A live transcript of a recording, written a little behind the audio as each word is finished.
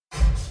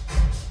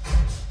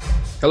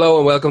Hello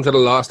and welcome to the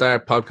Lost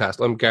Art Podcast.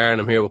 I'm Gar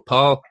and I'm here with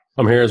Paul.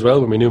 I'm here as well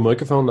with my new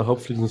microphone that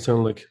hopefully doesn't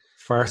sound like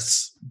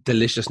farce.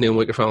 Delicious new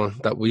microphone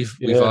that we've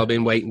all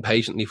been waiting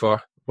patiently for.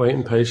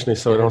 Waiting patiently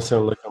so I don't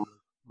sound like I'm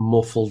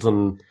muffled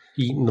and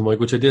eating the mic,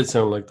 which I did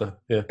sound like that.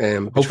 Yeah.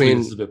 Hopefully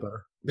this is a bit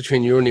better.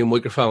 Between your new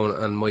microphone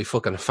and my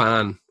fucking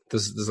fan,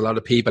 there's a lot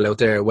of people out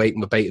there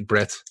waiting with bated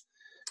breath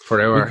for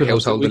our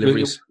household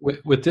deliveries.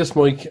 With this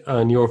mic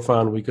and your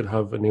fan, we could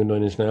have a new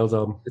Nine Inch Nails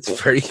album.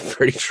 It's very,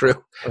 very true.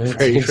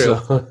 Very true.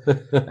 So.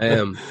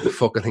 The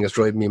fucking thing is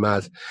driving me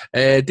mad.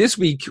 This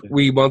week,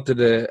 we wanted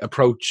to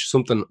approach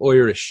something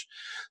Irish.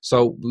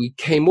 So we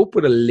came up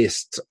with a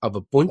list of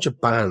a bunch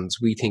of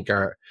bands we think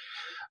are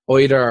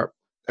either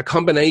a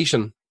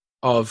combination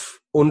of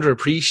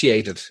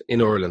underappreciated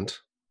in Ireland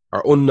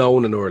or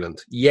unknown in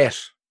Ireland, yet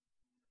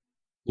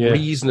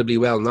reasonably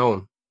well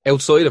known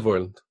outside of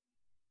Ireland.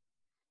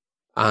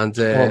 And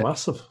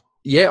massive.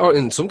 Yeah, or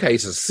in some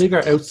cases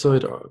bigger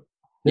outside.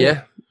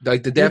 Yeah,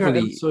 like the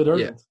definitely outside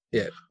Ireland.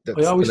 Yeah.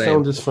 I always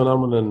found this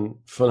phenomenon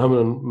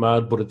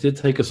mad, but it did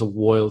take us a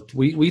while.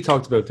 We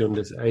talked about doing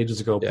this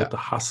ages ago, but the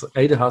hassle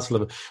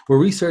of it. We're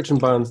researching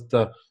bands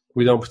that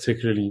we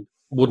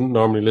wouldn't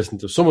normally listen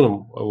to. Some of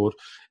them I would,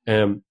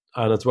 and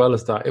as well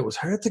as that, it was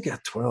hard to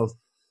get 12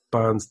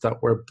 bands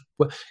that were.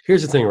 Well,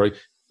 here's the thing, right?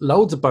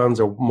 Loads of bands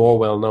are more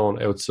well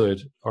known outside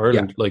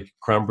Ireland, like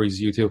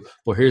Cranberries, U2.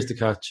 But here's the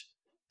catch: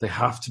 they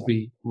have to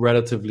be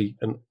relatively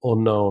an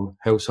unknown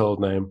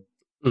household name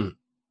in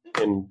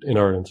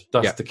Ireland.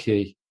 That's the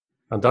key,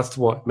 and that's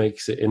what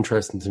makes it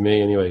interesting to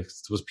me. Anyway,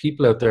 there was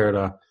people out there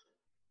that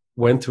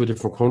went to a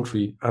different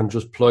country and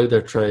just plied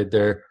their trade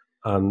there,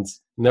 and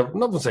never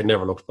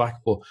looked back,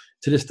 but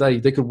to this day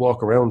they could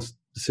walk around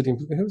the city and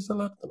be like, "Who's that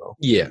lad? I don't know.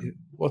 Yeah,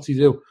 what's he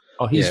do?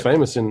 Oh, he's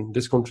famous in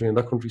this country, and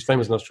that country's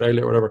famous in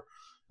Australia or whatever."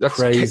 That's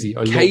crazy. I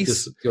love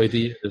the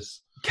idea.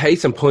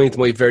 Case in point,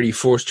 my very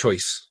first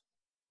choice,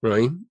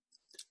 right?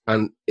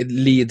 And it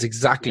leads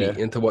exactly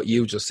into what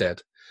you just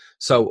said.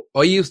 So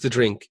I used to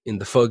drink in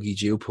the Foggy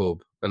Jew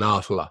pub an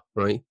awful lot,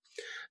 right?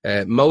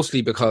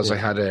 Mostly because I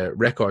had a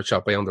record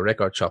shop. I owned a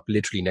record shop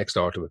literally next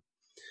door to it.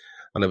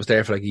 And I was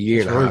there for like a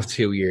year and a half,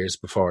 2 years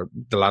before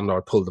the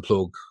landlord pulled the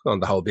plug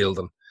on the whole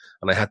building.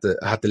 And I had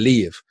to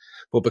leave.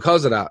 But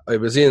because of that, I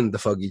was in the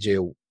Foggy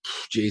Jew,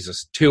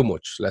 Jesus, too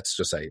much, let's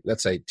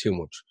say too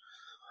much.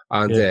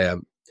 And there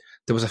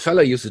was a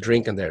fella I used to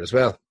drink in there as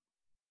well.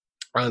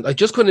 And I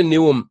just kind of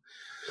knew him.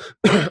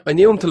 I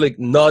knew him to like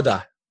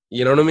nada,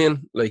 you know what I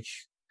mean? Like,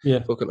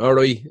 fucking, all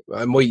right,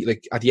 I might,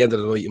 like, at the end of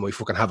the night, you might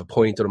fucking have a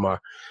pint with him or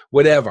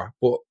whatever.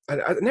 But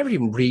I never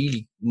even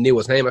really knew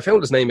his name. I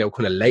found his name out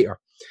kind of later.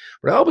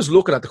 But I was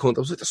looking at the cunt, I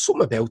was like, there's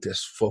something about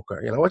this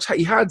fucker, you know?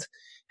 He had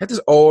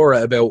this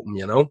aura about him,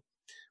 you know?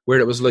 Where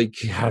it was like...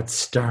 He had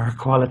star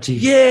quality.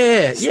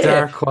 Yeah,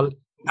 Star quality.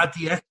 Had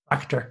the X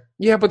factor.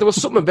 Yeah, but there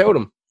was something about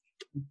him.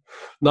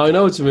 No, I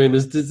know what you mean.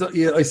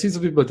 I see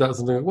some people like that.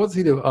 Something like, what's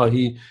he do? Oh,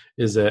 he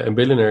is a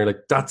billionaire.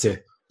 Like, that's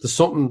it. There's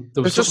something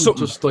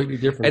just slightly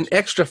different. An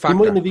extra factor. He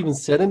mightn't have even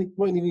said anything.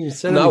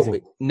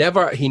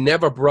 No, he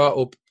never brought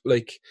up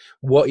like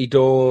what he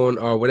done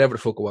or whatever the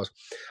fuck it was.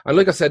 And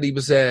like I said,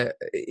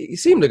 he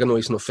seemed like a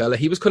nice enough fella.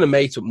 He was kind of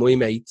mates with my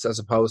mates as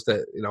opposed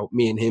to, you know,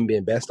 me and him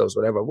being bestos,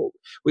 whatever.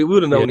 We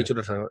would have known each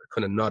other to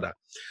kind of nod at.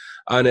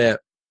 And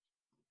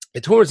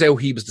it turns out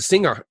he was the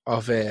singer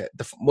of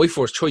my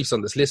first choice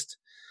on this list.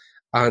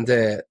 And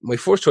my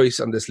first choice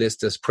on this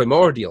list is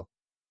Primordial.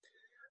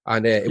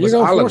 And it was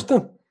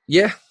Alan.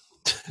 Yeah.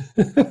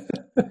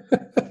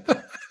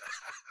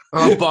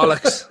 Oh,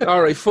 bollocks.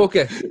 All right, fuck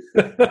it.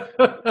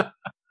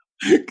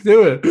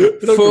 Do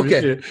it. Fuck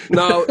it.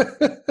 No,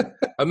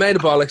 I made a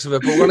bollocks of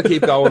it, but we're going to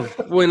keep going.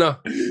 Why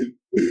not?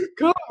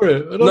 Go for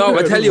it.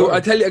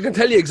 I can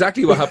tell you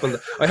exactly what happened.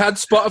 I had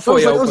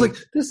Spotify I was like,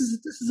 this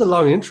is a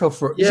long intro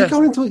for. Is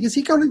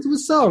he going into a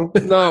song?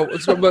 No,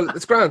 it's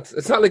grand.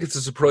 It's not like it's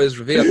a surprise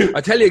reveal.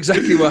 I tell you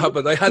exactly what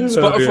happened. I had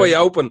Spotify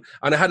open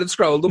and I had it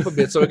scrolled up a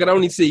bit, so I could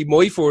only see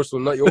my first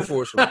one, not your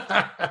first one.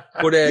 But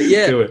let's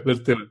do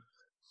it.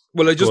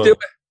 Will I just do it?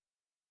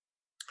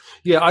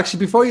 Yeah, actually,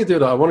 before you do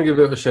that, I want to give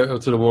a shout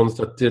out to the ones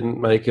that didn't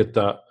make it.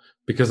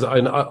 Because I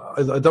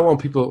don't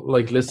want people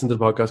like listening to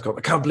the podcast going,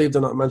 I can't believe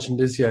they're not mentioned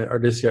this yet or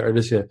this yet or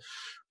this yet.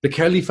 The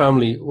Kelly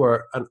family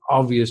were an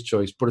obvious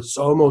choice, but it's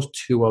almost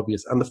too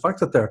obvious. And the fact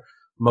that they're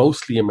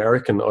mostly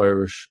American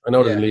Irish. I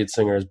know the lead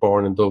singer is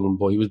born in Dublin,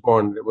 but he was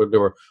born when they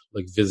were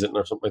like visiting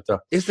or something like that.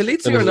 Is the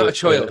lead singer not a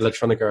child?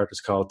 Electronic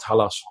artist called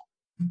Talos.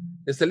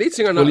 Is the lead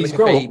singer not he's like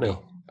a baby?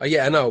 Now. Oh,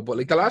 yeah, I know. But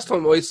like the last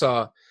time I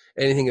saw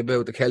anything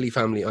about the Kelly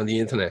family on the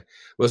internet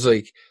was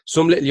like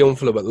some little young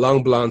fella with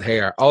long blonde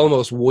hair,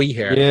 almost white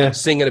hair,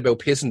 singing about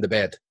pissing the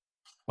bed.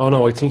 Oh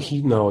no, I think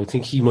he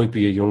might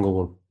be a younger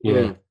one.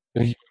 Yeah, he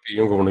might be a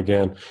younger one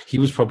again. He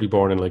was probably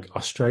born in like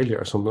Australia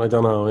or something. I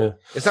don't know. Yeah,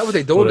 is that what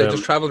they do? They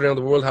just travel around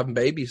the world having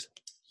babies.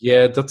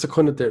 Yeah, that's a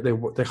kind of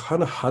they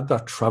kind of had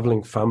that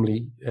traveling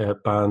family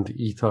band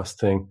ethos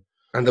thing.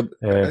 And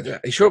are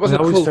you sure it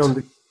wasn't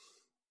a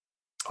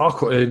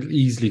cult? It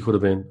easily could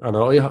have been. And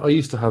I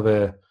used to have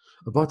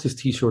I bought this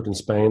T-shirt in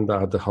Spain that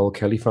had the whole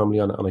Kelly family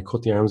on it, and I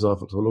cut the arms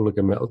off it to look like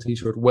a metal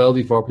T-shirt. Well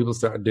before people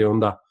started doing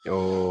that.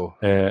 Oh,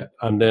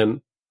 and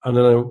then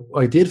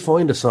I did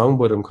find a song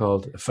by them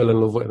called "I Fell in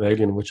Love with an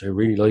Alien," which I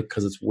really like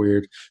because it's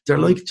weird. They're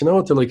like, do you know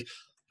what? They're like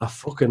a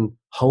fucking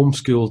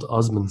homeschooled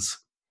Osmonds.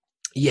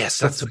 yes,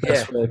 That's the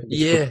best way I can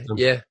describe them.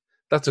 yeah.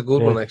 That's a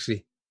good one,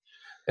 actually.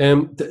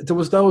 There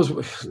was those,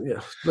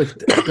 like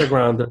they're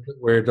grand,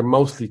 where they're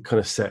mostly kind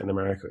of set in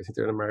America. I think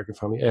they're an American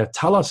family.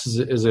 Talos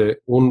is a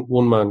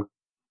one man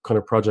kind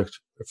of project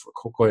for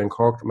a guy in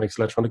Cork that makes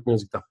electronic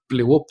music that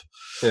blew up.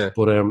 Yeah.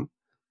 But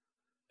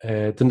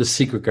then the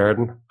Secret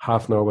Garden,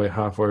 half Norway,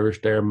 half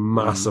Irish. They're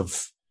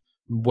massive,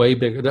 way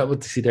bigger. That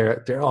would see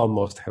they're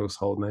almost a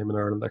household name in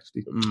Ireland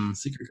actually.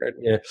 Secret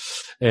Garden, yeah.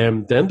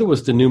 Then there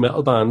was the new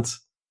metal band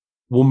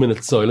 1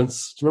 Minute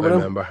Silence. Do you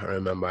remember them? I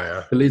remember,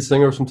 yeah. The lead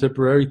singer from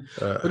Tipperary.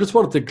 I just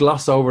wanted to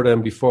gloss over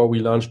them before we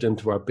launched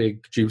into our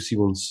big juicy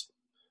ones.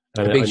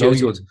 And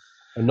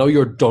I know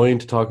you're dying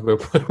to talk about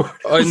Primark.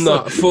 I'm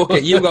not. Fuck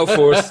it. You go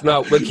first.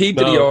 No, we'll keep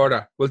to the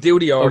order. We'll do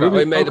the order.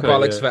 Really? I made a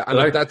bollocks of it.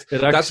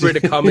 And that's where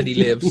the comedy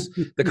lives.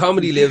 The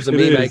comedy lives in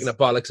me making a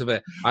bollocks of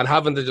it and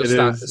having to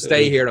just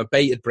stay here on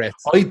bated breath.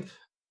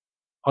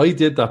 I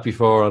did that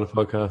before on a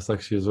podcast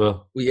actually as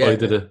well. I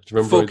did it. Do you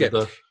remember I did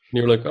that?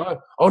 And you were like,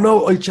 oh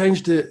no, I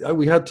changed it.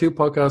 We had 2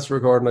 podcasts to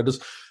record, and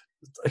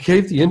I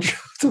gave the intro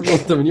to one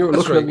of them, and you were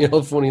looking at me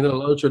all funny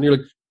little outro, and you're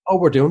like, oh,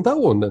 we're doing that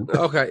one then.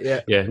 Okay,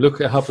 yeah. Yeah, look,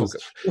 it happens.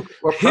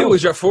 Who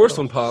was your first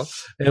one, Paul?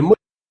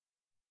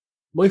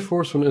 My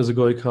first one is a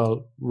guy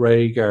called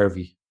Ray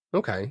Garvey.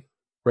 Okay.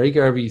 Ray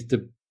Garvey is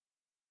the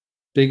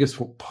biggest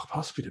one,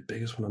 possibly the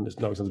biggest one on this.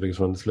 No, it's not the biggest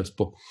one on this list,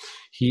 but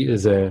he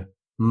is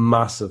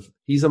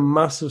he's a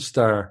massive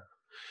star.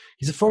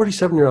 He's a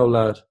 47-year-old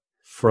lad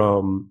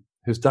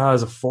whose dad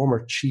is a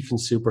former chief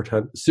and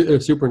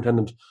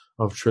superintendent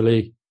of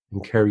Tralee in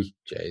Kerry.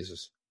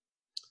 Jesus.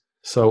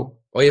 So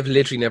I have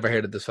literally never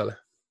heard of this fella.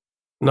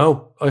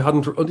 No, I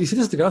hadn't. You see,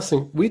 this is the gas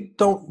thing. We're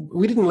not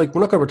going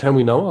to pretend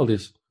we know all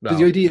this. No.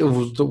 The idea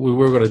was that we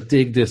were going to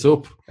dig this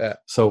up. Yeah.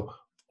 So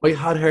I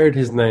had heard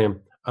his name,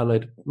 and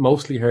I'd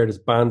mostly heard his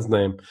band's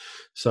name.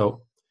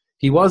 So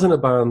he was in a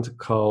band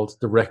called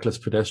the Reckless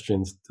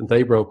Pedestrians, and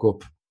they broke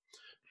up.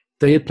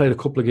 They had played a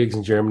couple of gigs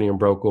in Germany and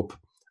broke up.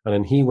 And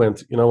then he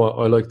went, you know what,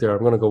 I like there, I'm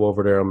going to go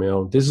over there on my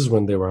own. This is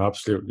when they were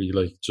absolutely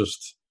like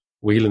just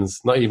Whelan's,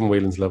 not even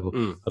Whelan's level,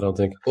 I don't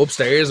think.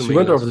 Upstairs. So he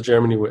went over to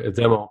Germany with a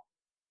demo.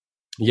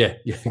 Yeah,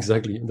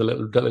 exactly. In that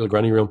little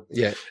granny room.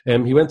 Yeah.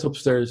 He went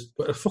upstairs.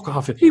 Fuck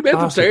off it. He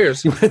went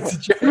upstairs. He went to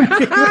Germany.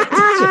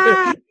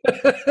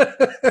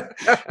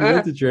 He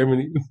went to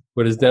Germany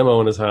with his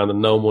demo in his hand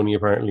and no money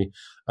apparently,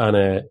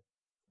 and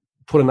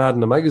put an ad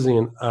in a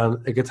magazine.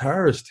 And a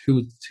guitarist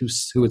who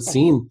had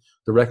seen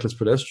the Reckless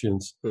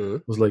Pedestrians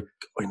was like,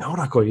 I know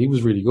that guy. He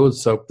was really good.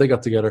 So they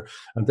got together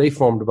and they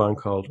formed a band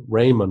called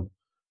Rayman,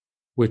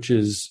 which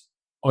is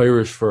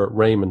Irish for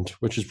Raymond,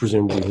 which is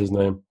presumably his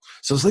name.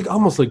 So it's like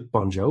almost like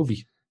Bon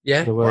Jovi.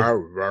 Yeah.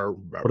 But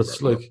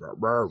it's like, I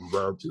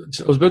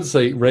was about to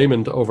say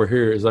Raymond over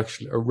here is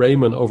actually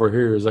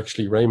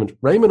Raymond.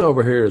 Raymond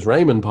over here is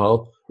Raymond,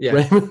 Paul. Yeah.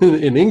 Raymond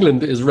in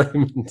England is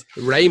Raymond.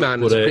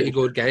 Rayman is a pretty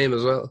good game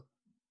as well.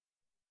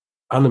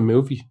 And a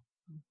movie.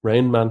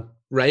 Rain Man.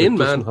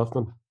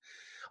 Hoffman.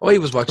 I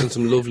was watching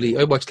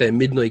I watched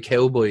Midnight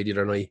Cowboy the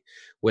other night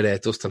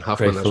with Dustin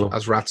Hoffman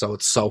as Ratso.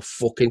 It's so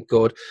fucking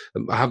good.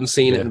 I haven't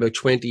seen it in about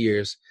 20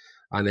 years.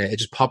 And it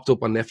just popped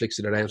up on Netflix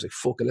the other day. I was like,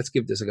 fuck it, let's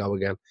give this a go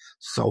again.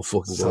 So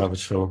fucking good.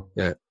 Savage film.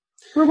 Yeah.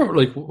 I remember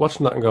like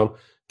watching that and going,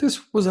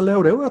 this was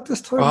allowed out at this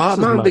time. Oh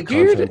man,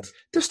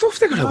 the stuff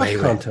they got away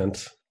with.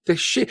 Content. The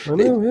shit. I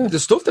know, the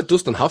stuff that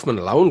Dustin Hoffman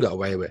alone got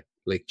away with.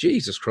 Like,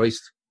 Jesus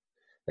Christ.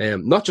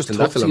 Not just in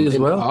that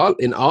film,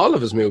 in all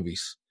of his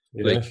movies.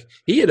 Yeah. Like,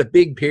 he had a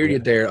big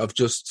period there of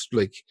just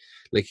like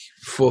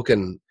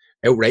fucking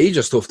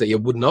outrageous stuff that you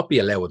would not be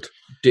allowed to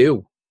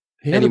do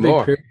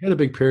anymore. He had a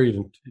big period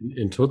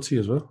in Tootsie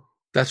as well.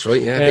 That's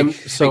right, yeah.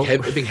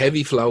 Big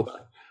heavy flow.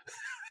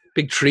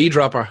 Big tree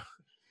dropper.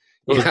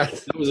 Yeah.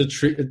 That was a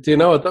tree. Do you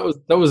know what?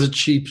 That was a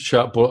cheap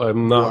shot, but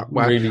I'm not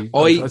really.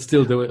 I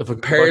still do it. If I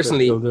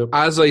personally,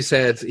 as I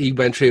said, he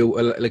went through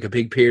a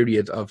big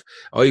period of.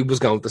 I was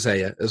going to say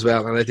it as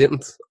well, and I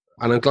didn't.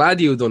 And I'm glad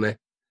you done it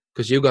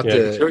because you got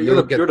you're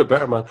the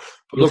better man.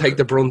 You'll take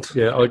the brunt.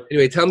 Yeah.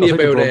 Anyway, tell me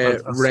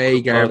about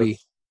Ray Garvey.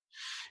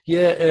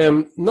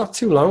 Yeah, not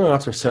too long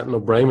after setting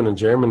up Bremen in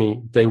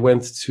Germany, they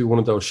went to one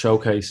of those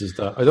showcases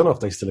that I don't know if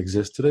they still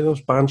exist today.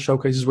 Those band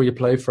showcases where you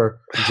play for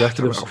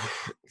executives.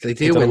 They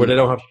do. Where they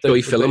don't have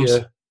Joy Films.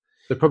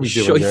 They probably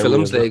do. Joy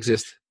Films. They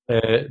exist.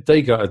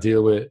 They got a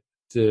deal with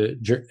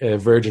the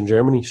Virgin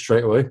Germany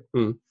straight away.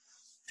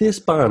 This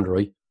band,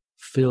 right,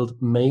 filled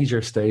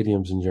major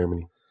stadiums in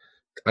Germany.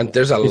 And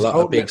there's a lot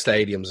of big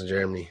stadiums in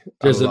Germany.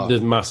 There's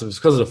massive. It's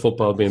because of the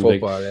football being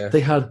big. Yeah.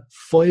 They had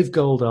 5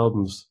 gold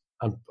albums.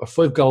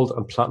 5 gold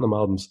and platinum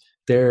albums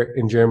there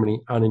in Germany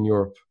and in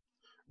Europe.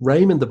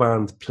 Raymond, the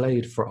band,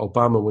 played for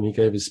Obama when he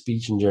gave his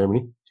speech in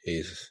Germany.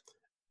 Jesus.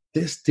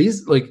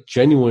 These like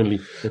genuinely,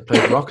 they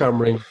played Rock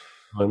am Ring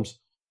times.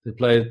 They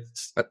played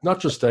not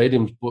just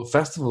stadiums, but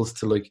festivals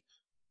to like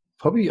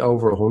probably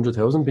over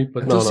 100,000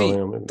 people.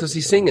 Does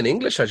he sing in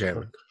English or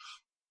German?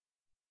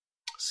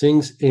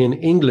 Sings in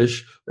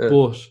English,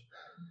 but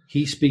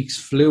he speaks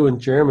fluent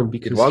German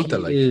because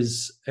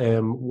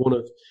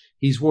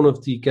he's one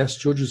of the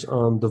guest judges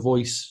on The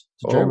Voice,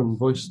 German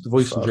Voice, The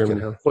Voice in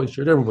Germany,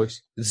 German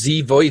Voice,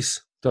 The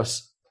Voice.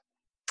 Das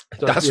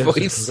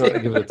Voice.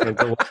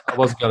 I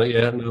wasn't gonna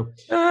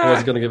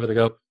give it a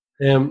go.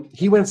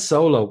 He went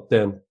solo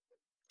then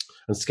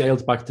and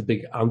scaled back the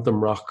big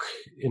anthem rock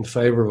in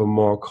favor of a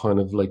more kind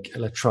of like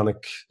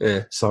electronic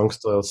song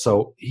style.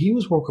 So he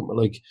was working with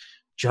like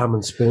Jam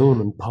and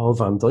Spoon and Paul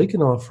Van Dyke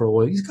and all for a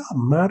while. He's got a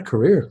mad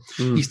career.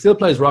 He still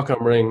plays Rock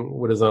am Ring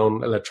with his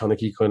own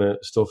electronic-y kind of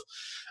stuff.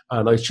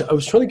 And I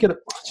was trying to get it.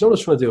 You know what I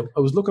was trying to do? I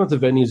was looking at the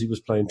venues he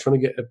was playing, trying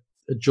to get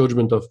a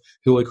judgment of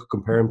who I could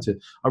compare him to.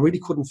 I really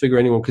couldn't figure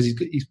anyone because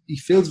he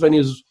fills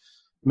venues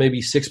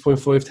maybe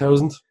 6.5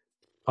 thousand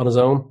on his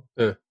own.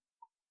 Yeah.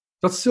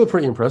 That's still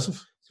pretty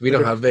impressive. We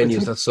don't have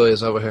venues that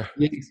size over here.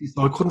 Yeah,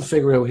 so I couldn't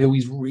figure out who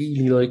he's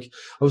really like.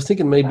 I was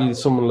thinking maybe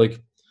someone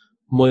like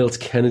Miles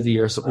Kennedy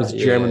or something. It's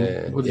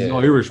German,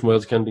 Irish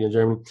Miles Kennedy in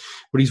Germany.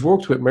 But he's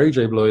worked with Mary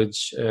J.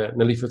 Blige,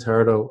 Nelly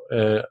Furtado,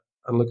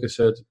 and like I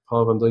said,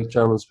 Paul Van Dyke,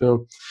 Jam and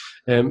Spoon.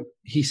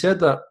 He said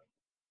that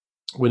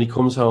when he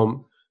comes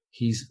home,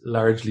 he's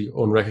largely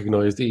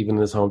unrecognised, even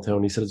in his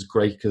hometown. He said it's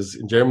great because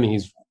in Germany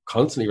he's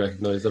constantly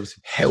recognised,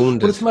 obviously.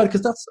 Hounded. But it's mad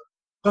because that's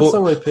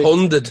song I picked.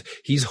 Hunded.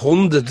 He's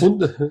hunded.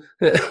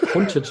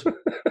 Hunted.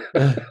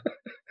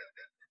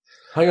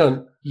 Hang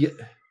on.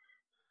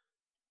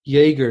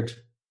 Jaegered.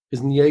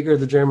 Isn't Jaeger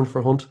the German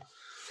for hunt?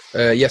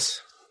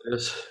 Yes.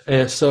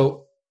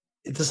 So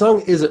the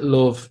song Is It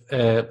Love?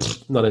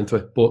 Not into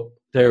it, but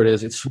there it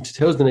is. It's from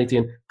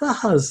 2018. That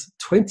has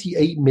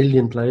 28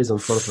 million plays on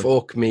Spotify.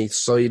 Fuck me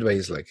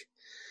sideways, like.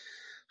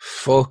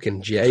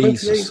 Fucking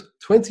Jesus.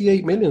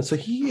 28 million. So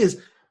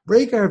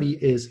Ray Garvey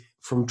is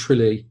from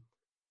Tralee,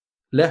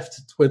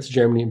 went to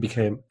Germany and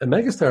became a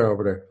megastar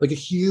over there. Like a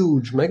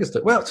huge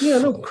megastar. Well, yeah,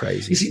 no.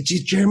 Crazy. You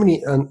see,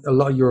 Germany and a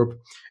lot of Europe,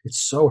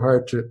 it's so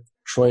hard to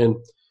try and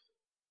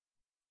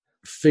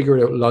figure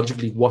it out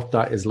logically what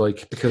that is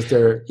like because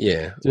they're do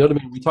you know what I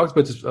mean? We talked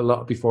about this a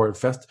lot before in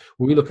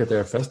when we look at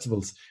their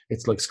festivals,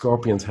 it's like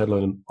Scorpions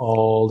headlining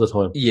all the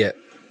time. Yeah.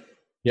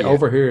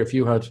 Over here, if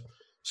you had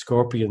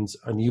Scorpions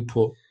and you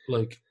put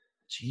like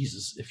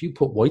Jesus, if you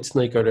put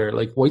Whitesnake out there,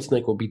 like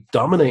Whitesnake would be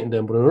dominating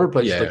them, but in other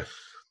places like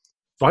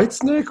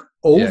Whitesnake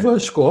over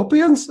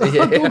Scorpions?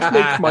 Don't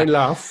make mine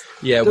laugh.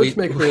 Yeah, don't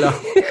make me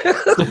laugh.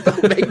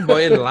 Don't make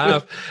mine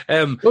laugh.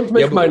 Don't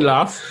make mine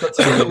laugh. That's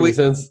making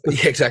sense.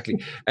 Yeah,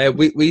 exactly.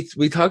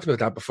 We talked about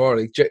that before.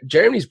 Like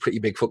Germany's a pretty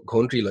big fucking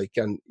country. Like,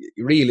 and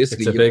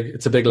realistically,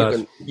 it's a big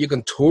lad. You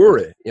can tour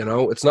it. You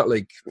know, it's not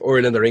like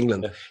Ireland or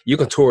England. Yeah. You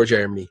can tour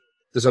Germany.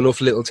 There's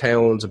enough little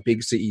towns and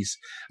big cities,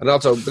 and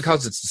also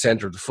because it's the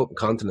centre of the fucking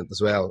continent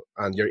as well,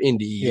 and you're in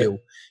the EU, you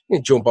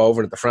can jump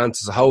over into France.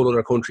 It's a whole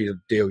other country to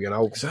do, you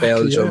know, exactly,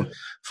 Belgium,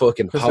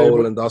 fucking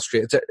Poland,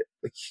 Austria.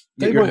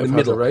 They might have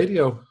had the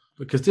radio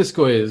because this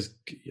guy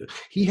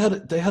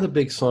they had a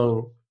big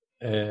song,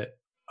 and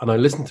I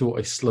listened to it.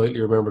 I slightly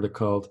remembered it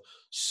called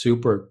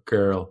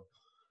Supergirl,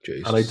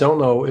 Jesus. And I don't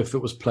know if it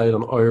was played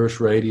on Irish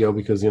radio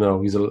because you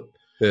know he's a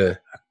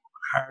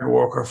hard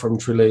worker from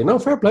Tralee. No,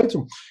 fair play to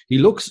him. He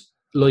looks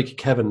like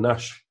Kevin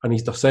Nash, and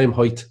he's the same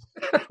height.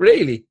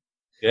 Really?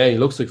 Yeah, he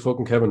looks like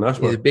fucking Kevin Nash.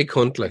 He's a big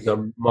cunt, like. He's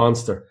a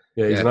monster.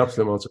 Yeah, he's an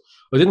absolute monster.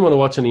 I didn't want to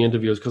watch any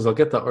interviews because I'll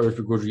get that Irish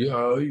begrudgery.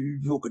 Oh, you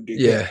fucking dick.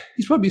 Yeah.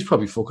 He's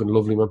probably fucking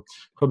lovely, man.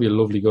 Probably a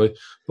lovely guy.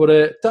 But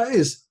that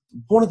is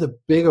one of the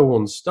bigger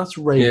ones. That's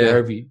Ray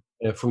Garvey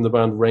from the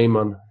band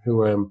Rayman,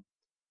 who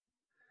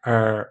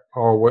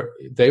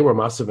they were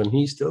massive, and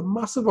he's still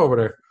massive over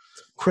there.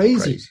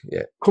 Crazy.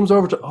 Yeah. Comes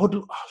over to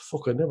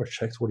I never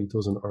checked what he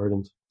does in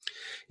Ireland.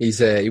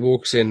 He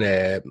works in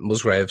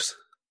Musgraves.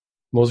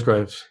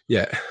 Musgraves.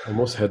 Yeah. I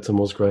must head to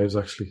Musgraves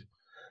actually.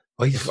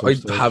 I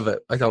have it.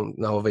 I don't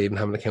know if I even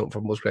have an account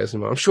for Musgraves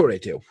anymore. I'm sure I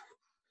do.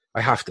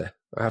 I have to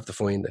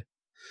find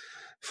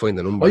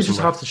the number. I just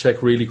have to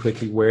check really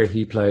quickly where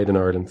he played in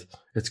Ireland.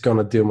 It's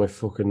gonna do my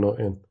fucking nut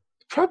in.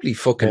 Probably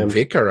fucking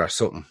Vicar or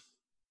something.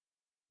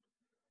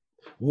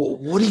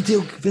 What do you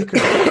do, Vicar?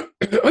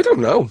 I don't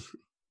know.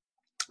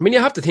 I mean, you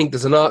have to think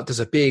there's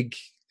a big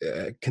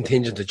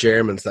contingent of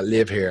Germans that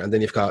live here, and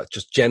then you've got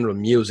just general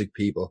music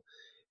people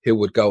who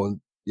would go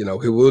and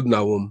who would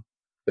know him.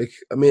 Like,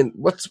 I mean,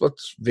 what's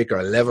Vicar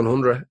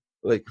 1100,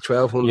 like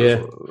 1200?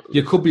 Yeah,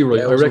 you could be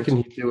right. I reckon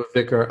he'd do a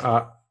Vicar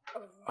at.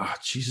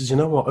 Jesus, you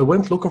know what? I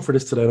went looking for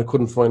this today and I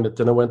couldn't find it.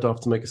 Then I went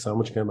off to make a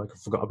sandwich game. I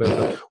forgot about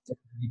that.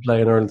 He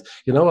played in Ireland.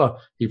 You know what?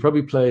 He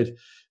probably played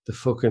the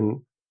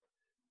fucking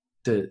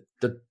the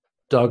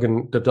dog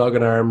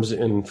and arms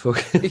in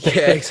fucking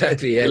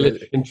exactly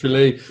in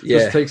Tralee.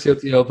 Just takes you out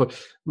the open.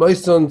 My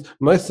son's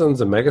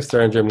a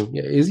megastar in Germany.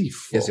 Yeah, is he?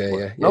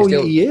 Yeah. No,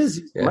 he is.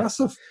 He's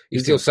massive.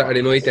 He's still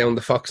Saturday night down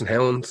the Fox and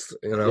Hounds.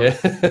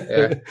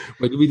 Yeah.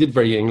 We did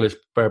very English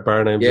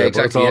bar names. Yeah,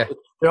 exactly.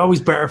 They're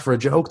always better for a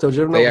joke, though. Do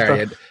you ever notice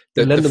that? Yeah.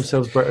 They lend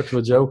themselves better to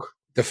a joke.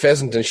 The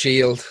Pheasant and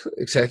Shield,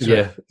 etc.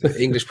 Yeah.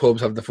 The English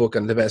pubs have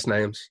the best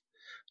names.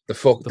 The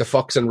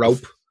Fox and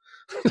Rope.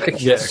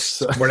 Like,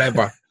 yes.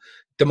 Whatever.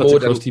 The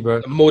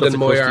Mud and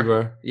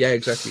Moyer. Yeah,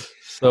 exactly.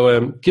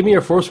 So give me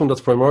your first one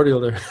that's Primordial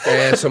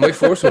there. So my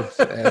first one,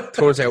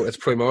 turns out it's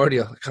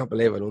Primordial. I can't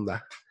believe I done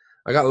that.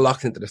 I got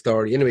locked into the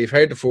story. Anyway, you've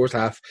heard the first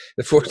half.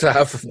 The first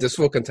half of this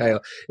fucking tale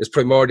is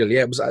Primordial.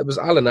 Yeah, it was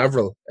Alan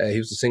Averill. He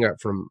was the singer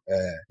from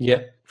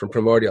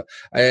Primordial.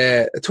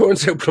 It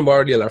turns out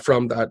Primordial are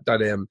from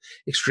that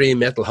extreme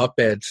metal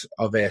hotbed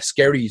of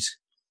Skerries.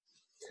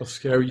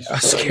 Skerries.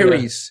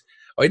 Skerries.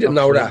 Yeah. I didn't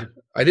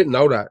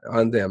know that.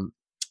 And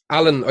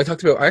Alan, I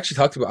actually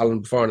talked about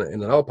Alan before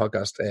in an old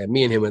podcast.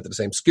 Me and him went to the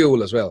same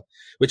school as well,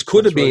 which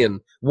could have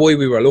been why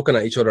we were looking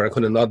at each other and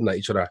kind of nodding at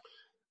each other.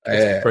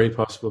 It's very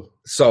possible.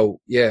 So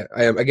yeah,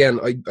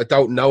 again, I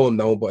don't know him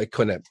now, but I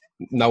kind of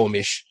know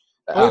him-ish.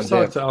 I've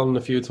talked to Alan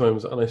a few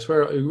times, and I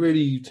swear I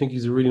really think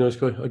he's a really nice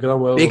guy. I get on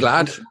well. Big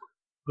lad.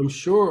 I'm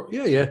sure.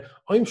 Yeah.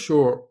 I'm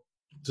sure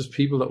there's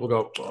people that will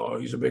go, "Oh,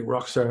 he's a big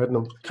rock star."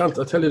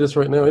 I tell you this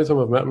right now. Anytime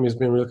I've met him, he's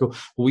been really cool.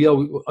 But the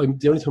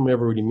only time I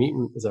ever really meet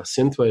him is at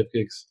synthwave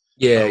gigs.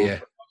 Yeah.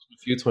 A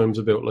few times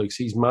about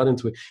he's mad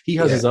into it. He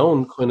has his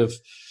own kind of.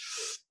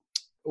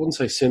 I wouldn't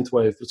say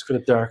synthwave. It's kind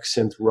of dark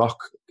synth rock.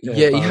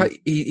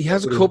 He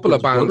has a couple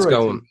of bands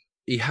going.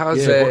 He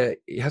has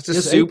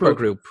this super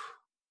group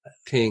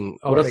thing.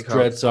 Oh, that's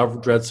Dread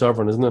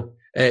Sovereign, isn't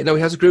it? No,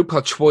 he has a group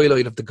called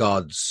Twilight of the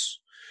Gods.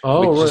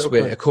 Oh, which is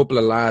with a couple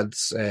of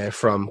lads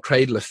from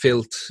Cradle of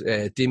Filth,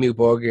 Dimmu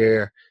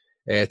Borgir,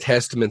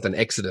 Testament, and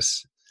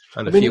Exodus,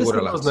 and a few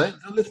other lads.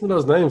 Listen to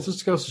those names.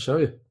 Just goes to show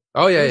you.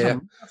 Oh yeah.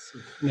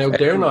 Now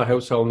they're not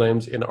household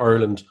names in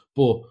Ireland,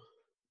 but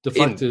the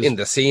fact is, in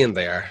the scene,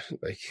 they are.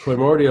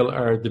 Primordial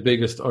are the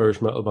biggest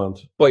Irish metal band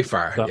by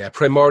far.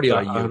 Primordial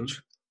are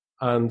huge,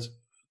 and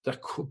that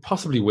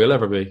possibly will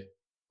ever be.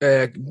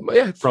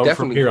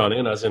 From here on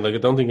in, as in, I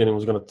don't think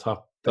anyone's going to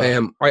top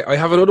that. I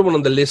have another one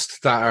on the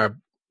list that are,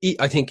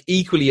 I think,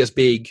 equally as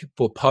big,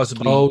 but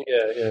possibly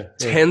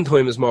 10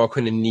 times more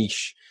kind of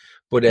niche.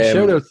 But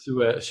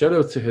shout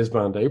out to his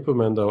band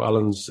Aprilmen, though.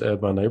 Alan's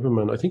band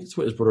Aprilmen. I think it's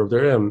with his brother.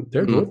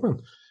 They're good,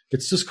 man.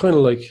 It's just kind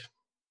of like.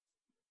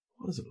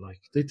 What is it like?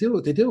 They do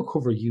a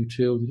cover of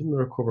U2. They did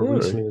another cover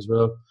recently as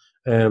well.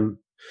 But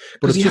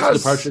it's just the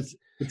part.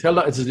 You tell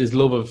that it's his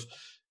love of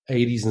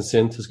 80s and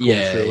synth has come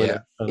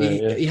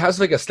through. He has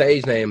like a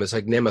stage name. It's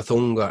like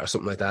Nemathunga or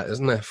something like that,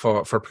 isn't it?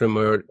 For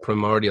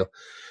Primordial.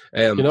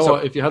 You know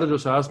what? If you had to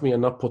just ask me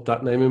and not put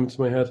that name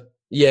into my head.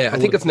 Yeah, I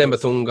think it's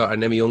Nemathunga or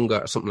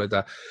Nemiunga or something like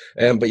that.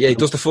 But yeah, he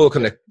does the full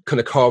kind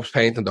of corpse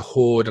paint and the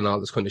hood and all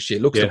this kind of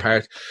shit. Looks the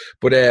part.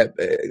 But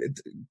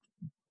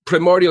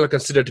Primordial are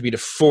considered to be the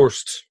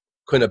first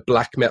kind of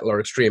black metal or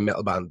extreme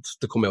metal band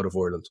to come out of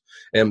Ireland.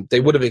 They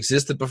would have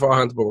existed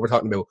beforehand, but we're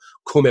talking about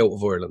come out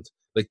of Ireland,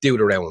 like do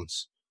the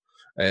rounds.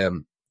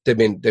 They've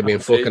been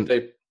fucking.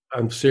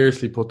 And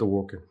seriously put the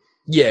work in.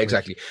 Yeah,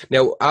 exactly.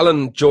 Now,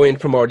 Alan joined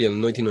Primordial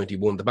in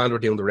 1991. The band were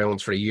doing the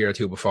rounds for a year or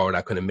two before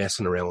that, kind of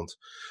messing around.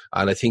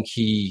 And I think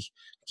he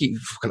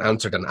fucking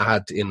answered an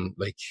ad in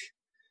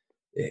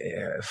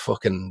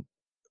fucking,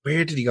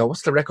 where did he go?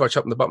 What's the record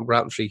shop in the bottom of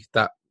Grattan Street?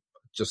 That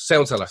just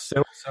Sound Cellar.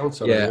 Sound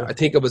Cellar. Yeah, I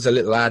think it was a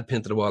little ad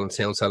pinned to the wall in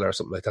Sound Cellar or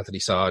something like that he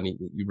saw, and he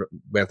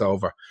went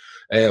over.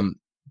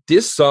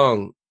 This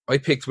song I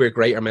picked Where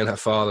Greater Men Have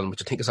Fallen,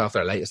 which I think is off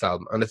their latest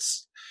album, and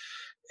it's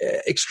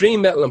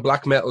extreme metal and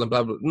black metal and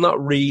blah blah.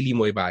 Not really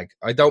my bag.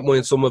 I don't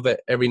mind some of it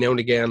every now and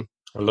again.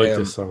 I like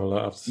this song a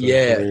lot.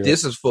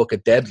 This is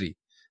fucking deadly.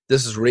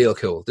 This is real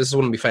cool. This is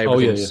one of my favorite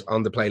things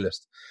on the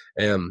playlist.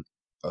 I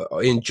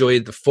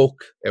enjoyed the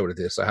fuck out of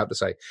this, I have to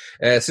say.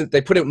 Since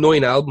they put out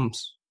 9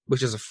 albums,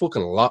 which is a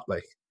fucking lot,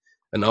 like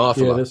an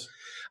awful lot.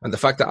 And the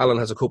fact that Alan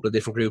has a couple of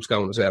different groups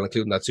going as well,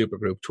 including that super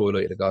group,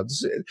 Twilight of the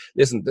Gods.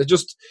 Listen,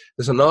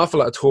 there's an awful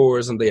lot of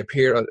tours, and they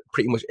appear at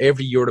pretty much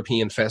every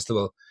European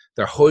festival.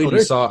 They're highly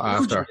sought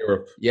after.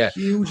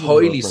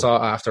 Highly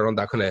sought after on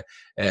that kind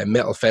of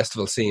metal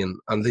festival scene,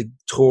 and they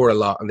tour a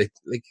lot. And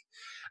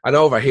and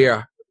over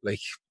here,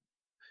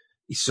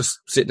 he's just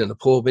sitting in a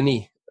pub, isn't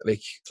he? They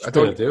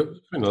might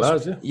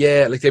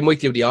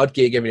do the odd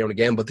gig every now and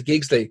again, but the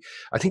gigs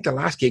I think the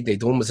last gig they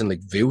done was in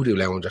Voodoo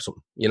Lounge or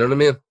something. You know what I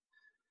mean?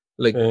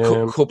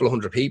 Couple of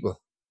hundred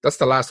people. That's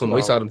the last one I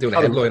saw them doing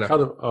a headliner.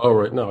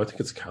 No, I think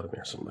it's Academy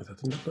or something like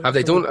that. Have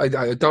they done?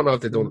 I don't know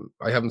if they've done.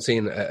 I haven't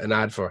seen an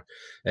ad for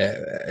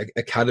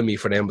Academy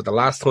for them, but the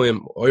last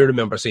time I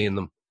remember seeing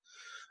them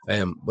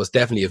was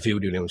definitely a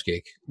Voodoo Lounge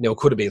gig. It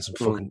could have been some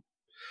fucking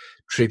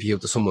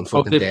tribute to someone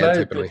fucking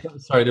dead.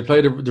 They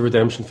play the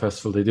Redemption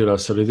Festival. They do that,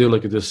 so they do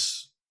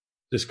this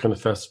kind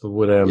of festival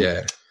with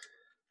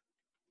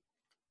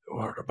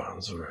what are the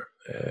bands were?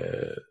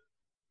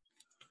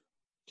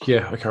 I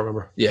can't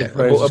remember. Yeah,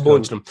 a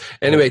bunch of them.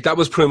 Anyway, that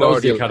was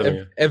Primordial.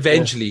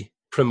 Eventually,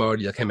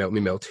 Primordial came out of my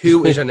mouth.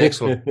 Who is your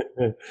next one?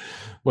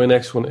 My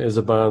next one is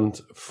a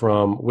band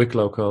from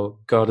Wicklow called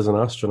God is an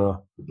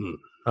Astronaut.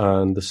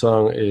 And the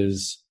song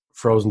is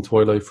Frozen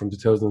Twilight from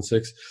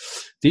 2006.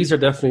 These are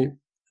definitely,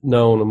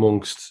 known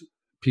amongst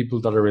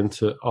people that are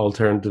into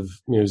alternative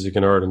music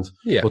in Ireland.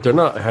 Yeah. But they're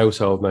not a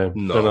household name.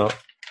 No. They're not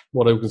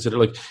what I would consider.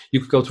 Like,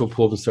 you could go to a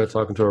pub and start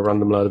talking to a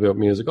random lad about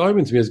music. Oh, I'm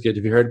into music.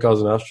 Have you heard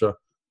Gods and Astra?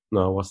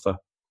 No, what's that?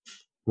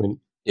 I mean,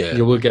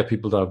 you will get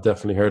people that have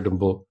definitely heard them,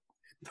 but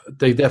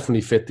they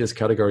definitely fit this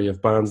category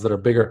of bands that are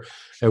bigger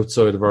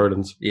outside of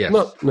Ireland. Yeah.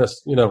 Not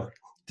necessarily,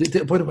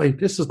 by the way,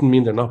 this doesn't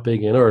mean they're not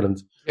big in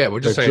Ireland. Yeah, we're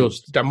just saying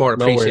they're more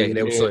appreciated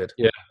outside.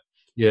 Yeah.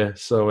 Yeah.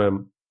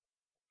 So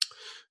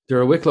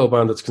they're a Wicklow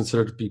band that's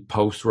considered to be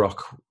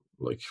post-rock.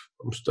 Like,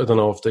 I don't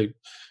know if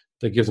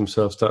they give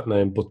themselves that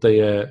name, but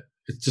they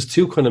it's just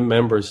two kind of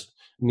members,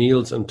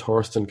 Niels and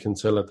Torsten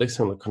Kinsella. They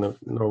sound like kind of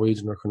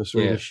Norwegian or kind of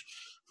Swedish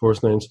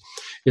first names.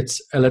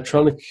 It's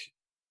electronic.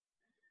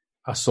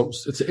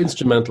 It's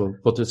instrumental,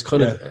 but there's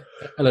kind of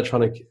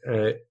electronic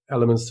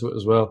elements to it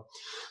as well.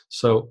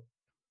 So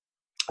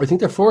I think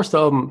their first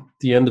album,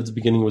 The End of the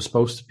Beginning, was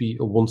supposed to be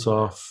a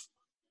once-off,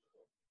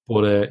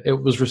 but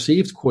it was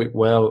received quite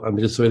well, and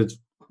they decided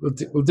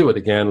we'll do it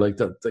again. Like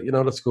that,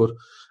 that's good.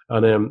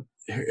 And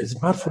it's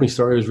a mad funny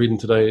story I was reading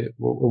today.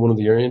 One of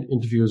the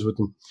interviews with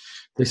them,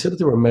 they said that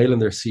they were mailing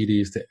their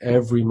CDs to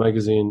every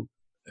magazine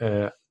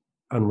and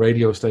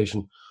radio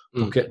station,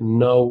 but getting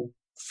no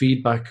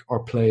feedback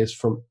or plays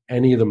from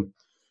any of them.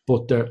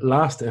 But their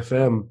Last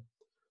FM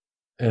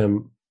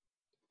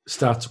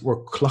stats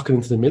were clocking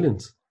into the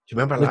millions. Do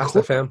you remember Last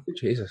FM?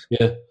 Jesus.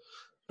 Yeah.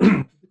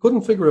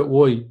 Couldn't figure out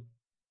why,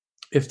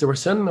 if they were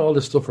sending all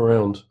this stuff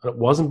around and it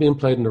wasn't being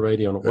played on the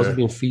radio and it wasn't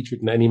being featured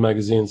in any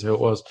magazines, how it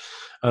was.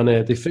 And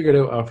they figured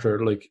out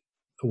after like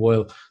a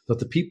while that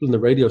the people in the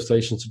radio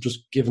stations had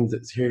just given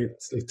to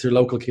their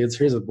local kids,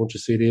 here's a bunch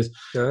of CDs.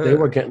 They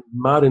were getting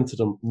mad into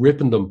them,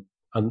 ripping them.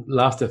 And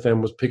Last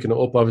FM was picking it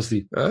up,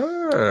 obviously.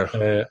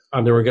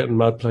 And they were getting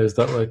mad plays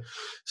that way.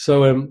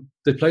 So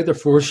they played their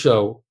first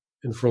show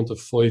in front of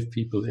 5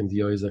 people in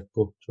the Isaac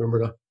pub. Do you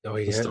remember that? Oh,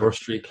 yeah. Store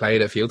Street.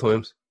 Played it a few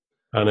times.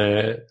 And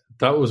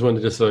that was when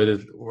they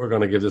decided, we're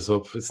going to give this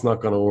up. It's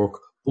not going to work.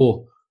 But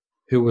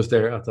who was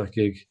there at that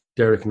gig?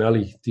 Derek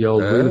Nally, the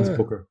old Whelan's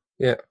booker.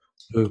 Yeah.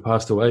 Who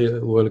passed away a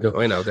while ago.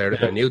 I know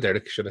Derek. I knew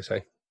Derek, should I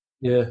say.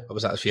 Yeah. I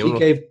was at his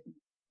funeral.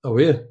 Oh,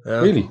 yeah?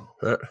 Really?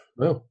 Yeah.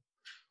 Wow.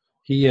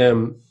 He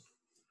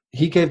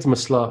gave them a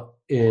slot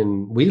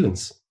in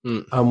Whelan's.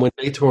 And when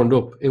they turned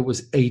up, it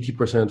was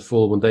 80%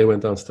 full when they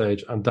went on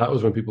stage. And that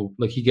was when people,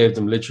 like, he gave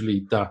them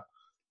literally that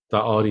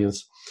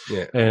audience.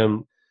 Yeah.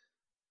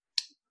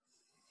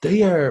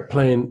 They are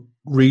playing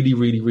really,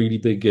 really, really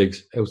big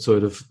gigs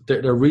outside of,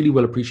 they're really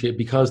well appreciated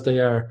because they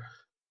are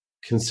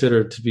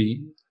considered to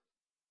be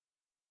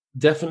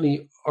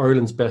definitely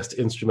Ireland's best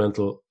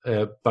instrumental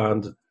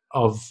band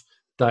of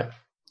that.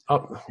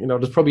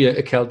 There's probably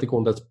a Celtic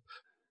one that's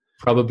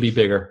probably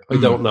bigger. I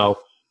don't know.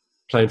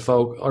 Playing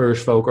folk, Irish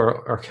folk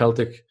or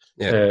Celtic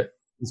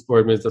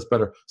inspired music, that's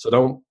better.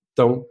 So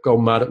don't go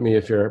mad at me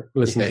if you're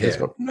listening to this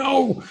going,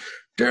 no,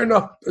 they're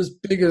not as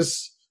big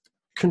as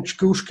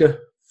Kunchkushka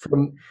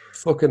from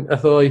fucking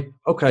FI.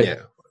 Okay,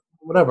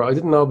 whatever. I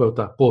didn't know about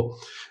that. But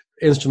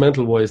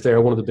instrumental wise, they are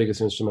one of the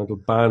biggest instrumental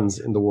bands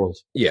in the world.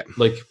 Yeah.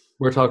 Like,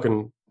 I'm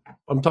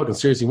talking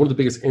seriously, one of the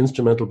biggest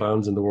instrumental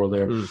bands in the world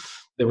there.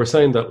 They were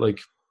saying that, like,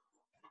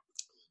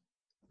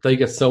 they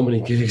get so many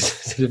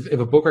gigs. If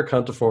a booker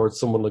can't afford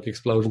someone like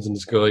Explosions in the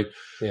Sky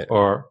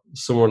or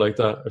somewhere like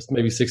that, or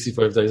maybe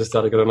 65 Days of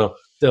Static, I don't know,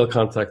 they'll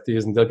contact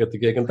these and they'll get the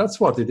gig. And that's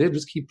what they did,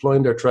 just keep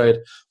plying their trade,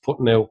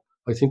 putting out,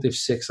 I think they've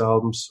 6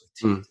 albums.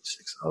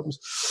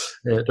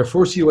 Their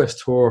first US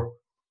tour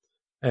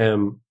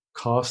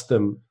cost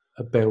them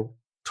about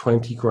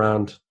 20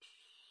 grand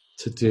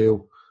to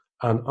do.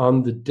 And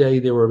on the day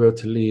they were about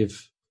to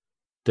leave,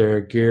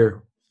 their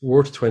gear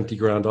worth 20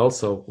 grand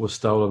also was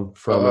stolen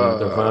from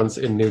their vans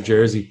in New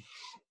Jersey.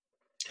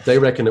 They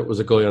reckon it was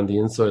a guy on the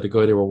inside, a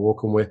guy they were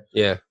working with,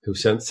 who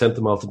sent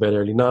them all to bed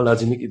early. No,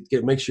 lads, you need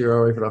to make sure you're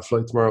all right for that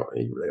flight tomorrow.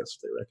 That's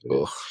what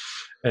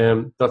they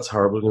reckon. That's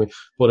horrible anyway.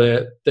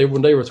 But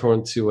when they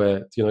returned to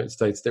the United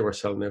States, they were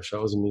selling their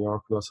shows in New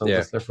York, Los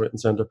Angeles, left, right, and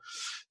centre.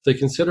 They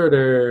consider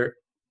their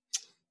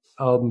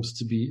albums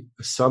to be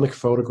a sonic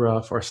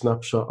photograph or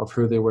snapshot of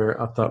who they were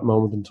at that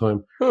moment in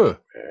time.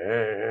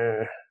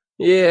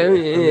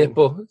 Yeah,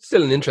 but it's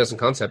still an interesting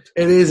concept.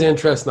 It is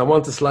interesting. I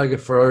want to slag it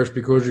for Irish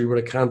begrudgery, but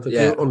I can't. I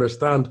don't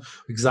understand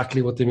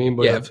exactly what they mean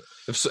by that.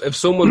 If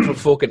someone from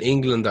fucking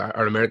England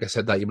or America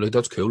said that, you'd be like,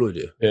 that's cool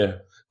idea. Yeah.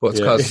 But it's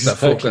because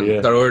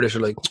they're Irish are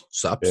like,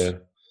 stops. Yeah.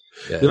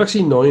 They've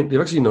actually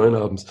 9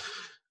 albums.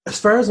 As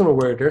far as I'm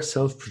aware, they're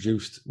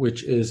self-produced,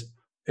 which is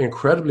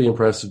incredibly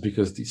impressive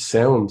because the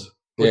sound,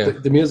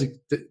 the music,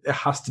 it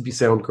has to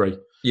sound great.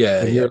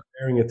 Yeah. And you're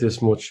hearing it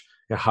this much,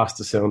 it has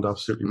to sound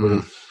absolutely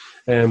brilliant.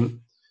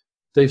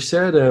 They've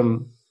said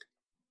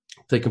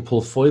they can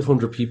pull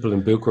 500 people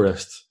in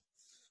Bucharest,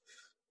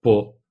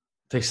 but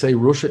they say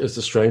Russia is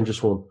the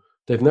strangest one.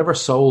 They've never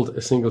sold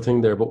a single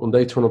thing there, but when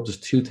they turn up, there's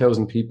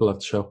 2,000 people at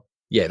the show.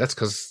 Yeah, that's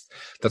because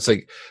that's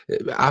like,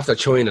 after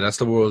China, that's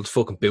the world's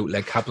fucking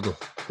bootleg capital.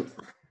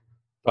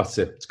 That's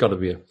it. It's got to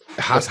be it.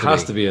 It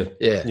has to be it.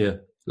 Yeah.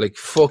 Like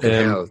fucking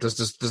hell.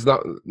 There's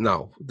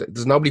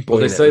nobody buying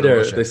they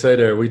it. They say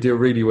there we do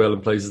really well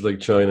in places like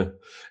China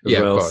as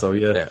well. God. So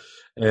yeah.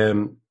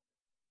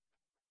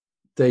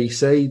 They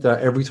say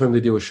that every time they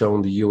do a show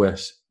in the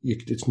US,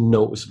 it's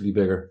noticeably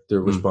bigger, the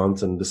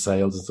response and the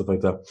sales and stuff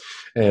like that.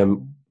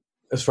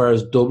 As far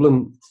as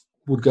Dublin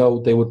would go,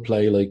 they would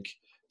play like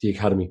the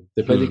Academy.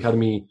 They played the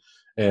Academy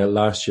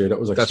last year. That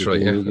was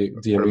actually I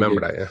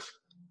remember that, yeah.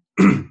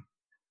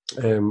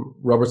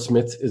 Robert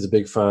Smith is a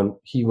big fan.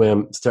 He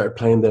started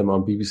playing them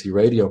on BBC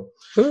Radio,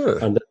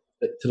 and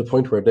to the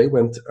point where they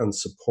went and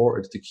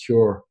supported The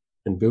Cure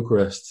in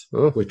Bucharest,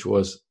 which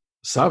was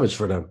savage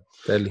for them.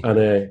 Deadly.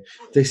 And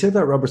they said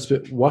that Robert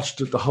Smith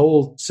watched the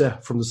whole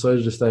set from the side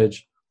of the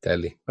stage.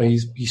 Deadly. And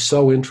he's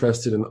so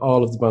interested in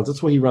all of the bands.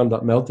 That's why he ran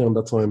that Meltdown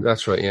that time.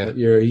 That's right, yeah. That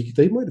year.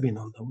 They might have been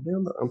on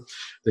that.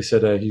 They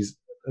said he's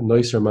a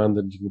nicer man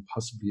than you can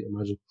possibly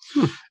imagine.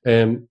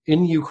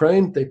 In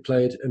Ukraine, they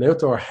played an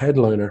outdoor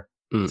headliner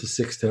to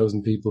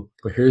 6,000 people.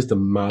 But here's the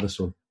maddest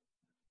one.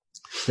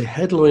 They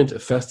headlined a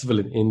festival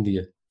in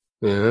India.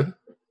 Yeah.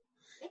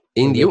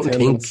 India, you wouldn't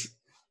think.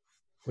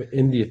 With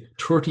India,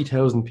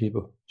 30,000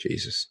 people.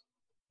 Jesus.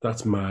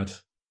 That's mad.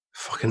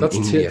 Fucking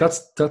India. That's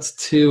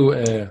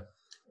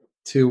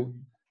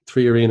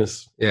three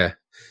arenas. Yeah.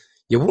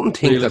 You wouldn't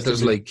think that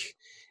there's like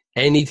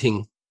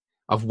anything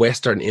of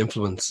Western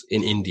influence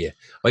in India.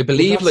 I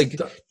believe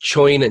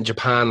China and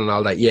Japan and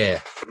all that,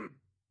 yeah.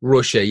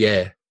 Russia,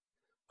 yeah.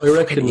 I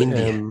reckon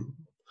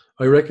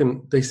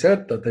they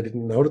said that they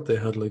didn't know that they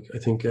had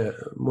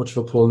much of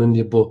a pull in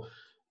India, but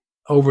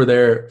over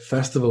there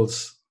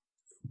festivals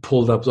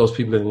pulled up those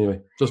people in anyway.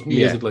 Just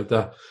music like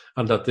that.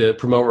 And that the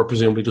promoter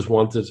presumably just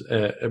wanted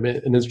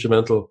an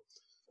instrumental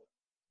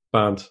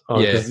band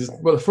on. Yeah.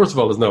 Well, first of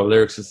all, there's no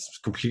lyrics. It's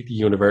completely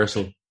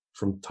universal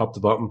from top to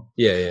bottom.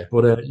 Yeah.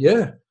 But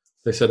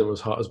they said it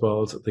was hot as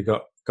balls. They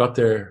got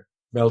there,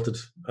 melted,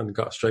 and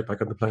got straight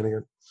back on the plane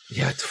again.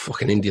 Yeah, it's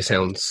fucking India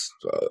sounds.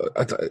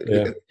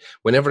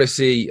 Whenever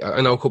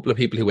I know a couple of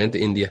people who went to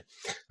India,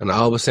 and it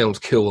always sounds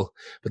cool,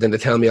 but then they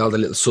tell me all the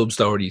little sub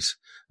stories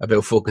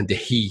about fucking the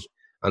heat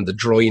and the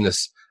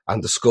dryness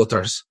and the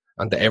scutters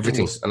and the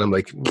everything, and I'm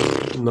like,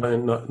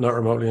 not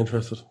remotely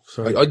interested.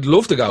 Sorry, I'd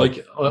love to go.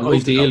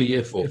 Ideally,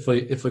 if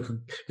I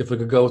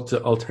could go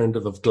to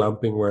alternative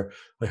glamping where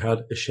I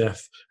had a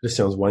chef. This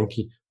sounds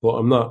wanky, but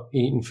I'm not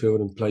eating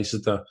food in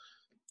places that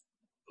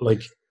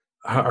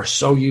are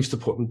so used to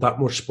putting that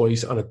much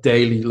spice on a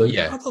daily.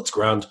 That's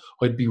grand.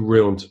 I'd be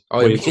ruined.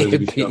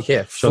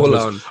 Full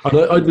on. And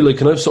I'd be like,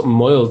 can I have something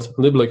mild?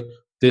 And they'd be like,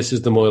 this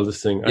is the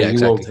mildest thing, and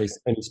you won't taste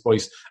any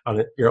spice,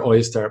 and your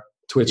eyes start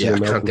twitching. Yeah, I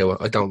can't do it.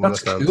 I don't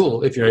understand. That's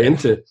cool if you're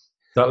into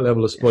that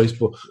level of spice,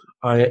 but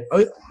I'd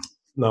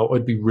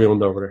be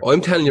ruined over there.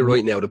 I'm telling you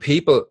right now, the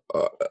people,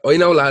 I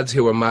know lads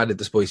who are mad at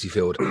the spicy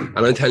food, and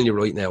I'm telling you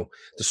right now,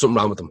 there's something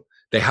wrong with them.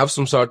 They have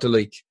some sort of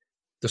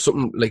there's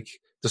some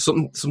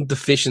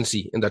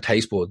deficiency in their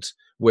taste buds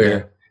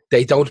where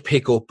they don't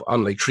pick up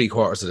on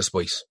 3/4 of the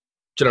spice.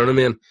 Do you know what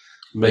I mean?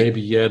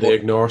 Maybe, they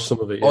ignore some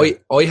of it. Yeah. I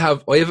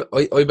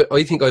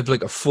think I've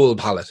a full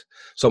palate.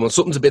 So when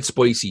something's a bit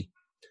spicy,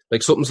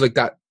 something's like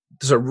that,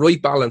 there's a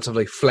right balance of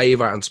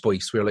flavour and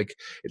spice where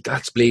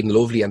that's bleeding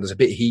lovely and there's a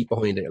bit of heat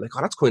behind it. You're like,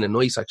 oh, that's kind of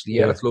nice actually.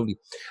 Yeah, that's lovely.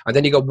 And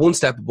then you go one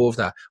step above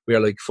that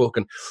where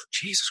fucking,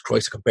 Jesus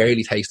Christ, I can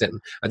barely taste it.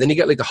 And then you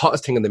get the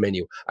hottest thing on the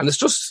menu. And it's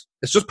just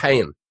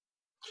pain.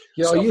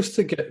 Yeah, so, I used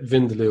to get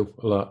Vindaloo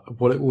a lot,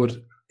 but it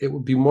would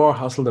be more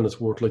hassle than it's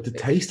worth. The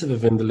taste of a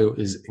Vindaloo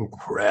is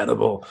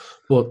incredible,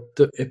 but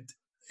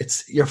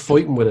you're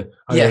fighting with it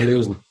and you're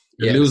losing.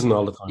 You're losing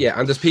all the time. Yeah,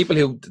 and there's people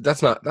who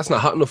that's not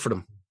hot enough for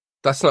them.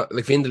 That's not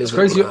Vindaloo. It's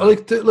crazy.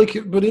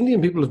 But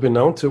Indian people have been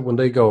known to when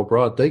they go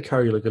abroad, they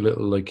carry a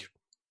little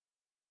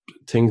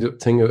thing, a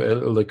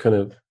little kind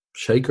of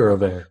shaker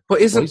of air.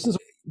 But isn't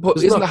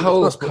the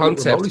whole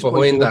concept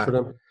behind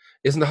that?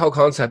 Isn't the whole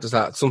concept is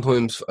that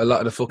sometimes a lot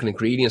of the fucking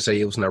ingredients they're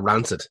using are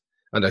rancid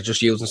and they're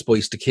just using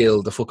spice to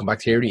kill the fucking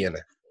bacteria in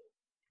it?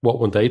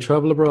 What, when they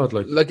travel abroad?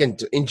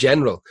 In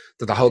general,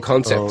 that the whole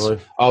concept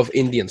of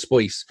Indian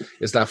spice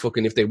is that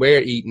fucking if they were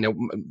eating,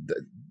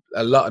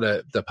 a lot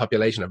of the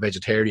population are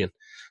vegetarian,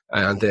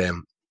 and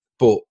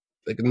but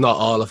not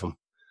all of them.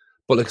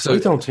 But I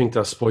don't think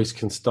that spice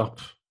can stop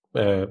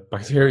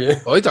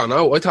bacteria. I don't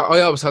know. I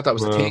always thought that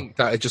was the thing,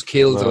 that it just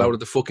kills a lot of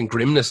the fucking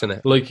grimness in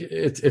it.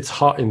 It's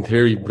hot in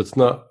theory, but it's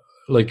not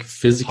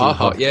physically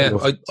hot. Yeah,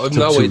 I've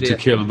no idea to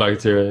kill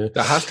bacteria.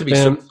 There has to be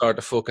some sort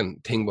of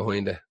fucking thing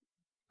behind it.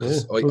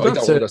 I don't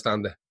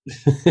understand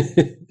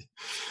it.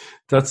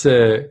 That's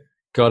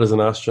God is an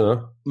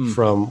Astronaut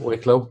from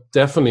Wicklow.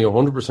 Definitely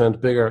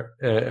 100% bigger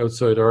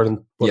outside Ireland,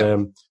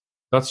 but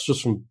that's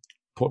just from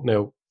putting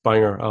out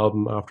banger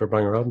album after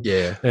banger album.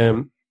 Yeah,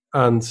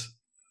 and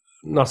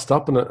not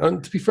stopping it.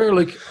 And to be fair,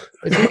 I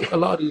think a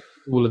lot of people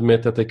will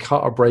admit that they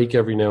caught a break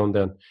every now and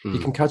then. You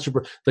can catch a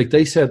break.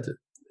 They said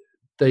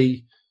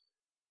they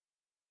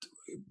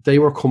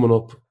were coming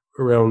up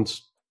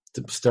around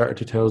the start of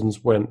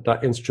 2000s when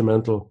that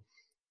instrumental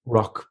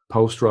rock,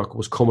 post rock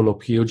was coming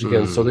up huge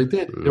again. So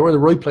they were in the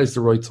right place at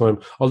the right time.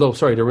 Although,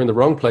 sorry, they were in the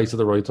wrong place at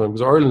the right time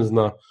because Ireland's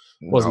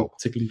wasn't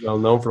particularly well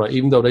known for that.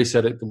 Even though they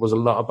said there was a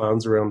lot of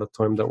bands around that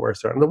time that were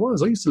starting. There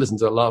was. I used to listen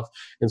to a lot of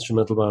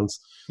instrumental bands.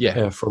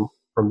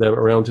 From them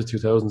around the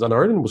 2000s, and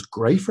Ireland was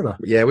great for that.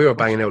 Yeah, we were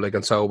banging out like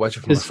and so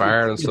watching from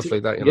afar and stuff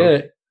like that. You know?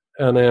 Yeah,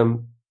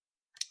 and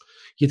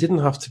you didn't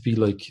have to be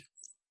like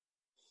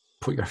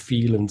put your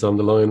feelings on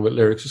the line with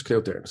lyrics. Just go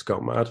out there and just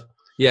go mad.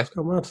 Yeah, just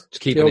go mad.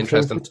 Just keep it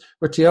interesting.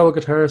 With Tiago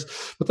guitars,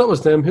 but that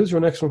was them. Who's your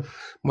next one?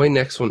 My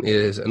next one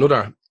is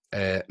another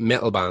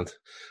metal band,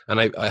 and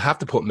I have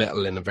to put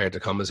metal in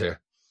inverted commas here.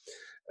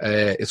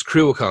 It's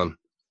Cruachan.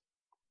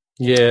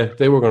 Yeah,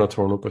 they were going to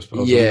turn up, I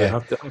suppose. Yeah, they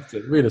have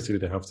to. Realistically,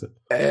 they have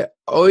to.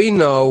 I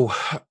know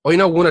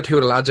one or two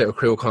of the lads out of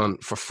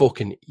Cruachan for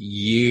fucking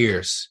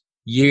years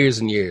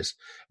and years,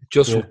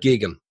 just from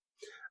gigging.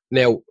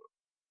 Now,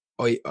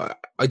 I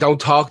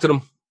don't talk to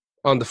them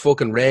on the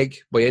fucking reg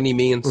by any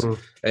means,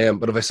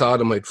 but if I saw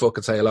them, I'd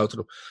fucking say hello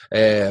to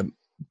them.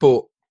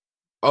 But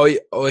I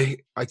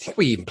think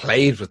we even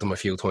played with them a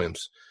few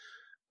times,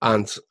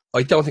 and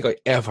I don't think I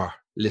ever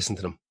listened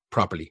to them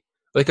properly.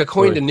 Like, I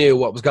kind of knew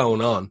what was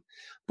going on,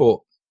 but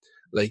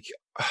like,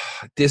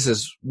 this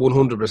is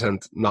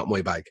 100% not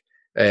my bag.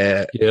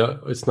 Yeah,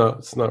 it's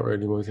not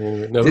really my thing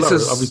anyway. No,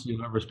 obviously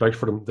I have respect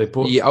for them.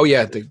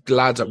 The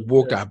lads that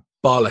work their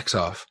bollocks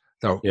off.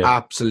 They're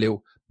absolute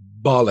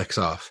bollocks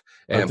off.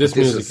 This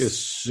music is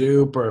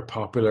super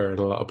popular in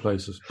a lot of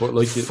places, but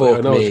like,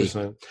 I know what you're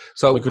saying.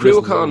 So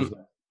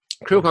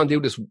Cruachan do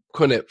this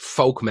kind of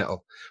folk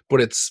metal,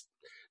 but it's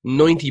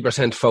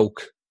 90%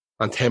 folk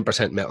and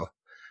 10% metal.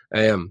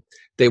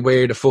 They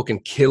wear the fucking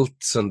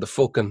kilts and the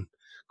fucking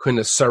kind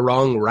of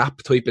sarong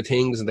wrap type of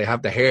things, and they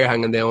have the hair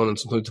hanging down, and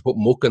sometimes they put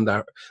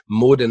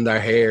mud in their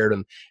hair,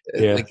 and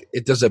like,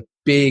 it does a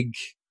big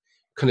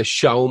kind of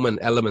showman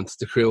element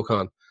to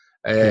Cruachan.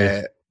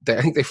 I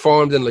think they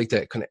formed in like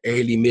the kind of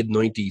early mid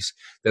 90s.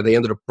 Then they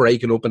ended up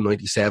breaking up in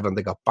 97.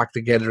 They got back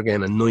together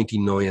again in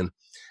 99.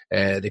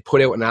 They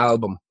put out an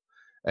album.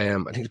 I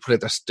think they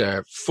put out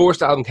their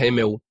first album came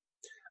out,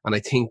 and I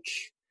think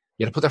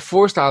they put their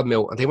first album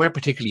out, and they weren't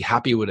particularly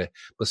happy with it.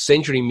 But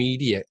Century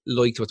Media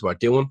liked what they were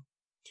doing,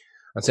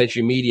 and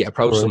Century Media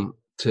approached them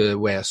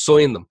to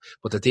sign them,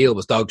 but the deal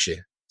was dog shit.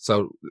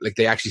 So like,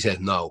 they actually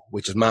said no,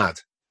 which is mad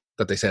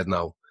that they said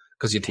no.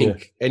 Because you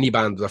think any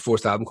band with their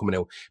first album coming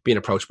out being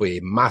approached by a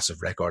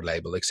massive record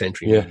label like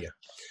Century Media,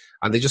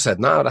 and they just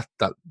said, "No,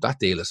 that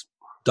deal is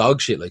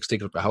dog shit. Like,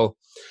 stick it up the hole."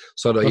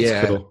 So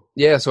cool.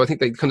 So I think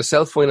they kind of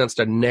self-financed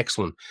their next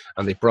one,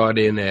 and they brought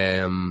in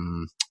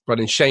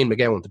Shane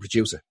MacGowan to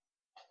produce it.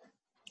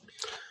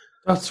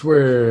 That's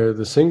where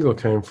the single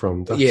came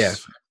from.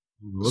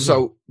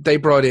 So they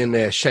brought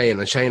in Shane,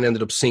 and Shane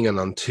ended up singing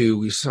on two.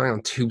 We sang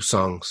on two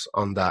songs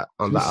on that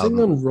album.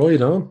 On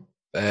Ride On.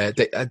 I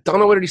don't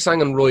know whether he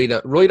sang on Ride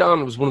On. Ride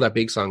On was one of their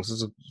big songs.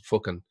 This is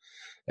fucking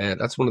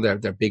that's one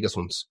of their biggest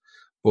ones.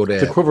 But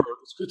it's a cover.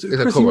 It's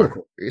a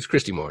cover. It's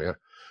Christy Moore,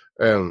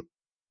 yeah.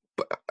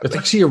 But it's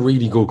actually a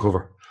really good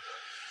cover.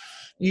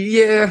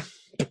 Yeah,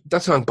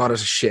 that song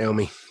bothers the shit out of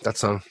me. That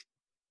song.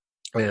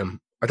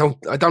 I don't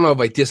know if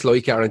I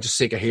dislike it or I'm just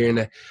sick of hearing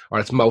it, or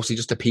it's mostly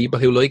just the people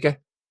who like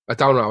it. I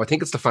don't know. I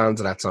think it's the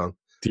fans of that song.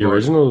 The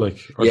original, like,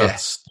 or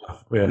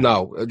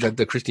no,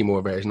 the Christy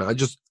Moore version.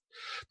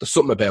 There's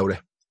something about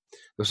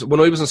it. When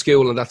I was in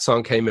school and that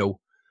song came out,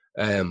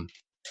 and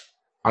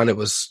there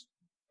was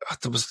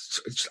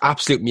just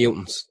absolute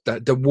mutants.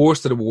 The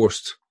worst of the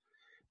worst.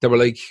 They were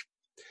like,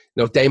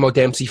 Damo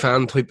Dempsey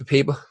fan type of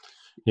people.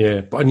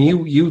 Yeah, but and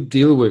you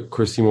deal with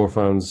Christy Moore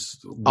fans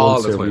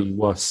all the every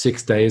time.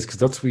 6 days, because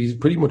that's he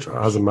pretty much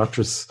has a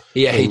mattress.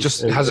 Yeah, he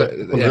just has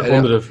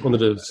under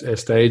the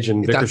stage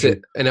in that's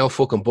it, an old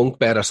fucking bunk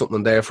bed or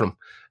something there from.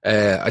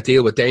 I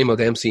deal with Damo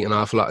Dempsey an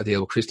awful lot. I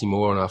deal with Christy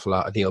Moore an awful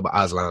lot. I deal with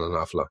Aslan an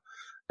awful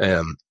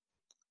lot.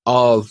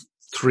 All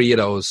three of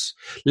those,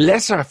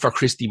 lesser for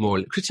Christy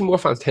Moore. Christy Moore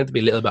fans tend to be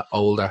a little bit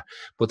older,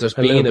 but there's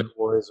been a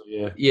wiser,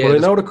 yeah. But I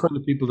know the kind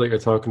of people that you're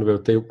talking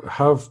about. They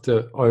have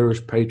the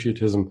Irish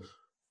patriotism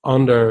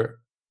on their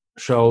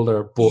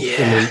shoulder, but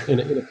in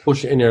a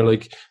push in there,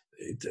 like,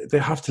 they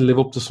have to live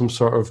up to some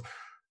sort of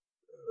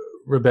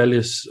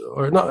rebellious,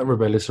 or not a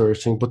rebellious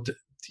Irish thing, but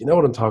you know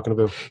what I'm talking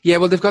about? Yeah,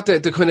 well, they've got the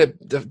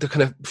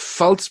kind of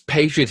false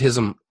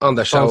patriotism on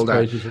their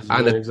shoulder,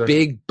 and a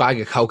big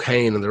bag of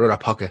cocaine in their other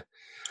pocket.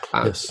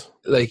 And yes,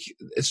 like,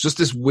 it's just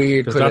this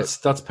weird.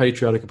 That's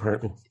patriotic,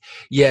 apparently.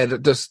 Yeah,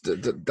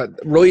 that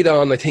Ride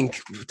On. I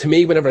think, to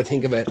me, whenever I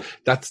think of it,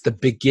 that's the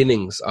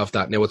beginnings of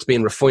that. Now it's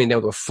being refined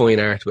down to a fine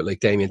art with like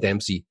Damien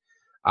Dempsey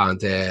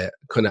and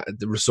kind of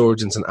the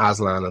resurgence in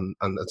Aslan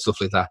and stuff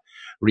like that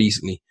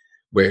recently,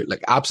 where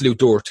like absolute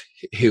dirt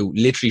who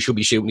literally should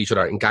be shooting each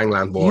other in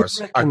gangland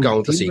wars are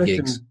going to see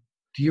gigs.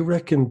 Do you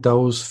reckon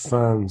those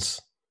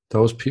fans?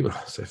 Those people,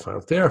 I say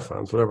fans, they are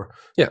fans, whatever.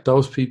 Yeah.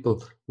 Those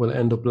people will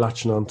end up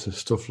latching on to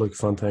stuff like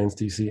Fontaine's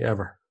DC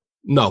ever.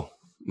 No.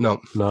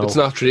 It's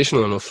not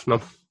traditional enough.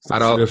 No.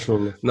 At all.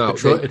 No.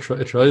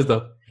 It tries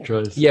though. It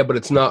tries. Yeah, but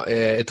it's not,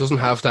 it doesn't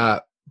have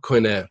that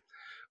kind of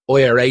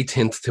IRA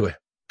tint to it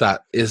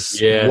that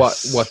is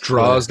what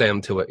draws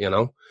them to it, you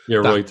know.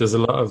 You're right. There's a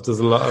lot of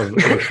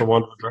like, for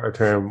want of a better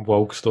term,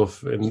 woke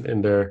stuff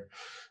in there.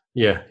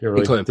 Yeah, you're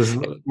right. There's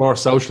more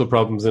social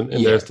problems in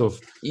their stuff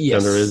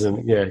than there is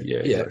in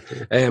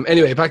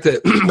Anyway, back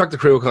to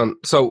Cruachan.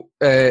 So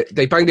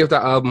they banged out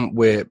that album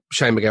with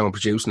Shane MacGowan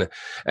producing it.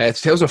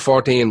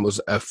 2014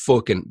 was a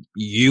fucking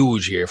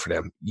huge year for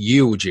them.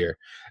 Huge year.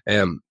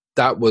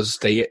 That was,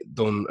 they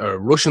done a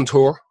Russian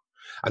tour.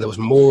 And there was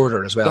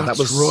Murder as well. That's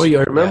that was right.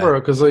 I remember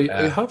because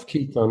I have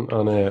Keith on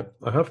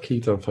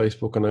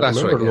Facebook, and I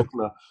remember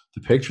looking at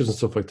the pictures and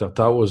stuff like that.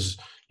 That was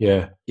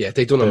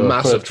they done a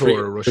massive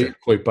tour of Russia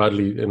quite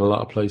badly in a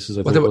lot of places.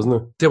 I think,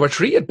 wasn't it? They were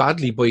treated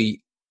badly by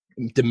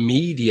the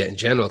media in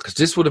general, because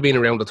this would have been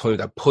around the time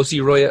that Pussy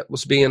Riot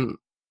was being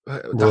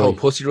whole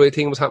Pussy Riot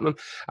thing was happening,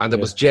 and there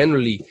was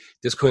generally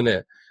this kind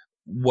of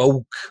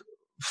woke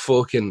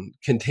fucking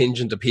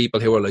contingent of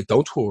people who were like,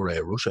 "Don't tour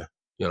Russia."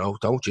 You know,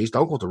 don't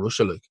go to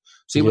Russia, like,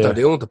 see what they're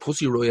doing, the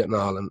Pussy Riot and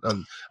all, and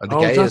the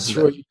gays. That's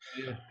right.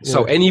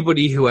 So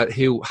anybody who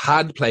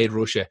had played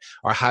Russia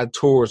or had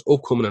tours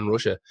upcoming in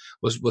Russia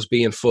was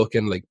being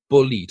fucking like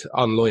bullied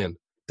online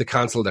to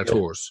cancel their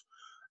tours.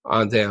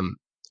 And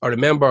I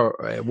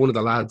remember one of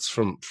the lads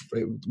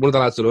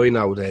that I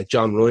know,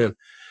 John Ryan,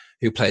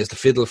 who plays the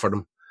fiddle for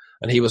them,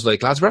 and he was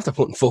like, "Lads, we're after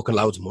putting fucking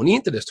loads of money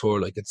into this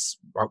tour. Like,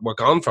 we're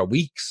gone for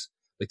weeks."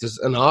 Like, there's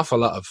an awful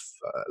lot of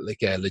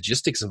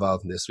logistics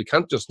involved in this. We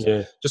can't just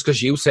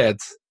because you said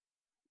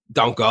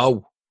don't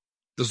go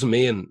doesn't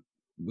mean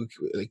we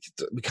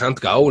can't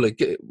go. Like,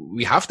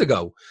 we have to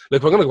go.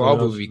 Like, we're going to go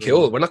over, we'll be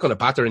killed. We're not going to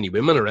batter any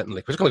women or anything.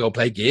 Like, we're just going to go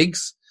play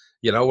gigs.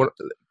 You know,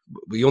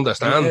 we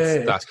understand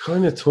that. It's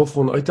kind of a tough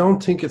one. I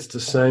don't think it's the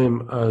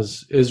same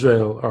as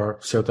Israel or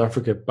South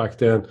Africa back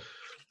then,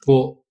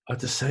 but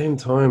at the same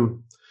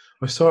time,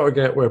 I sort of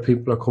get where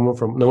people are coming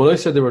from. Now, when I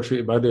said they were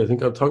treated badly, I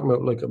think I'm talking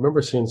about, like, I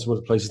remember seeing some of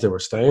the places they were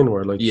staying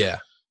where, like,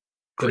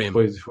 grim.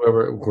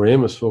 Whoever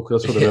grim as fuck.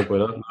 That's what I meant by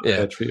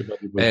that. Treated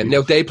badly.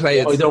 Now they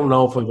played. I don't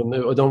know if I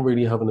don't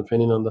really have an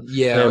opinion on that.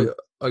 Yeah,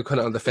 I kind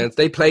of on the fence.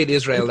 They played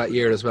Israel that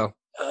year as well.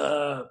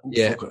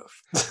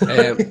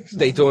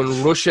 They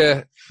done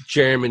Russia,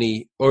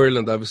 Germany,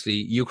 Ireland, obviously,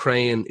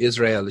 Ukraine,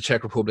 Israel, the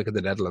Czech Republic, and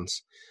the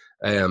Netherlands.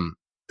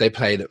 They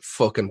played a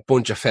fucking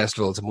bunch of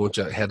festivals, a bunch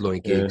of headline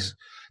gigs.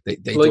 They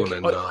done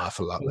an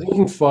awful lot. I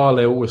wouldn't fall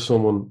out with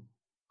someone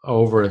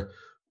over it,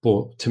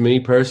 but to me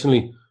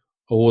personally,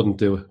 I wouldn't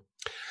do it.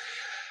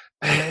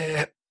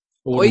 I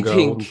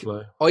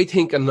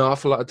think an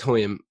awful lot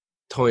of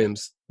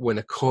times when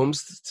it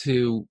comes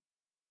to,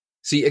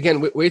 see, again,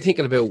 we're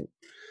thinking about,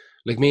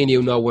 like, me and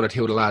you know one or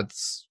two of the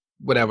lads,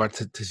 whatever,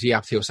 to see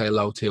up to, say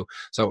hello to.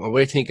 So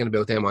we're thinking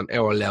about them on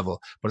our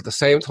level. But at the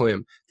same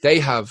time,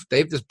 they've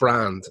this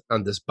brand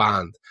and this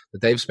band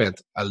that they've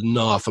spent an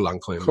awful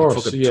long time, of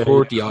course, like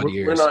 30 odd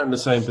years. We're not in the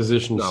same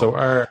position. No.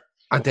 So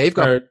and they've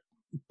got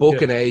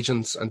booking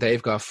agents, and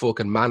they've got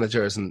fucking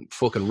managers and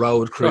fucking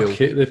road crew.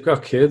 They've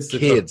got kids.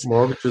 They've got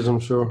mortgages, I'm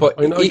sure. But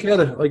I get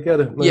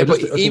it. No,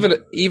 but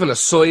even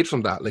aside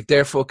from that, like,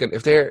 they're fucking,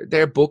 if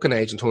their booking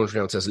agent turns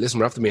around and says, "Listen,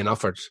 we're after being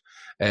offered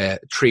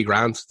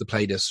 $3,000 to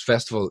play this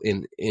festival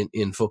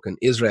in fucking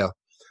Israel,"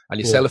 and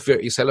you sell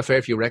a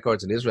fair few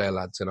records in Israel,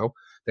 lads, you know,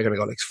 they're gonna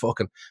go, like,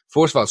 fucking,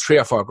 first of all, it's $3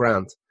 or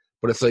 $4,000.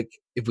 But it's like,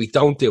 if we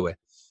don't do it,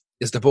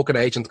 is the booking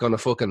agent going to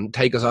fucking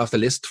take us off the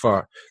list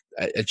for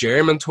a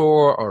German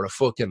tour or a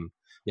fucking,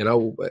 you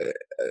know,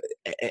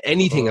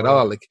 anything at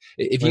all? Like,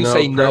 if you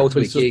say no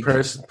to a gig.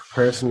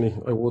 Personally,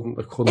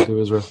 I couldn't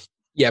do Israel.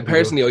 Yeah,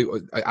 personally,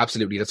 I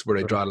absolutely, that's where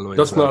I draw the line.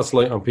 That's not a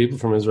slight on people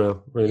from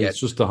Israel, really. Yeah. It's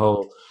just the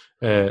whole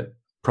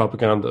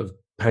propaganda of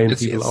paying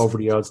people over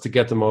the odds to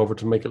get them over,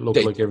 to make it look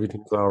like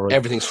everything's all right.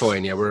 Everything's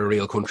fine, we're a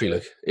real country,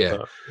 like,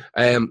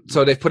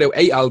 so they've put out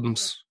 8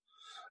 albums.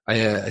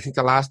 I think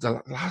the last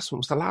one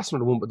was the last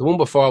one, but the one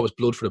before was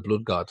Blood for the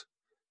Blood God,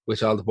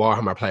 which all the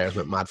Warhammer players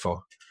went mad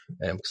for,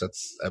 because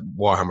that's a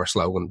Warhammer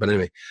slogan. But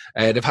anyway,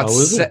 they've had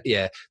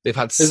they've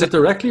had. Is it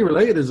directly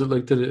related? Is it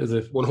like, is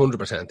it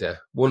 100%? Yeah,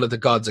 one of the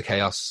gods of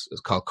chaos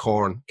is called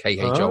Khorne,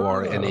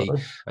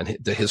 Khorne,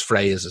 and his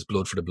phrase is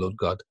Blood for the Blood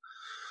God.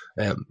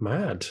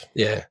 Mad.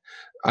 Yeah,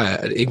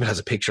 it even has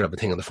a picture of a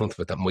thing on the front of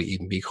it that might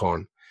even be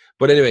Khorne.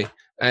 But anyway,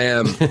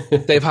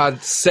 they've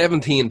had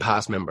 17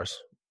 past members,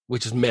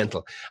 which is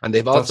mental. And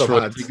they've also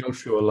had... We go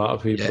through a lot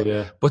of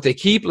people, But they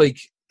keep, like,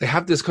 they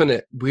have this kind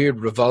of weird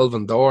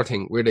revolving door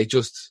thing where they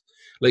just,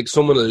 like,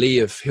 someone will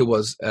leave who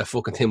was a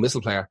fucking tin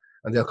whistle player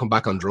and they'll come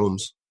back on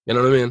drums. You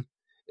know what I mean?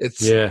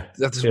 It's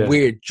that's this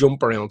weird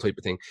jump around type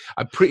of thing.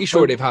 I'm pretty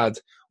sure they've had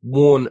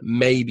 1,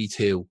 maybe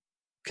 2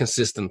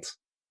 consistent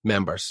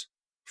members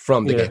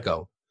from the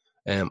get-go.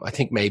 I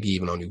think maybe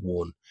even only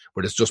 1,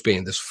 where there's just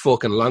been this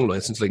fucking long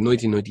line since, like,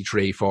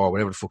 1993, 4,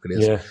 whatever the fuck it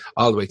is,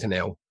 all the way to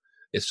now.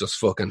 It's just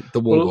fucking the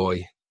one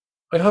guy.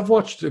 I have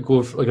watched a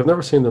good, like, I've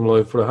never seen them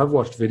live, but I have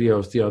watched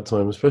videos the odd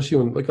time, especially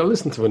when, like, I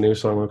listen to a new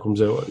song when it comes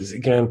out. It's,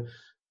 again,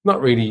 not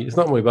really, it's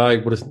not my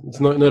bag, but it's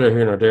not neither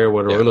here nor there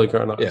whether I like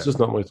it or not. It's just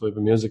not my type of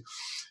music.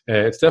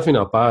 It's definitely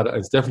not bad.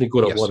 It's definitely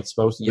good at what it's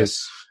supposed to do.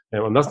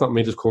 And that's not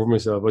me just covering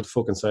myself. I'd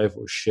fucking say if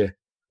it was shit.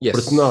 Yes.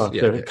 But it's not.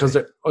 Because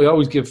I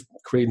always give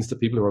credence to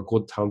people who are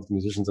good, talented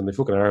musicians, and they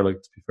fucking are,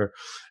 like, to be fair.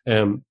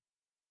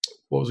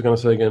 What was I going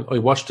to say again? I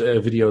watched a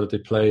video that they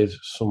played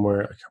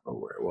somewhere. I can't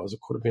remember where it was.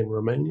 It could have been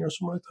Romania or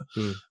somewhere like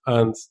that.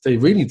 And they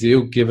really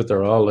do give it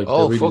their all. Like,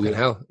 really fucking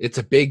hell. It's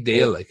a big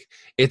deal. Yeah. Like,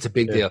 it's a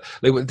big deal.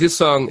 Like, this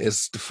song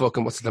is the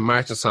fucking, what's the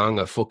marching song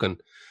of fucking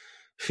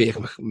Fiach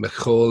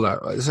McCall,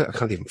 I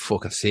can't even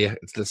fucking say it.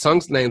 The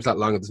song's name's that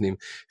long, it doesn't even.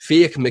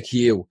 Fiach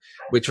McHugh,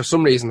 which for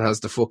some reason has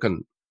the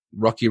fucking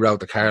Rocky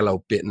Road to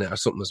Carlow bit in it or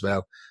something as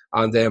well.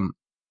 And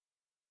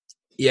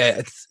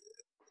it's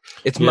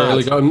mad.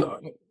 Like,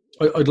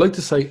 I'd like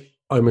to say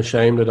I'm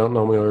ashamed I don't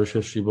know my Irish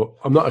history, but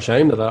I'm not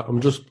ashamed of that.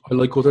 I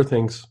like other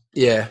things.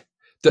 Yeah.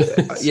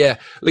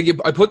 Like,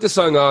 I put the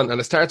song on and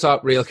it starts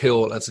out real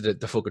cool. And so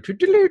the fucking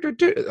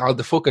all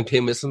the fucking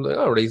Tim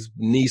Whistle, he's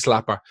knee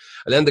slapper,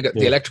 and then the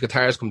electric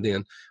guitars come in,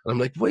 and I'm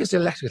like, why is the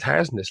electric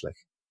guitars in this? Like,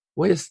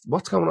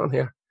 what's going on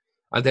here?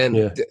 And then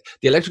the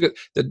electric,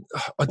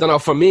 I don't know.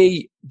 For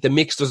me, the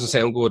mix doesn't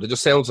sound good. It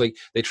just sounds like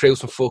they threw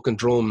some fucking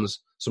drums,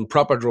 some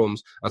proper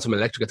drums, and some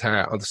electric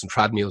guitar onto some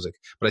trad music.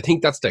 But I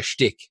think that's their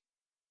shtick.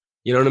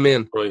 You know what I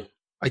mean? Right.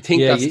 I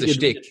think that's the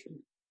shtick.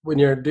 When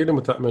you're dealing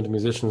with that amount of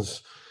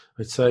musicians,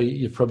 I'd say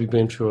you've probably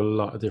been through a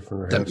lot of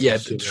different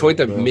rehearsals. Trying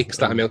to mix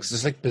that amount, because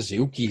it's like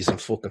bazookies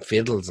and fucking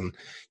fiddles and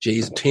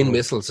tin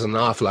whistles and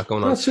an awful lot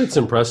going on. It's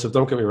impressive.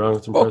 Don't get me wrong.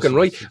 It's impressive. Fucking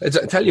right. I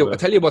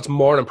tell you what's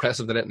more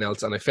impressive than anything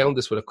else, and I found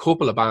this with a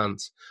couple of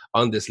bands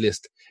on this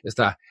list, is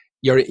that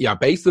you're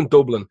based in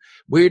Dublin.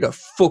 Where the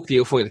fuck do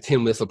you find a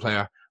tin whistle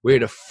player? Where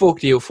the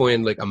fuck do you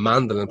find like a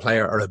mandolin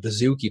player or a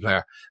bouzouki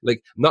player?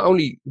 Like, not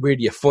only where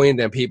do you find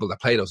them people that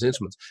play those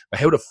instruments,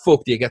 but how the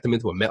fuck do you get them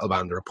into a metal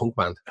band or a punk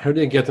band? How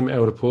do you get them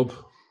out of a pub?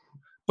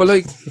 But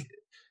like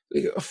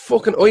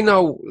fucking, I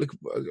know, like,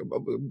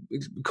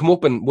 come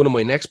up in one of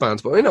my next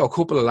bands, but I know a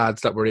couple of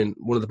lads that were in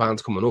one of the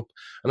bands coming up,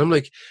 and I'm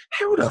like,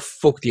 how the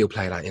fuck do you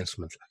play that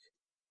instrument? Like,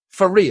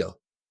 for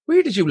real?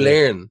 Where did you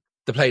learn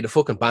to play the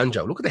fucking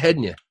banjo? Look at the head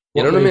in you.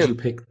 You know what I mean? You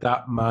pick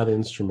that mad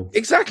instrument.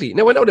 Exactly.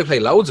 Now, I know they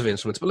play loads of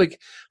instruments, but like,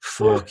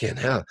 fucking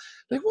hell.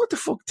 Like, what the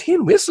fuck?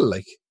 Tin whistle,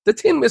 like, the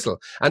tin whistle.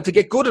 And to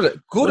get good at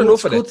it,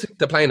 enough at it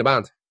to play in a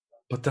band.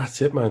 But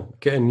that's it, man.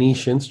 Get a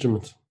niche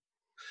instrument.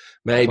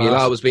 Maybe he'll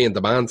always be in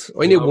the band.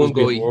 I knew one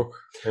guy. He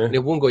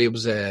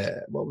was,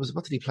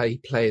 what did he play? He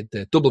played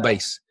the double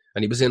bass,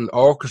 and he was in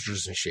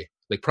orchestras and shit,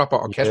 like proper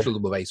orchestral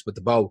double bass with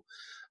the bow.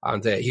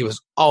 And he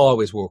was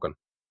always working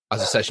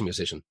as a session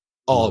musician.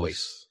 Always.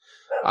 Nice.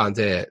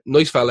 And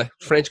nice fella,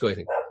 French guy, I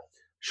think.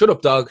 Shut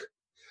up, dog.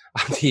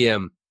 And he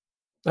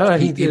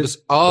was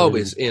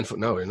always in for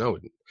no.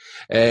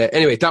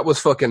 Anyway, that was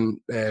fucking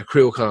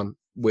CrewCon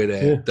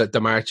with the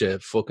march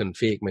of fucking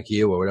Fiach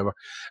McHugh or whatever.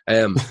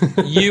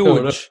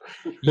 Huge.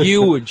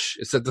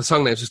 It's the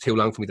song name's just too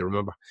long for me to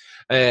remember.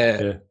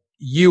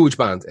 Huge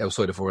band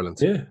outside of Ireland.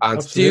 Yeah,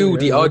 and do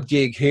the odd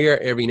gig here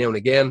every now and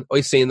again.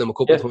 I've seen them a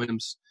couple of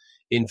times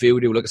in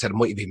Voodoo. Like I said, I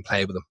might have even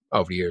played with them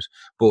over the years.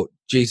 But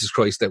Jesus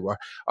Christ, they were.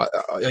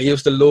 I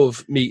used to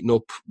love meeting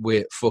up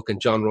with fucking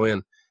John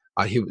Ryan.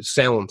 He was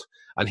sound,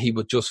 and he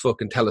would just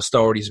fucking tell us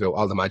stories about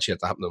all the mad shit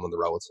that happened to him on the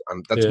roads.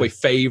 And that's my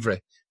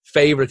favourite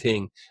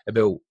thing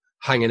about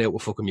hanging out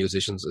with fucking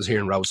musicians, is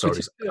hearing road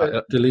stories.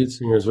 The lead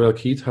singer as well,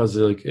 Keith, has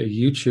like a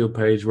YouTube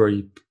page where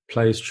he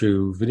plays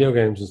through video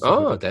games and stuff.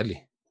 Oh,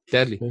 deadly.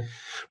 Yeah.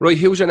 Right,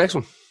 who's your next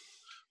one?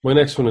 My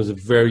next one is a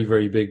very,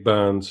 very big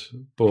band,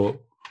 but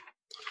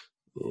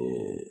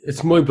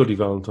it's My Bloody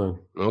Valentine.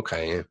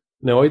 Okay, yeah.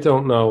 Now, I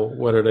don't know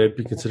whether they'd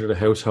be considered a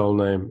household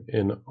name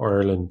in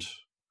Ireland.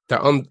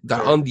 They're on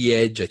the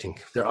edge, I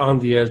think. They're on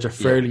the edge. They're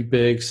fairly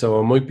big, so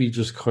I might be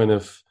just kind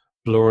of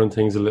blurring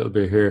things a little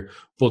bit here.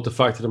 But the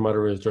fact of the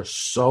matter is, they're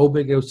so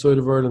big outside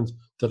of Ireland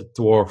that it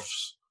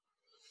dwarfs.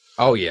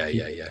 Oh, yeah.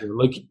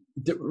 Like,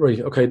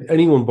 right, okay,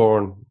 anyone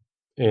born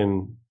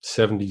in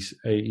 70s,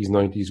 80s,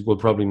 90s will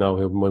probably know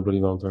who My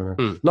Bloody Valentine are.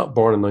 Not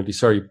born in 90s,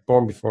 sorry,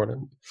 born before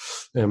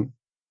then.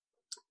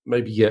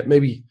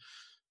 Maybe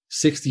 60s,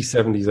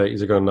 70s,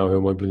 80s are going to know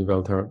who My Bloody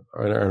Valentine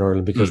are in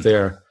Ireland, because they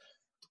are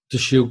the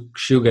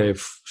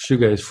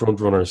shoegaze front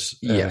runners.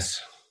 Yes.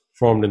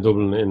 Formed in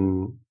Dublin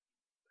in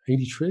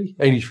 83?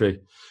 83,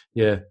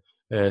 yeah.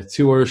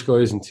 2 Irish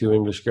guys and 2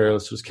 English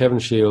girls. It was Kevin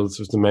Shields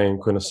was the main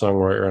kind of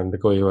songwriter, and the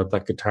guy who had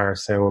that guitar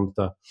sound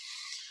that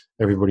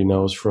everybody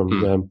knows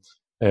from them.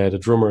 The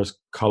drummer is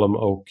Colm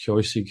Ó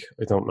Ciosig.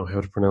 I don't know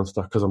how to pronounce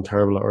that because I'm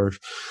terrible at Irish.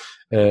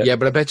 But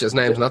I bet you his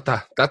name's not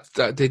that.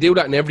 They do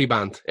that in every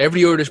band.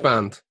 Every Irish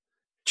band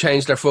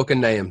change their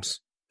fucking names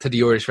to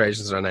the Irish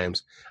versions of their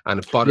names, and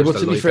it bothers the life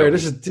out. But to be fair,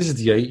 this is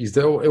the 80s.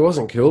 Though it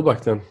wasn't cool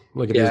back then,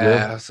 like it is now.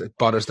 Yeah, it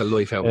bothers the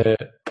life out.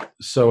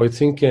 So I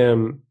think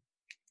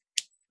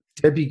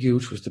Debbie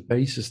Gooch was the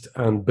bassist,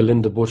 and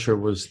Belinda Butcher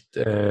was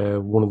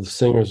one of the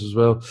singers as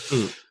well.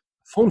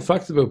 Fun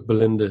fact about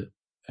Belinda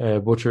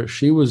Butcher: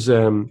 she was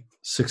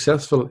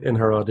successful in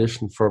her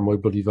audition for My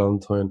Bloody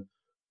Valentine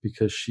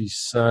because she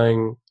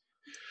sang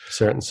a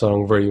certain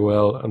song very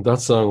well, and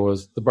that song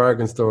was "The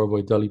Bargain Store" by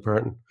Dolly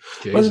Parton.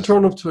 Imagine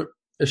turning up to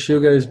a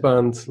shoegaze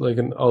band, like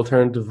an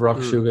alternative rock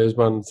shoegaze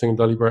band, singing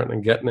Dolly Parton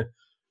and Getting It.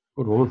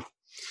 Good woman.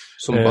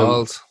 Some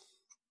balls.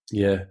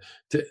 Yeah.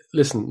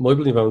 Listen, My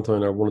Bloody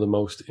Valentine are one of the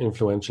most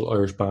influential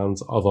Irish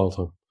bands of all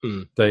time.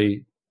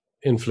 They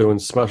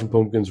influenced Smashing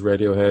Pumpkins,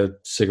 Radiohead,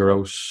 Sigur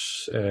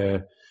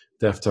Rós,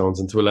 Deftones,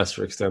 and to a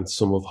lesser extent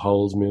some of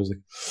Hole's music.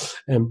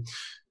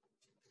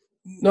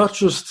 Not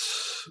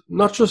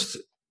just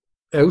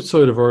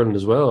outside of Ireland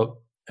as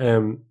well.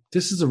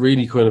 This is a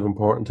really kind of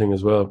important thing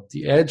as well.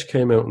 The Edge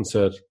came out and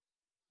said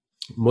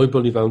My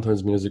Bloody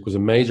Valentine's music was a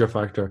major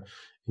factor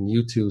in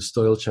U2's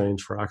style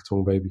change for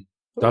Achtung Baby.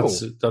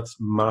 That's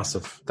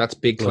massive. That's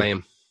big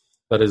claim.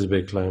 That is a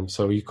big claim.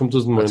 So you come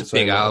doesn't mind. That's a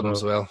big album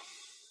as well.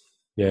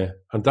 Yeah,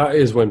 and that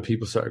is when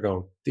people started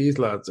going, these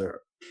lads are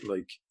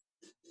like.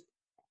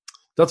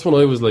 That's when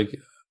I was like,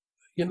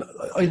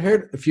 I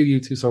heard a few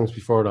U2 songs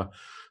before that,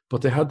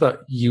 but they had that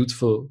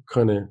youthful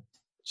kind of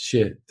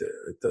shit. I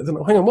don't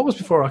know. Hang on, what was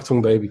before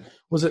Achtung Baby?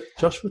 Was it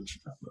Joshua?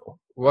 No.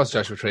 It was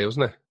Joshua Tree,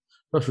 wasn't it?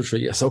 Joshua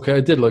Tree, yes. Okay,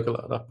 I did like a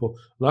lot of that, but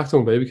when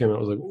Achtung Baby came out, I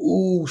was like,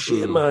 oh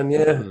shit, man,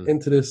 yeah,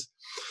 into this.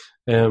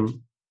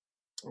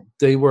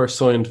 They were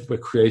signed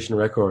with Creation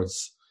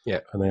Records.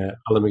 Yeah, and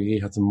Alan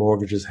McGee had to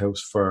mortgage his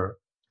house for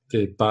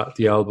the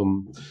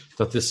album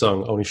that this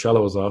song Only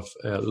Shallow was off,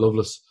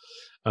 Loveless,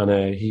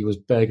 and he was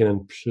begging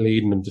and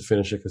pleading them to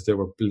finish it because they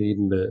were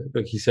bleeding.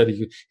 Like he said,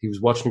 he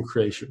was watching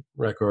Creation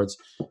Records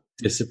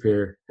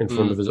disappear in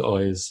front of his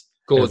eyes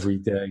every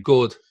day.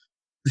 Good.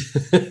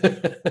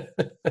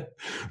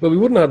 Well, we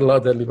wouldn't have had a lot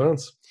of Deadly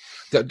Bands.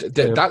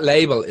 That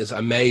label is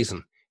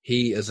amazing.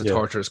 He is a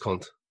torturous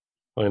cunt.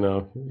 I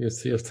know.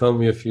 You've told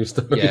me a few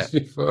stories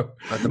before.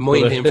 I had to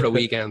mind him for a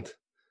weekend.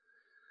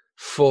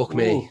 Fuck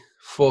me.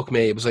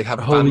 It was like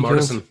having Van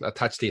Morrison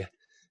attached to you.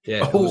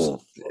 Yeah.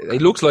 He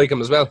looks like him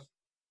as well.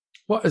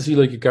 What, is he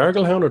like a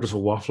gargle hound or just a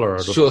waffler?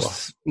 Or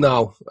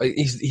no.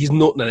 He's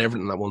nothing and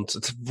everything at once.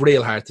 It's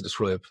real hard to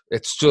describe.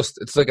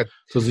 It's like a.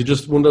 So is he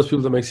just one of those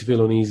people that makes you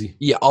feel uneasy?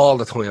 Yeah, all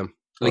the time.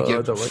 Like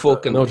you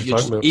fucking. Try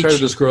to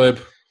describe.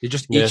 You're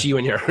just itchy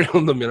when you're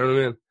around them. You know what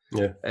I mean?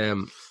 Yeah.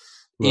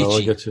 No,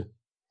 I get you.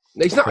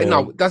 He's not.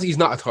 He's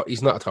not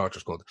a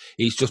torturous cunt.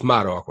 He's just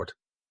mad awkward.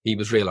 He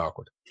was real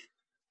awkward.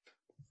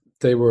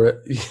 They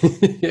were.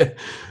 Yeah.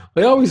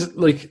 I always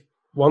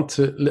want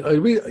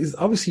to.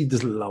 Obviously,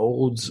 there's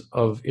loads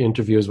of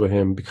interviews with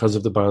him because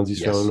of the bands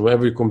he's found.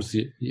 Whenever he comes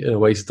to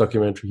Oasis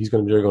documentary, he's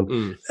going to be there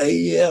going, "Hey,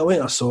 yeah,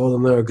 I saw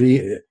them there. Agree,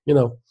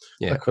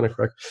 that kind of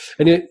crack."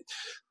 Anyway,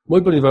 My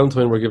Bloody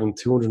Valentine were given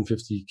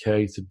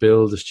 $250,000 to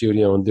build a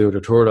studio and do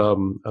their third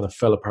album, and it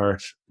fell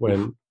apart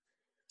when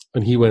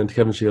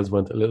Kevin Shields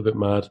went a little bit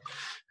mad.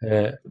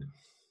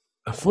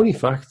 A funny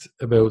fact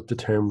about the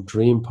term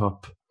dream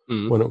pop,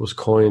 when it was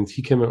coined,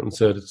 he came out and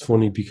said it's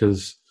funny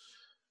because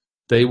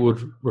they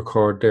would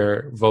record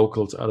their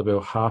vocals at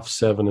about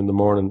 7:30 in the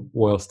morning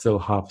while still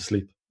half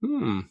asleep.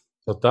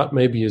 So that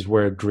maybe is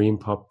where dream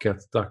pop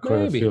gets that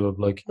kind of feel of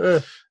like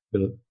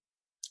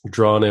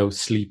drawn out,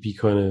 sleepy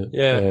kind of.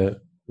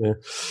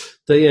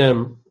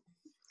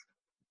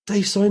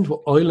 They signed with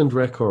Island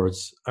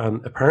Records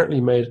and apparently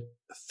made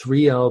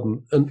 3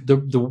 albums, and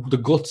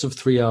the guts of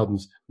 3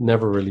 albums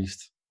never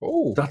released.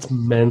 Oh, that's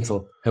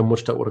mental! How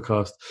much that would have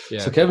cost. Yeah.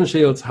 So Kevin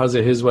Shields has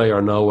it his way or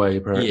no way.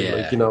 Apparently,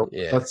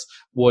 that's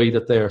why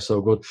that they are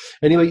so good.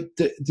 Anyway,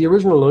 the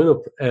original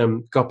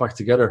lineup got back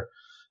together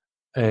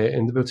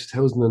in about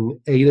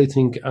 2008, I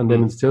think, and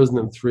then in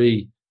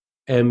 2003,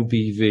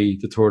 MBV,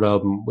 the third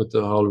album with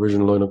the whole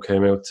original lineup,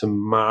 came out to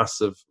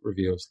massive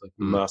reviews,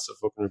 massive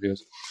fucking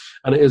reviews,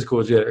 and it is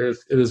good. Yeah, it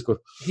is good.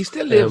 He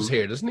still lives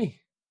here, doesn't he?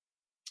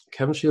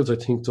 Kevin Shields, I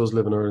think, does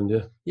live in Ireland.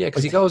 Yeah, yeah,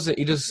 because he goes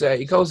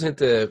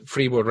into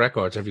Freeboard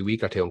Records every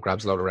week or two and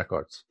grabs a lot of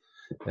records.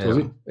 Does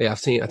he? Yeah,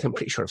 I'm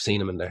pretty sure I've seen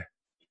him in there.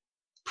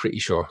 Pretty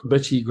sure. I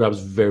bet he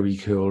grabs very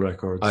cool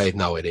records. I have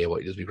no idea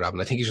what he does be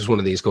grabbing. I think he's just one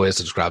of these guys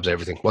that just grabs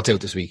everything. What's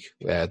out this week?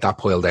 That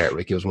pile there,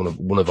 Ricky, was one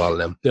of all of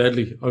them.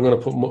 Deadly. I'm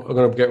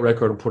gonna get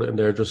record and put it in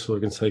there just so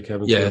I can say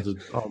Kevin Shields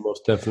has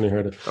almost definitely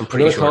heard it. I'm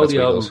pretty sure call the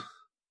album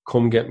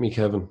 "Come Get Me,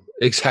 Kevin."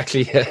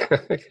 Exactly. Yeah.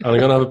 And I'm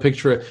gonna have a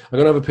picture.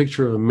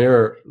 of a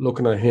mirror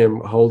looking at him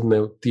holding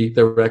out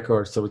the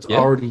record, so it's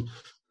already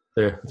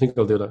there. I think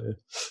I'll do that. Yeah.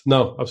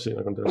 No,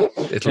 absolutely not gonna do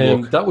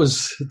that.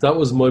 That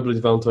was My Bloody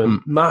Valentine.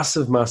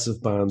 Massive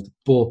band,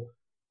 but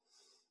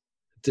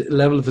the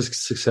level of his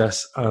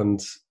success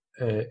and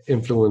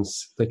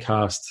influence they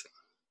cast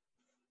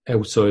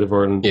outside of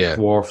Ireland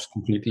dwarfs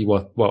completely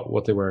what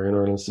they were in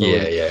Ireland. So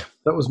that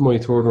was my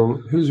third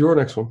one. Who's your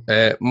next one?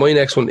 My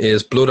next one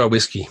is Blood or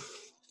Whiskey.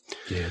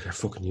 Yeah, they're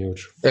fucking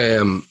huge.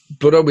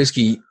 Blood or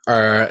Whiskey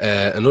are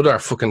another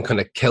fucking kind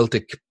of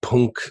Celtic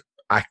punk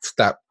act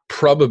that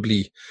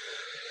probably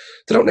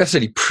they don't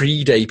necessarily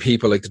predate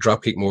people like the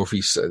Dropkick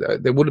Murphys.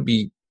 They would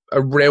be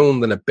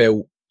around and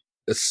about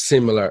a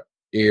similar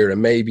era.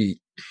 Maybe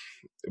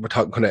we're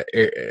talking kind of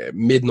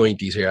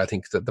mid-90s here, I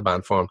think, that the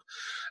band formed.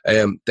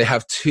 They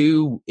have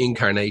 2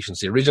 incarnations.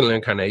 The original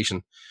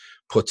incarnation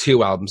put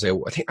 2 albums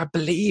out. I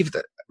believe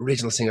the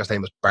original singer's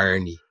name was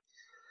Barney.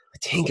 I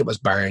think it was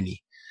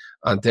Barney.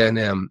 And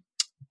then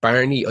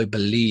Barney, I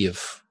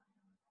believe,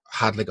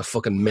 had like a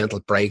fucking mental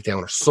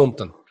breakdown or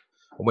something.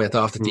 Went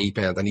off the deep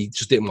end, and he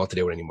just didn't want to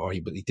do it anymore.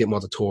 He didn't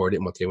want to tour,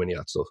 didn't want to do any of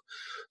that stuff.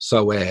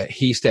 So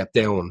he stepped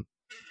down,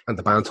 and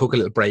the band took a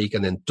little break.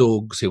 And then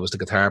Dougs, who was the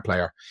guitar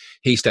player,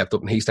 he stepped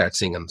up and he started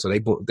singing. So they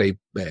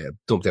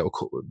dumped out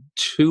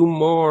two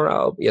more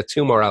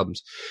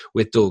albums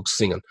with Dougs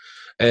singing.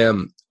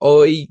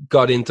 I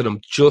got into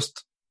them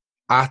just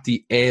at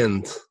the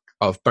end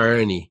of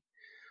Barney,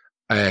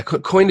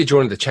 kind of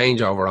during the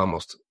changeover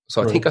almost.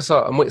 So I think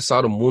I might have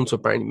saw them once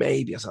with Barney.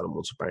 Maybe I saw them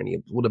once with Barney.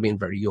 It would have been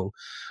very young.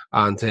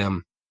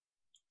 And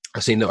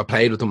I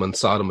played with them and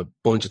saw them a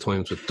bunch of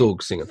times with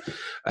Doug singing.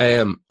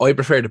 I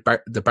prefer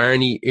the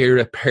Barney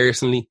era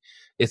personally.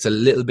 It's a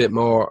little bit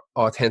more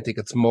authentic.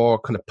 It's more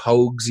kind of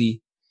pogsy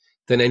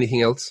than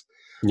anything else.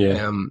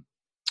 Yeah.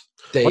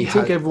 I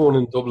think everyone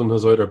in Dublin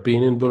has either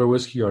been in Blood or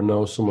Whiskey or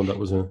knows someone that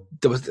was in.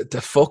 There was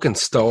the fucking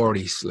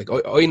stories. Like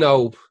I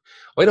know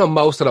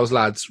most of those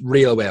lads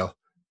real well.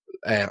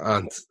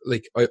 And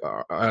like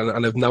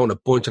and I've known a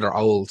bunch of their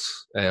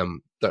olds,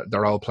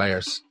 they're all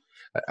players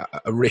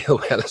real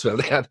well as well.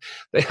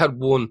 They had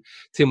one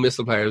Tim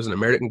Whistle player, was an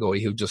American guy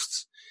who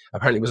just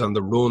apparently was on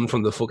the run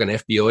from the fucking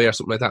FBI or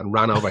something like that and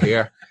ran over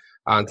here.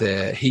 And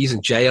he's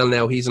in jail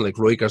now. He's in like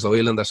Rikers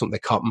Island or something. They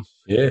caught him.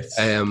 Yes.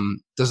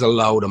 There's a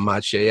load of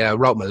mad shit. Yeah, I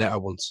wrote him a letter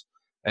once.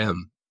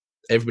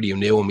 Everybody who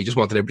knew him, he just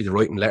wanted everybody to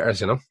write him letters,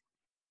 you know.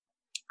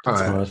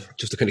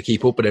 Just to kind of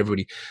keep up with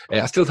everybody.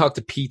 I still talk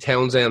to Pete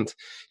Townsend.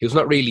 He was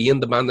not really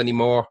in the band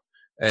anymore.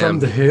 From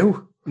the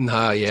Who?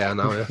 Nah, yeah,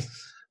 no.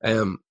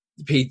 Yeah.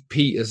 Pete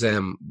is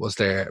was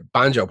their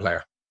banjo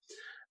player,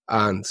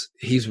 and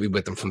he's been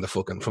with them from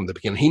the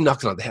beginning. He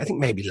knocked it on the head. I think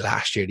maybe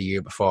last year, the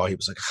year before, he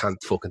was like, I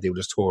can't fucking do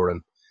this tour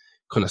and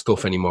kind of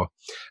stuff anymore.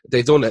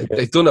 They've done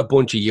a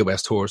bunch of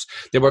US tours.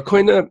 They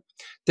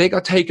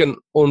got taken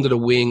under the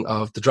wing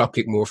of the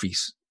Dropkick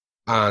Murphys,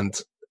 and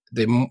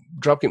the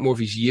Dropkick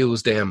Murphys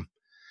used them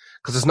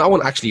because there's no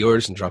one actually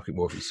Irish in Dropkick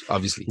Murphys,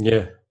 obviously.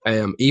 Yeah.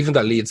 Even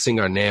the lead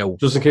singer now.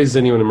 Just in case there's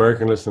anyone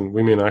American listening,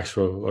 we mean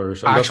actual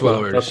Irish.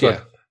 Actual Irish,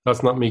 yeah.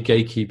 That's not me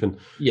gatekeeping.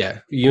 Yeah.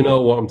 You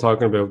know what I'm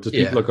talking about. There's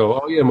people that go,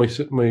 oh yeah, my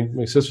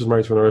sister's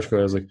married to an Irish guy.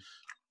 I was like,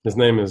 his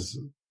name is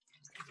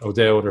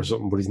O'Dowd or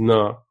something, but he's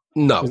not.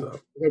 No. He's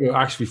not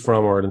actually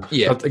from Ireland.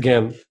 Yeah. That's,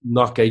 again,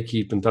 not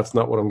gatekeeping. That's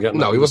not what I'm getting.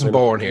 No, he wasn't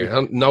born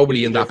here.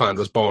 Nobody in that band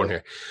was born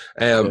here.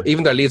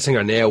 Even their lead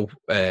singer now,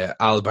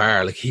 Al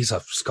Barr, like he's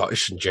of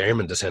Scottish and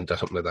German descent or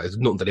something like that. It's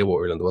nothing to do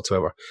with Ireland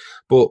whatsoever.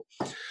 But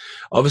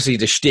obviously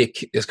the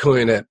shtick is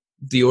kind of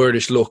the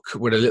Irish look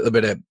with a little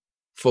bit of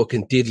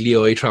fucking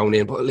diddly eye thrown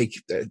in. But like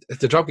the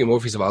Dropkick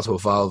Murphys have also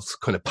evolved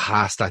kind of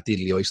past that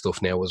diddly eye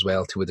stuff now as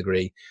well to a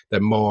degree. They're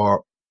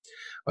more,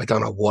 I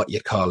don't know what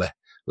you'd call it,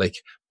 like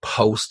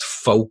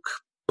post-folk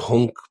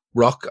punk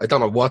rock. I don't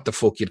know what the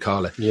fuck you'd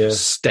call it. Yeah.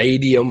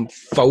 Stadium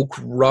folk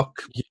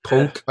rock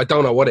punk. I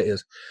don't know what it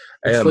is.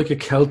 It's like a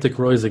Celtic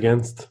Rise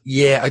Against.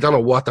 Yeah, I don't know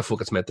what the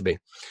fuck it's meant to be.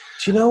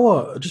 Do you know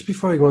what? Just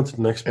before I go on to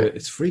the next bit,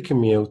 it's freaking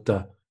me out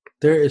that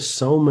there is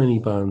so many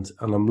bands,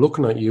 and I'm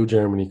looking at you,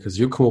 Germany, because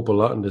you come up a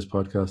lot in this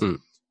podcast.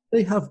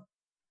 They have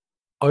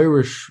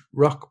Irish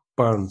rock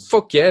bands.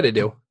 Fuck yeah, they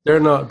do. They're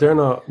not,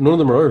 none of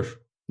them are Irish.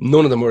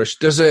 None of them are Irish.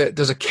 There's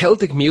a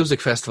Celtic music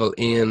festival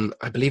in,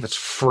 I believe it's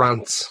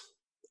France.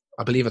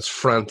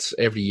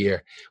 Every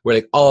year, where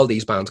like all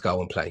these bands go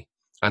and play.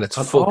 And it's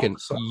fucking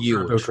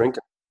huge.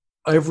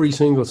 Every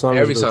single song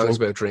is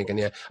about drinking,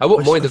 yeah. I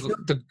wouldn't mind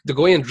the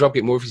guy in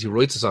Dropkick Murphys who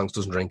writes the songs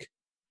doesn't drink.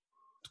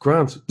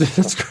 Grant.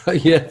 That's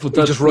great, yeah. But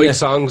he just writes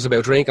songs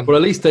about drinking. But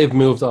at least they've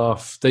moved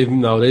off. They've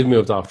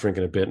moved off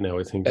drinking a bit now,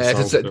 I think.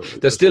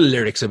 There's still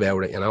lyrics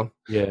about it, you know?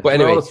 Yeah. But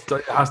anyway.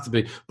 It has to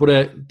be. But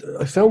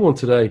I found one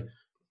today,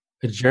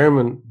 a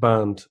German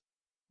band,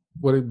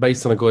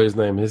 based on a guy's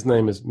name. His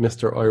name is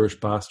Mr. Irish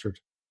Bastard.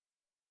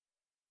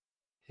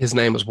 His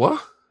name is what?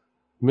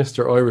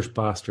 Mr. Irish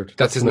Bastard.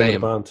 That's his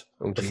name. Of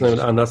the band.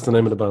 And that's the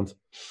name of the band.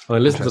 And I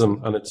listened to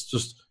them, and it's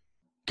just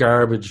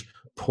garbage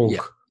punk.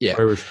 Yeah.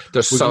 Irish.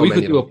 We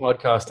could do a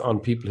podcast on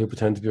people who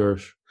pretend to be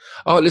Irish.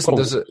 Oh, listen,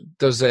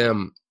 there's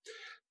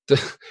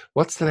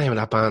what's the name of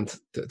that band?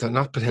 They're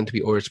not pretend to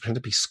be Irish, pretend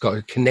to be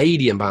Scottish.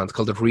 Canadian band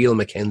called the Real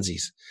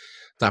Mackenzies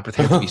that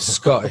pretend to be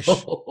Scottish.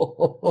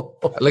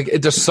 Like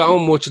there's so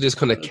much of this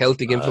kind of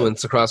Celtic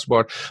influence across the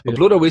board. But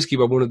Blood or Whiskey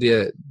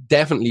were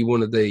definitely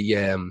one of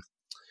the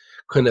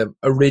kind of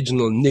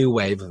original new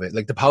wave of it.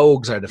 Like the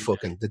Pogues are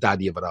the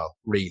daddy of it all,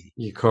 really.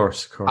 Yeah, of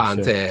course.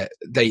 And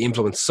they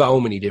influenced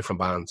so many different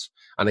bands.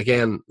 And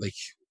again, like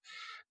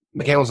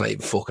McGowan's not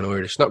even fucking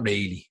Irish, not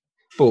really.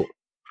 But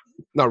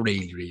not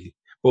really.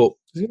 But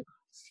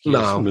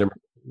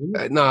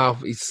no,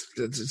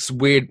 it's a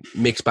weird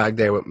mixed bag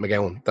there with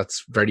McGowan.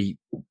 That's very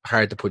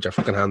hard to put your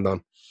fucking hand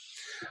on.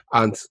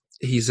 And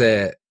he's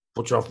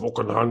put your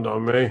fucking hand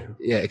on me.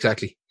 Yeah,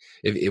 exactly.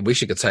 I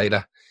wish you could say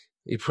that.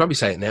 He'd probably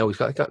say it now. He's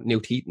got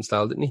new teeth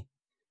installed, didn't he?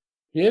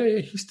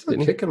 Yeah, he's still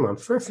kicking, man.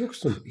 Fair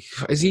fucks him.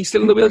 Is he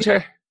still in the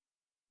wheelchair?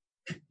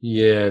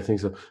 Yeah, I think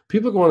so.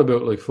 People go on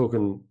about like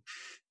fucking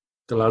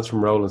the lads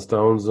from Rolling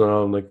Stones and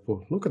all. I'm like,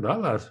 well, look at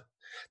that lad.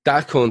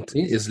 That cunt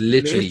is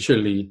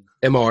literally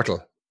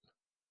immortal.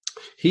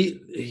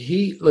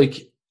 He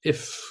like,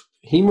 if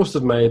he must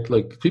have made,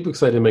 like, people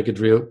say they make a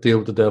deal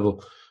with the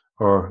devil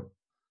or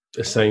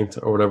a saint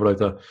or whatever like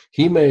that.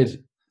 He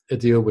made a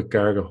deal with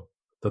Gargo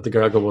that the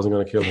Gargo wasn't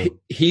going to kill him.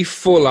 He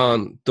full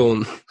on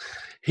done.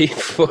 He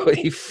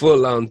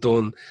full on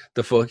done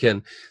the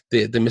fucking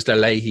the Mr.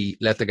 Leahy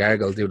let the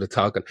Gargoyle do the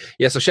talking.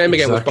 Yeah, so Shane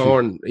McGann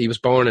was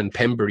born in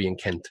Pembury in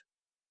Kent.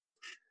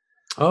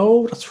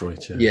 Oh, that's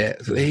right. Yeah,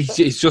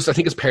 he's just, I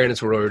think his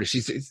parents were Irish.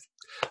 He's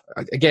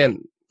again,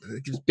 a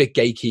bit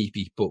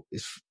gatekeepy, but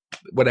it's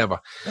whatever.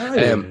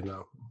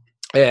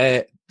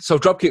 So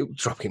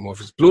Dropkick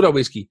Murphys, Blood or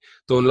Whiskey,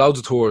 done loads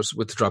of tours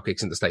with the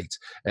Dropkicks in the States.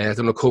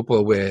 Done a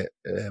couple with,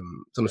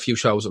 done a few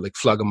shows with like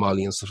Flogging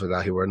Molly and stuff like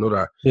that, who were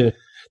another. Yeah.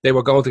 They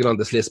were going to get on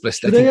this list, but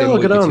I think they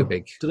might be too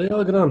big. Do they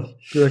all get on,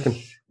 do you reckon?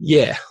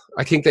 Yeah,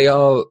 I think they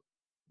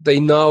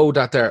know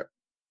that they're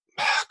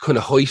kind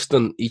of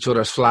hoisting each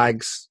other's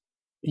flags.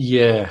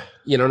 Yeah.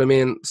 You know what I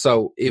mean?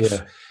 So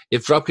if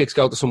Dropkicks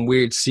go to some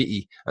weird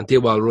city and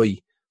do all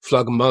right,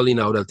 Flogging Molly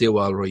now they'll do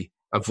all right,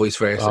 and vice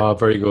versa. Oh,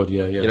 very good,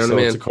 yeah. You know what I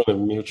mean? It's a kind of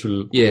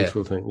mutual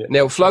thing. Yeah.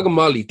 Now, Flogging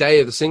Molly,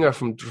 Dave, the singer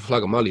from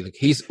Flogging Molly, like,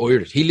 he's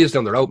Irish. He lives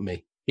down the road with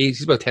me.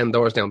 He's about 10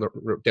 doors down the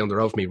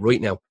road from me right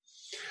now.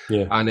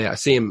 Yeah. And I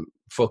see him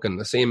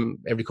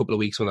every couple of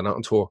weeks when they're not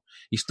on tour.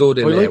 He stood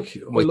in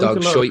my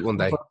dog's shite one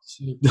day.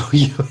 No,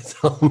 you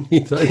told me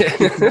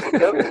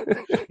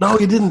that. No,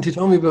 you didn't. You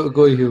told me about a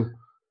guy who...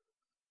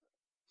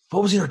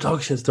 What was your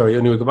dog shit story?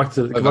 Anyway, go back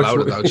to the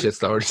dog shit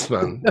stories,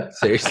 man.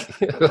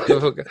 Seriously.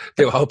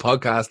 Do a whole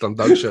podcast on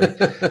dog shit.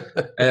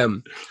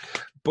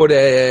 But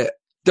there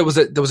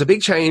was a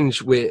big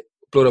change with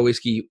Blood or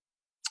Whiskey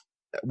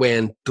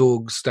when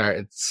Doug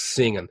started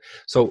singing.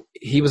 So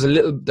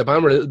the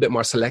band were a little bit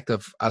more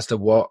selective as to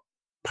what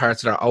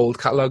parts of their old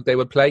catalogue they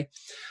would play.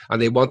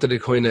 And they wanted to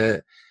kind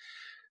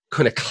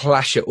of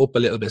clash it up a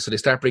little bit. So they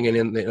start bringing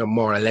in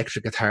more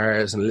electric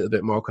guitars and a little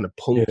bit more kind of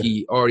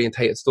punky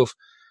orientated stuff.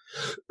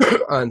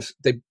 And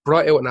they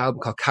brought out an album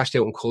called Cashed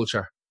Out in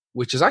Culture,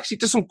 which is actually,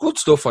 there's some good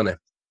stuff on it.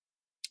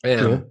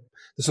 There's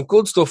some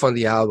good stuff on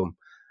the album.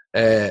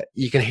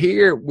 You can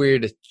hear where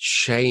the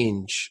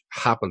change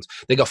happens.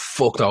 They got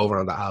fucked over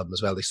on the album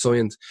as well. They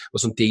signed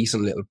with some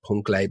decent little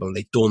punk label and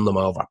they done them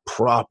over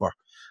proper.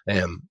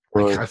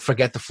 I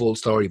forget the full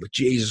story, but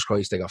Jesus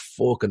Christ, they got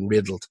fucking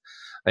riddled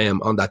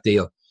on that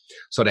deal.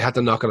 So they had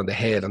to knock it on the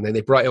head, and then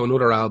they brought out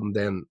another album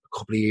then a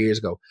couple of years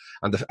ago.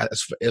 And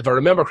if I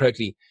remember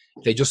correctly,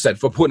 they just said,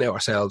 we're putting out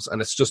ourselves,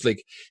 and it's just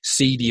like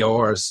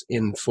CDRs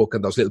in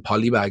fucking those little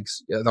poly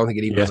bags. I don't think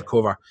it even has a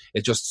cover.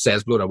 It just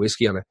says Blood or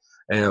Whiskey on it.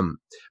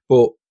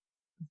 But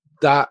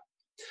that,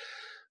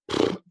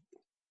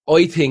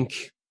 I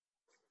think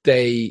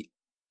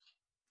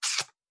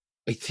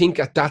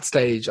at that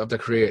stage of their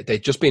career,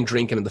 they'd just been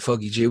drinking in the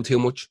Foggy Jew too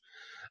much,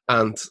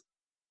 and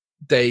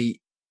they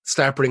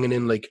start bringing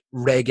in like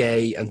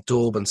reggae and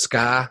dub and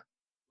ska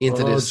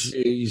into this.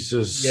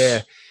 Jesus.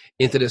 Yeah,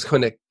 into this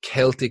kind of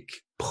Celtic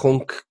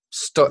punk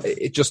stuff.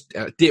 It just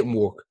didn't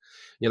work.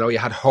 You know, you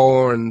had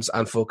horns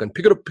and fucking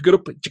pick it up,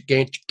 and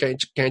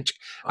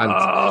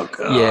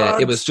yeah,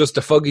 it was just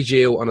a Foggy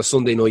Jew on a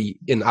Sunday night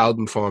in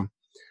album form.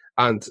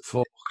 And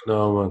fuck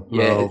no,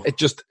 man. Yeah,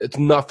 it's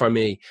not for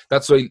me.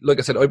 That's why, like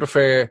I said, I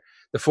prefer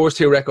the first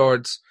two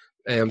records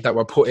that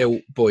were put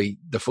out by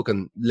the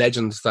fucking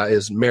legends that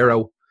is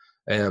Miro,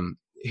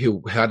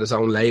 who had his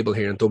own label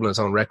here in Dublin, his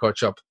own record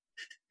shop,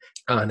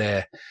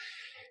 and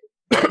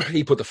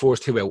he put the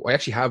first two out. I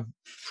actually have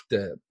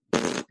the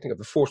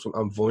first one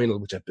on vinyl,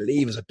 which I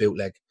believe is a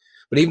bootleg.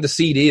 But even the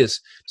CDs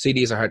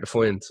are hard to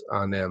find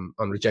on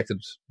rejected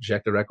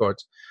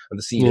records, and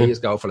the CDs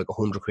go for like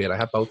 £100. I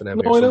have both of them.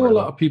 No, I know a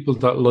lot of people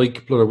that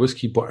like Blood or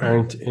Whiskey but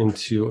aren't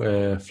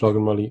into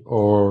Flogging Molly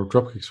or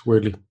Dropkicks.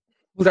 Weirdly,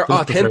 well, they're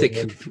authentic.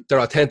 They're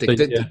authentic.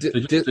 They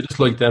just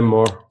like them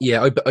more.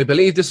 Yeah, I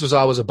believe this was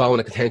always a bone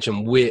of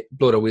contention with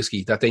Blood or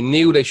Whiskey, that they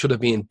knew they should have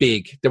been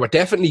big. They were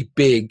definitely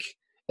big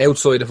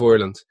outside of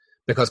Ireland,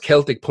 because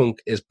Celtic punk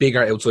is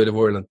bigger outside of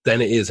Ireland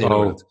than it is in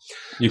Ireland.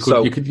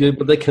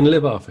 But they can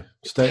live off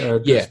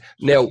it.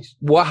 Now,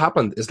 what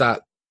happened is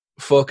that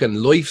fucking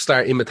life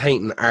started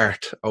imitating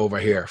art over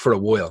here for a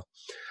while,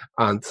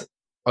 and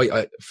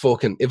I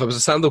fucking, if I was a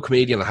stand-up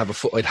comedian, I'd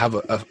have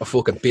a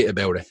fucking bit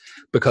about it,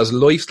 because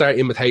life started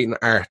imitating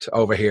art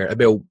over here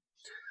about,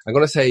 I'm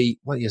going to say,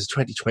 what is it,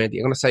 2020?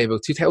 I'm going to say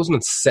about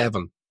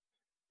 2007,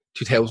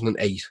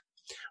 2008,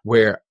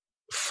 where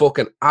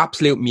fucking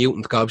absolute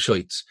mutant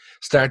gobshites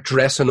start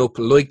dressing up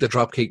like the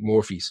Dropkick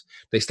Murphys.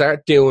 You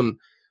start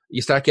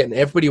getting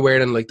everybody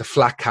wearing like the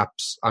flat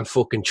caps and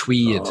fucking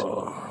tweed,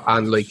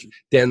 and like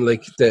then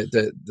like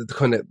the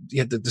kind of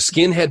the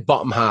skinhead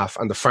bottom half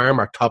and the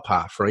farmer top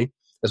half, right,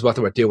 is what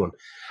they were doing.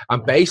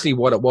 And basically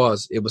what it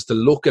was to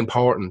look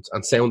important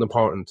and sound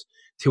important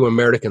to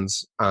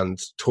Americans and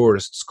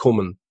tourists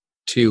coming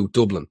to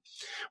Dublin,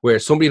 where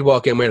somebody would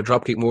walk in wearing a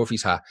Dropkick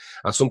Murphys hat,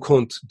 and some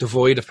cunt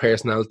devoid of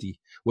personality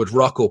would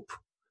rock up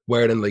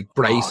wearing like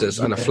braces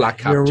and a flat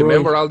cap. You're Do you right.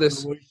 remember all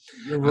this? You're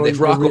And right. they'd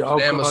rock up Oh,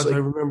 to them. God, Like, I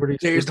remember these.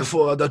 there's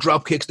the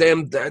drop kicks.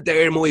 Them,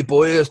 they're my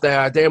boys.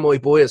 They're my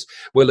boys.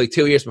 Well, like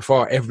 2 years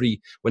before,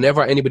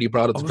 whenever anybody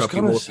brought up the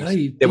Dropkick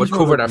Murphys, they would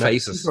cover their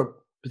faces.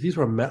 These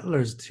were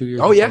metalers 2 years.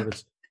 Oh yeah.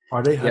 This.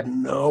 Or they had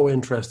no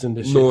interest in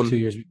this shit 2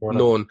 years before.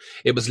 None.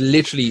 It was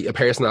literally a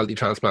personality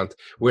transplant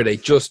where they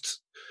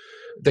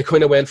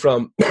kind of went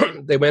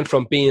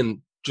from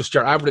being just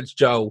your average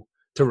Joe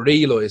to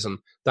realising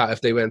that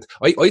if they went,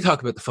 I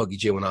talk about the Foggy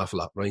Jew an awful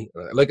lot, right?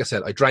 Like I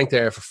said, I drank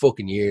there for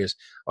fucking years.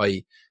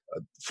 I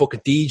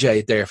fucking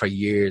DJ'd there for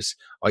years.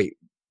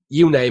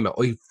 You name it,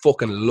 I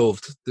fucking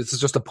loved. This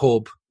is just a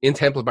pub in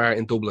Temple Bar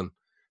in Dublin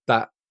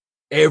that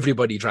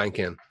everybody drank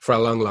in for a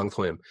long, long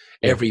time.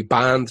 Yeah. Every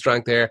band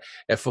drank there.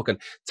 Fucking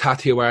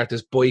tattoo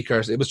artists,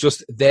 bikers. It was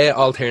just the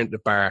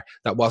alternative bar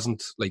that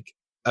wasn't like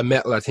a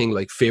metal thing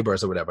like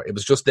Fibbers or whatever. It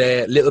was just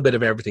a little bit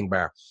of everything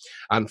bar.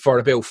 And for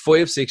about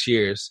 5-6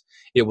 years,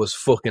 it was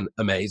fucking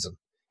amazing.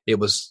 It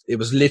was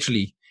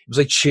literally, it was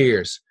like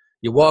Cheers.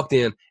 You walked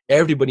in,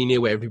 everybody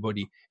knew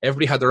everybody.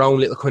 Everybody had their own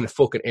little kind of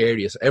fucking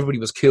areas. Everybody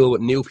was cool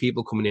with new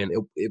people coming in.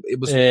 It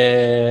was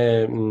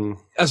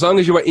as long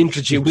as you were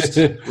introduced,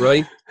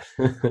 right?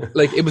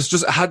 Like it was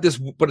just, it had this,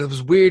 but it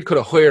was weird kind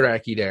of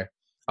hierarchy there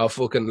of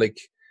fucking like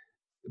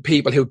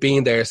people who'd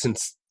been there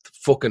since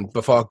fucking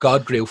before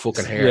God grew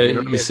fucking hair. Yeah, you know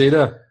what I mean? See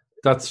that?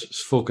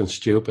 That's fucking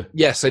stupid.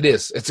 Yes, it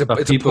is. It's a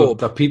pub.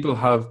 That people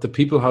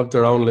have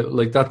their own little,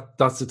 like that.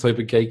 That's the type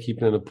of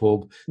gatekeeping in a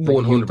pub.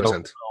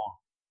 100%.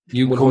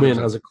 You 100%. come in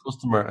as a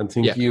customer and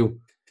think you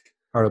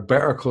are a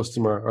better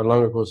customer or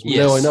longer customer.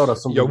 Yes. No, I know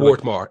that's something. You're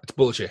worth more. It's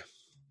bullshit.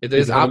 It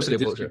is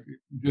absolute bullshit.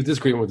 You're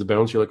disagreeing with the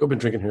bouncer. You're like, I've been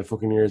drinking here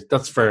fucking years.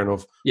 That's fair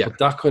enough. Yeah. But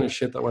that kind of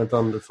shit that went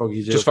on in the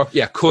Foggy Jew. Just for,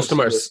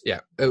 customers. Yeah.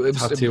 It was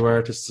tattoo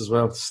artists as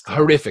well.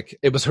 Horrific.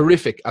 It was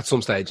horrific at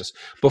some stages.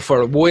 But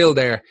for a while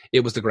there, it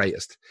was the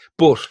greatest.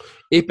 But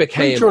it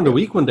became... during the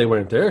week when they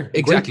weren't there.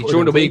 Exactly.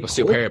 During the week was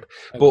superb.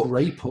 But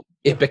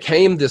it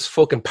became this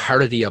fucking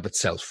parody of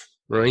itself,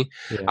 right?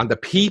 Yeah. And the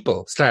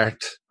people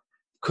start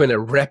kind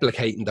of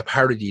replicating the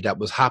parody that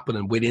was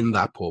happening within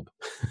that pub,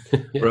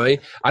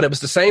 right? And it was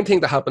the same thing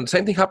that happened.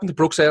 Same thing happened to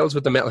Bruxelles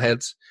with the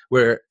metalheads,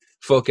 where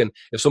fucking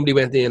if somebody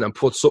went in and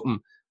put something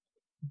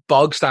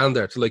bog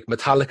standard like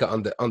Metallica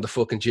on the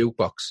fucking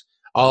jukebox,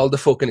 all the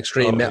fucking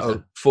extreme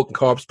metal fucking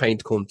corpse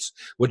paint cunts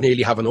would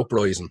nearly have an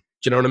uprising.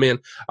 Do you know what I mean?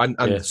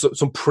 And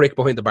some prick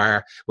behind the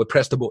bar would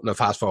press the button and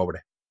fast forward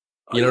it.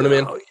 You know what I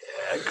mean? Oh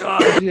yeah,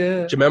 God, yeah.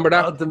 Do you remember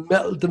that?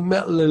 The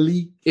metal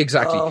elite.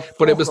 Exactly.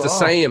 But it was the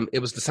same. It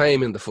was the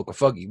same in the fucking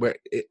Foggy, where,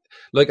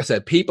 like I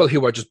said, people who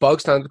were just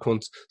bog standard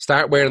cunts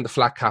start wearing the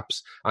flat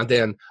caps, and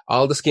then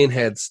all the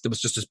skinheads. There was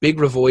just this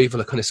big revival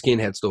of kind of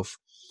skinhead stuff.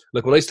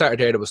 Like when I started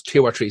there was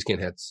 2 or 3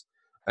 skinheads,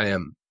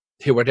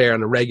 who were there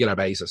on a regular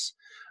basis,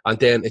 and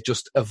then it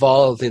just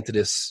evolved into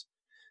this.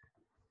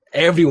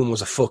 Everyone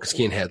was a fucking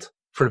skinhead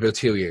for about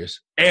 2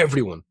 years.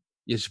 Everyone.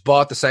 You just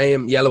bought the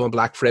same yellow and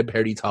black Fred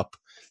Perry top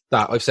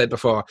that I've said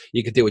before,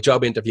 you could do a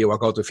job interview or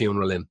go to a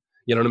funeral in.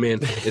 You know what I mean?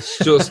 It's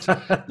just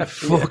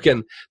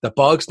fucking the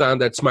bog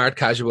standard smart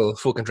casual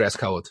fucking dress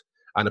code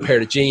and a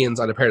pair of jeans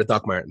and a pair of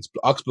Doc Martens,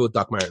 Oxblood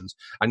Doc Martens.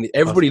 And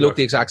everybody looked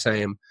the exact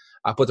same,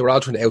 but they were all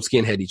trying to out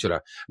skinhead each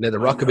other. And then the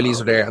rockabillys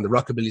were there and the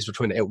rockabillys were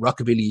trying to out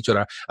rockabilly each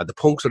other. And the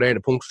punks were there and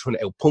the punks were trying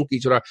to out punk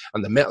each other.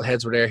 And the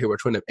metalheads were there who were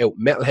trying to out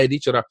metalhead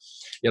each other,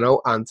 you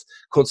know, and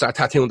couldn't start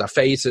tattooing their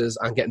faces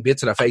and getting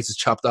bits of their faces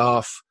chopped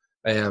off.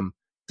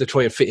 To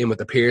try and fit in with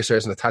the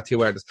piercers and the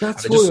tattoo artists.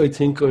 That's why I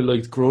think I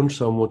liked grunge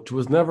so much. It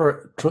was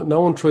never,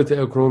 no one tried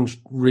to out grunge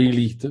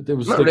really. It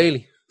was not like,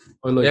 really.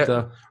 I like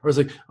that. I was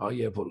like, oh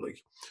yeah, but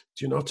like,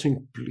 do you not think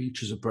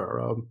Bleach is a better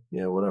album?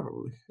 Yeah, whatever.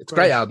 It's a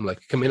great album.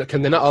 Like,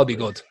 can they not all be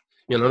good?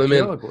 You know what I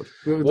mean? All good.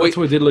 That's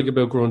what I did like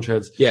about grunge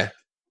heads. Yeah,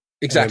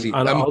 exactly.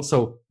 And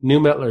also,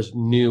 new metalers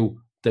knew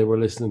they were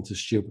listening to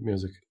stupid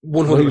music.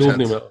 100%. I love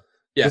new metal.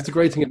 Yeah, that's the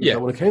great thing about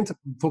that. When it came to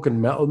fucking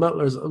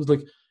metalers, I was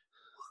like,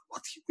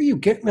 what are you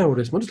getting out of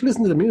this, man? Just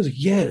listen to the music.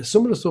 Yeah,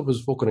 some of the stuff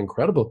is fucking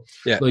incredible.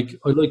 Yeah. Like,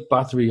 I like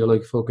Battery, I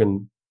like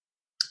fucking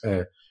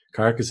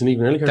Carcass, and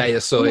even early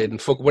Carcass. Deicide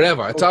and fuck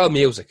whatever. It's all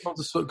music.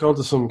 Gone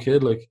to some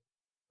kid, like,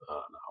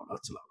 oh, no,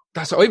 that's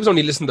a lot. I was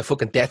only listening to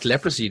fucking Death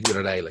Leprosy the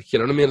other day, like, you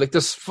know what I mean? Like,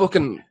 this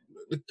fucking...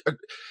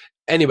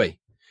 Anyway,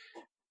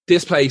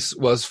 this place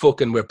was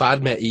fucking where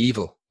bad met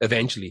evil,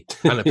 eventually.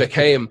 And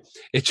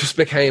it just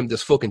became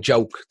this fucking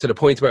joke to the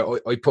point where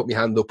I put my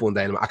hand up one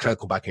day and I can't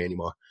come back here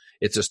anymore.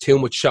 It's just too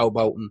much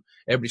showboating.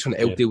 Everybody's trying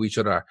to outdo each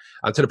other.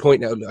 And to the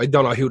point now, I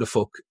don't know who the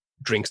fuck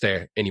drinks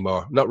there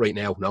anymore. Not right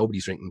now.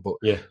 Nobody's drinking. But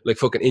like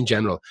fucking in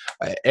general,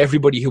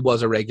 everybody who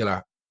was a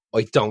regular,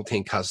 I don't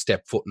think has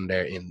stepped foot in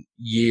there in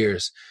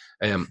years.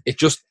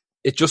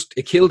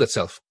 It killed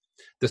itself.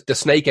 The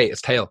snake ate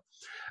its tail.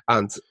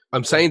 And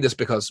I'm saying this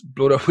because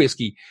Blood or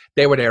Whiskey,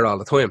 they were there all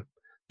the time.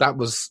 That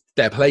was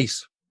their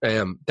place.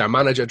 Their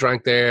manager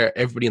drank there.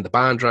 Everybody in the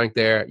band drank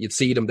there. You'd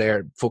see them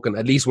there, fucking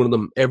at least one of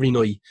them every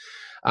night.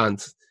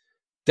 And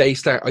they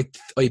start,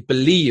 I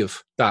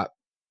believe that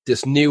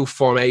this new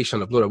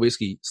formation of Blood or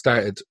Whiskey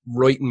started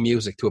writing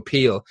music to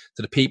appeal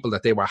to the people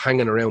that they were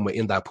hanging around with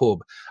in that pub,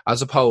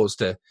 as opposed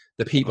to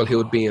the people who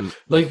had been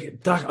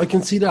like that. I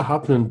can see that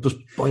happening just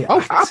by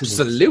accident.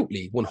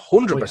 Absolutely,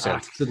 100%. By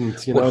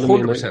accident, you know 100%.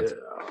 What I mean?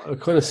 I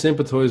kind of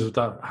sympathise with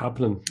that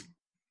happening.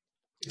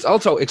 It's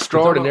also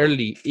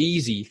extraordinarily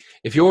easy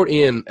if you're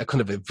in a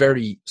kind of a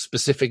very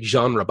specific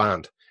genre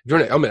band. If you're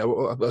in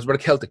we're a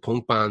Celtic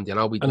punk band, you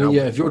know.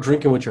 If you're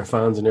drinking with your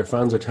fans and your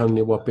fans are telling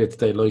you what bits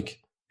they like,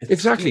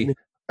 exactly.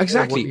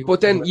 But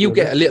then you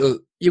get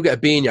a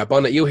bee in your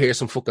bonnet. You hear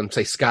some fucking,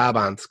 say, ska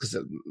band, because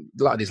a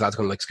lot of these lads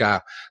kind of like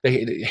ska.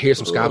 They hear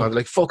some ska band,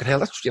 like, fucking hell,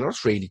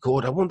 that's really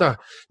good. I wonder,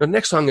 the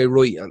next song I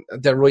write, and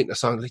they're writing a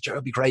song, like,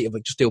 it'd be great if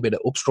we just do a bit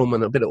of upstrum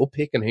and a bit of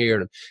uppicking here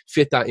and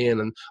fit that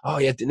in. And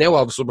now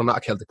all of a sudden we're not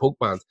a Celtic punk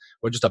band.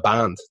 We're just a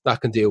band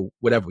that can do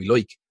whatever we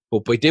like.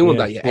 But by doing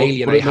that, you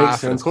alienate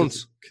half of the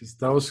cunts. Because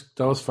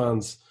those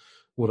fans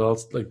would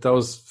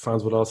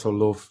also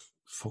love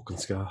fucking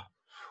ska.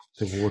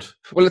 They would.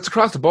 Well, it's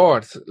across the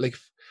board. Like,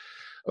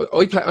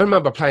 I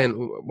remember playing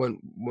when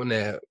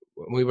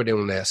we were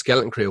doing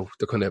Skeleton Crew,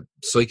 the kind of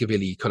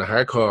psychobilly kind of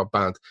hardcore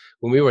band.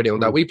 When we were doing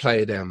that, we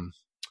played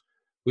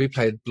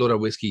Blood or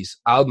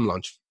Whiskey's album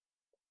launch,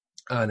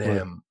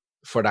 and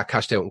for that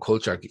Cashed Out in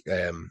Culture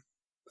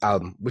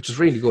album, which was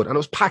really good, and it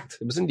was packed.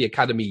 It was in the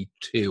Academy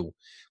 2,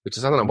 which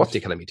is, I don't know what's the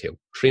Academy 2,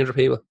 300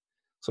 people.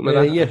 Something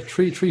like that. Yeah,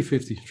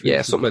 350.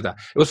 Yeah, something like that.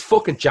 It was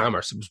fucking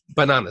jammers. It was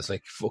bananas,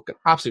 like fucking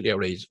absolutely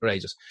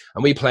outrageous.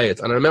 And we played.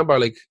 And I remember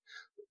like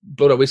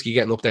Blood or Whiskey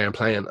getting up there and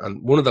playing.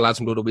 And one of the lads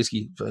from Blood or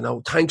Whiskey,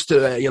 thanks to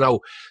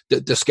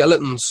the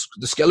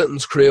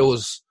Skeletons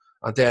crews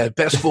and the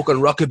best fucking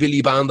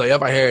rockabilly band I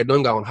ever heard. And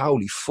I'm going,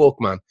 holy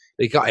fuck, man!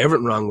 They got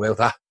everything wrong about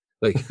that.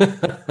 Like,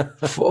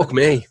 fuck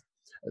me.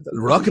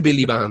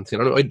 Rockabilly band,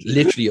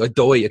 I'd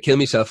die, I'd kill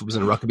myself if I was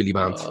in a rockabilly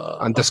band.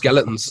 And the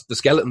Skeletons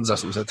or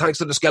something said, thanks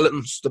to the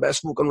Skeletons, the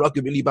best fucking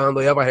rockabilly band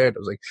I ever heard. I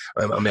was like,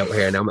 I'm out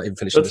here now, I'm not even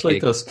finishing this. That's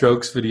like the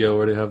Strokes video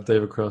where they have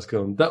David Cross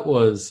going, that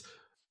was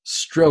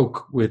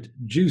Stroke with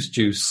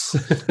Juice.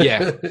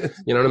 Yeah,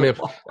 you know what I mean?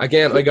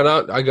 Again, I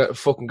got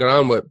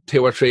on with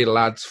 2 or 3 of the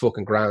lads,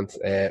 fucking grand.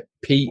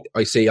 Pete,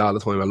 I see all the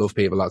time, I love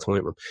Pete a lot of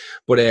time.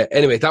 But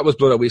anyway, that was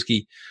Blood or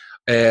Whiskey.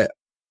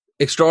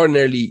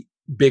 Extraordinarily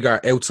bigger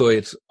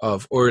outside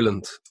of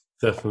Ireland,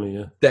 definitely,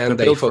 yeah. Than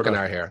they fucking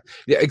are here.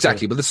 Yeah,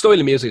 exactly. Yeah. But the style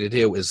of music they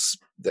do is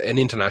an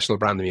international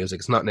brand of music.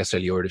 It's not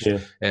necessarily Irish.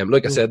 Yeah.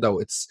 Like I said, though,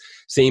 it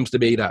seems to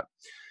be that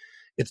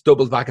it's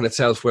doubled back in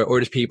itself, where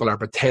Irish people are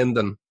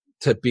pretending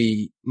to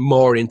be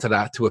more into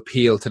that to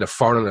appeal to the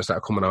foreigners that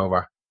are coming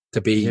over to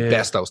be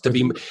bestos.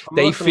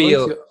 They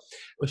feel.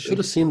 I should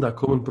have seen that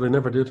coming, but I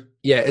never did.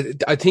 Yeah,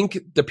 I think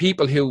the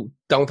people who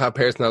don't have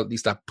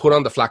personalities that put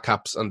on the flat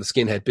caps and the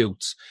skinhead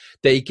boots,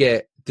 they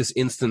get this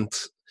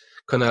instant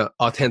kind of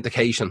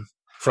authentication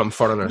from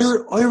foreigners.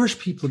 There are Irish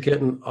people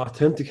getting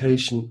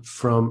authentication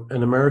from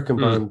an American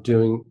band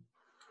doing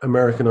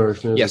American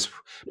Irish music. Yes,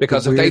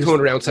 because if they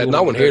turned around and said,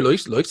 no one here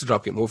likes the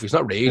Dropkick Murphys,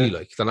 not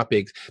really, they're not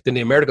big, then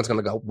the Americans going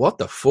to go, what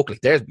the fuck?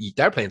 Like, they're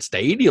playing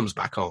stadiums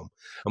back home.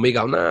 And we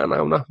go, no,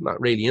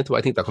 not really into it.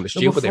 I think they're kind of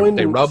stupid.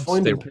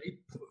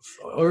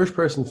 Irish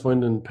person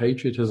finding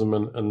patriotism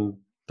and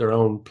their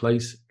own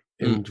place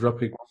in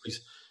Dropkick Murphys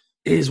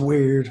is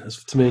weird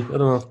to me. I don't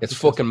know. It's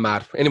fucking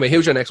mad. Anyway,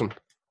 who's your next one?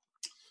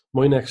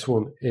 My next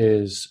one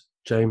is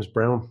James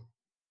Brown.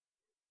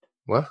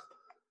 What?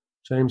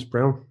 James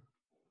Brown.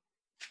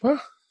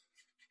 What?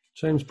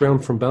 James Brown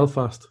from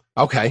Belfast.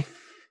 Okay.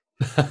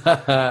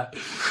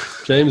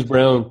 James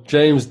Brown.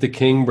 James the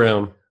King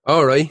Brown.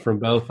 All right. From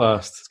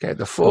Belfast. Scared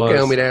the fuck out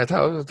of me there. I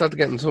thought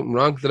getting something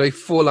wrong. Did I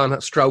full on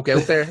stroke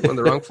out there on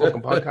the wrong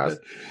fucking podcast?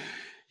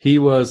 He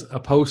was a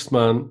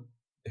postman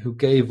who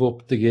gave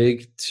up the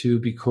gig to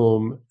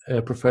become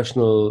a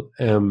professional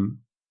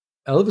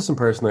Elvis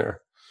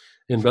impersonator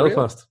in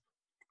Belfast.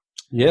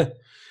 Real?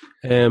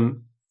 Yeah.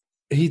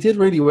 He did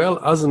really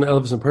well as an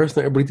Elvis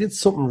impersonator, but he did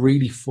something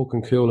really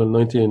fucking cool in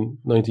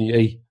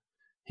 1998.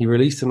 He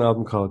released an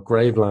album called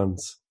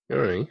Gravelands,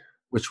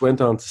 which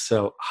went on to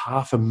sell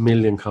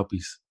 500,000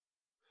 copies.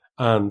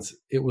 And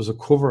it was a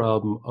cover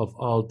album of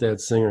all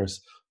dead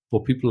singers,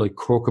 but people like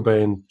Kurt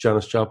Cobain,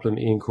 Janis Joplin,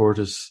 Ian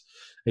Curtis,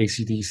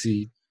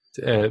 AC/DC,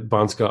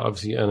 Bon Scott,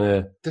 obviously,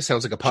 and this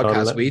sounds like a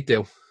podcast we'd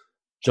do.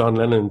 John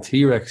Lennon and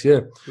T-Rex,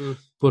 yeah.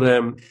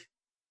 But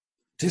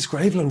this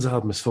Gravelands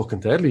album is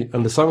fucking deadly,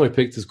 and the song I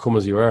picked is "Come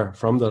As You Are"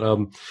 from that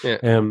album.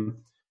 Yeah.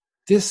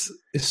 This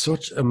is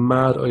such a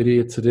mad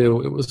idea to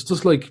do. It was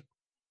just like,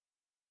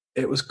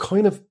 it was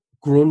kind of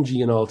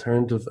grungy and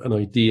alternative an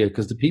idea,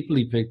 because the people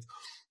he picked,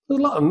 there's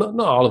a lot of,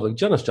 not all of it.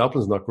 Janis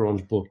Joplin's not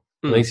grunge, but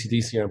an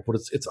AC/DC aren't. But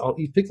it's all,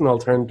 he picked an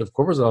alternative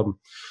covers album,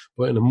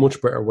 but in a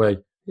much better way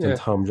than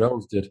Tom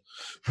Jones did.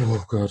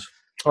 Oh God,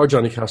 or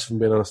Johnny Cash, if I'm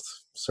being honest.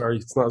 Sorry,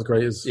 it's not as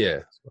great as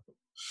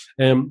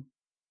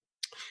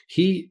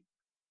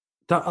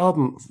That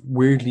album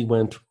weirdly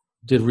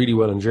did really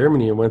well in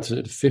Germany and went to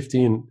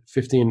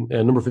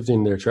number 15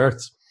 in their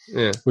charts,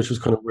 which was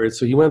kind of weird.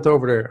 So he went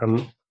over there,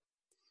 and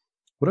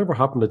whatever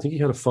happened, I think he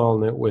had a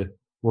falling out with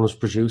one of his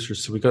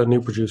producers. So we got a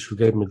new producer who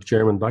gave him a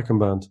German backing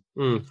band,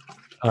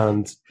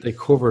 and they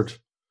covered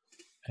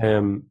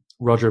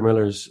Roger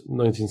Miller's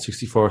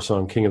 1964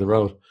 song "King of the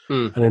Road,"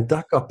 and then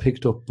that got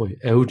picked up by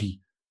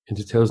Audi in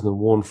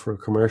 2001 for a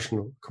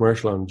commercial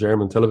on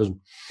German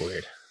television.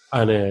 Weird.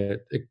 And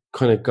it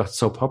kind of got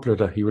so popular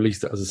that he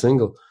released it as a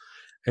single.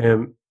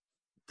 Then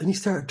he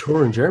started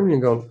touring Germany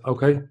and going,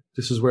 okay,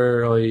 this is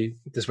where I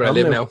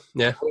live now.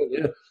 Yeah.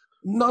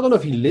 Not know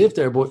if he lived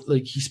there, but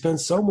like he spent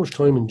so much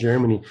time in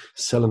Germany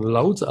selling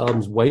loads of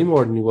albums, way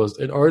more than he was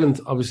in Ireland.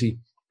 Obviously,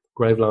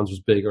 Gravelands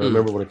was big. I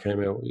remember when it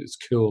came out. It's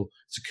cool.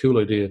 It's a cool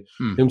idea.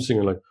 Him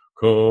singing like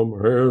 "Come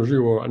as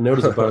you are," and now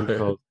there's a band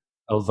called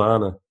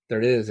Elvana.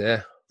 There is,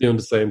 yeah, doing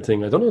the same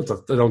thing. I don't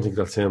think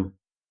that's him.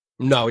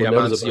 No, yeah,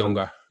 man's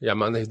younger. Yeah,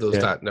 man, he does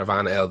that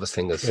Nirvana Elvis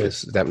thing is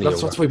definitely younger.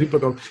 That's why people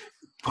go,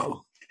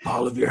 Paul,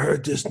 have you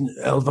heard this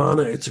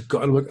Elvana? It's a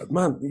god. I'm like,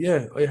 man,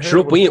 yeah. I heard.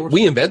 Shut up.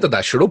 We invented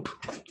that. Shut up.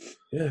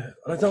 Yeah,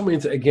 I don't mean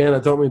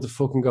to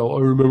fucking go,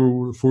 I remember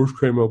when it first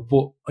came out,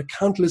 but I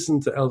can't listen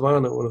to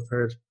Elvana when I've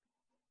heard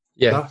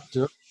that,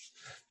 you know?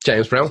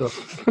 James Brown.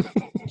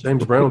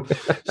 James Brown.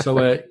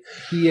 So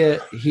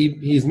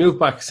he's moved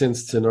back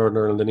since to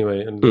Northern Ireland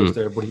anyway and lives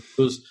there, but he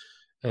does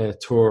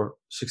tour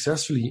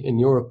successfully in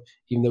Europe,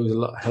 even though there's a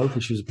lot of health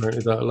issues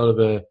apparently, that a lot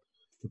of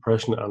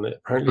depression, and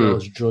apparently all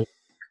his joint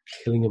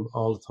killing him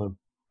all the time.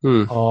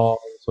 All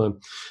the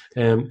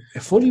time. A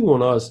funny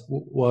one was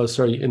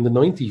in the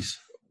 90s,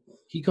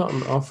 he got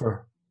an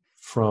offer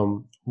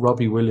from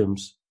Robbie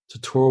Williams to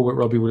tour with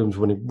Robbie Williams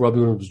when Robbie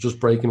Williams was just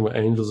breaking with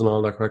Angels and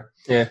all that crap.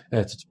 Yeah.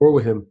 To tour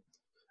with him.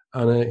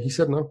 And he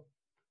said no.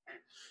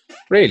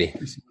 Really?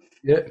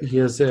 Yeah, he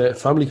has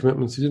family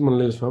commitments. He didn't want to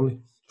leave his family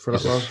for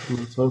that long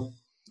time.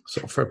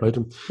 So fair play to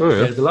him. Oh,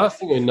 yeah. The last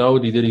thing I know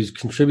that he did, he's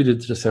contributed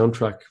to the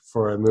soundtrack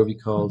for a movie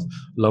called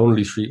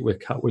Lonely Street with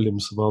Cat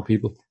Williams, of all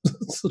people.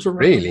 Such a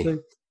really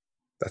thing.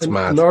 That's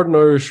mad. Northern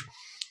Irish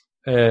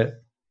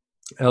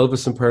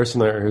Elvis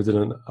impersonator who did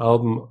an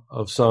album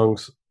of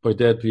songs by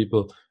dead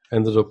people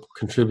ended up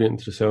contributing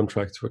to the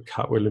soundtrack to a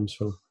Cat Williams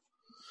film.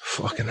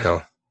 Fucking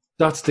hell.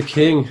 That's the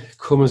king.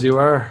 Come as you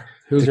are.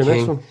 Who's your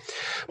next one?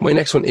 My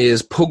next one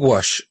is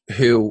Pugwash,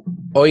 who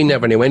I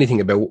never knew anything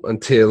about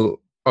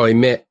until I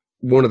met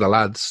one of the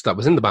lads that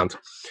was in the band.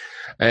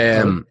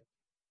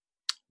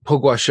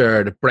 Pugwash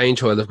are the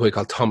brainchild of a boy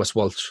called Thomas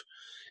Walsh.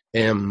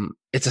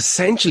 It's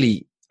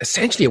essentially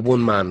a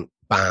one-man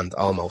band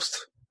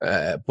almost,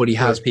 but he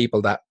has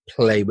people that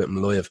play with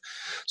him live.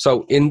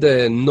 So in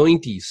the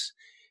 90s,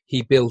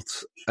 he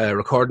built a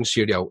recording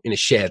studio in a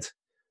shed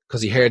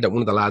because he heard that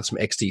one of the lads from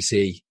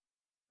XTC,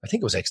 I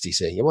think it was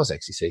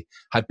XTC,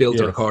 had built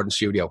a recording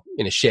studio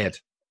in a shed.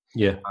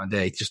 Yeah. And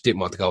they just didn't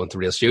want to go into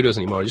real studios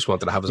anymore. He just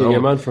wanted to have his own. Yeah,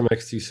 man from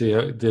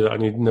XTC did,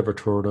 and he never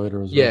toured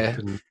either.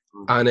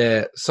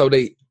 And so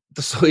they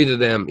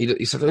decided,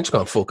 he said, I'm just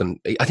going to fucking,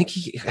 I think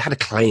he had a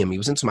climb. He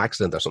was in some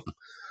accident or something.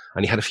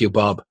 And he had a few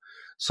bob.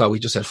 So he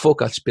just said,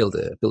 fuck, I'll just build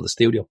a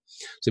studio.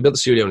 So he built a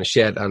studio in a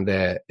shed. And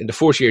in the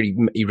first year,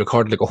 he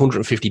recorded like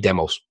 150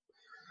 demos.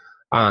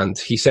 And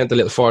he sent a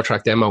little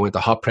 4-track demo into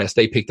Hot Press.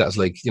 They picked that as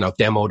like,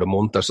 demo of the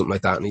month or something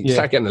like that. And he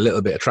started getting a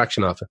little bit of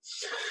traction off it.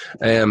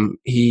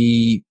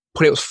 He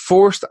put out his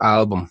first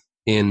album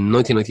in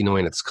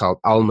 1999. It's called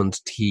Almond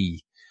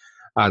Tea.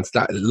 And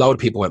a lot of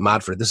people went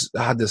mad for it. It's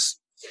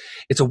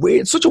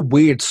such a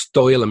weird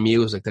style of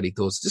music that he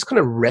does. This kind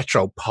of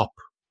retro pop.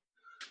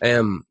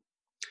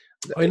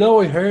 I know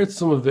I heard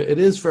some of it. It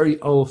is very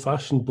old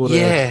fashioned, but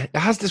it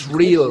has this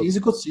real. He's a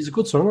good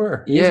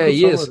songwriter. He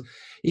is.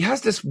 He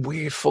has this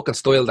weird fucking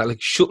style that like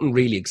shouldn't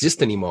really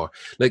exist anymore.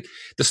 Like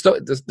the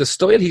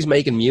style he's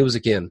making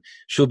music in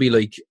should be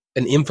like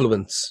an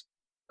influence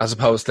as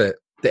opposed to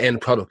the end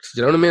product.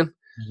 Do you know what I mean?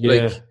 Yeah.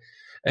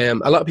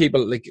 Like, a lot of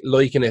people like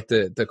liken it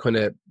the kind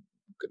of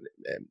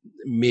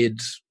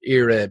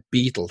mid-era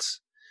Beatles.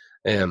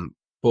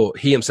 But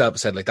he himself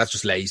said like that's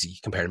just lazy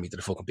comparing me to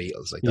the fucking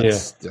Beatles. Like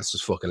that's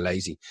just fucking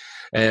lazy.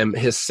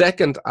 His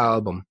second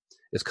album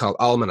is called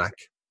Almanac.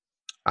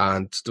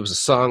 And there was a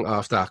song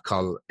off that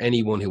called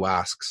Anyone Who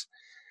Asks.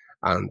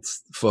 And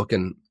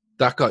fucking,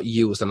 that got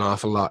used an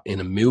awful lot in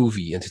a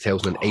movie in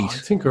 2008. I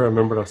think I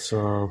remember that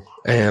song.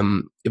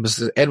 It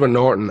was Edward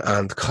Norton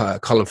and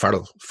Colin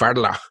Farrell.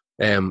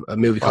 A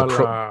movie called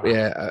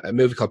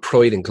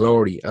Pride and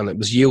Glory. And it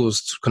was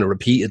used kind of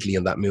repeatedly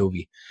in that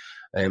movie.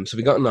 So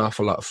we got an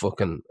awful lot of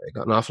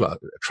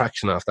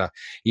traction off that.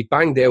 He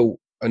banged out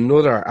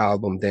another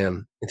album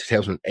then in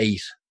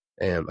 2008.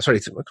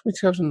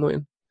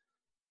 2009.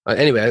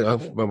 Anyway, I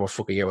don't remember what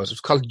fucking year it was. It was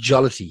called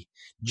Jollity,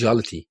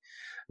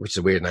 which is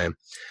a weird name.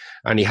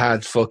 And he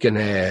had fucking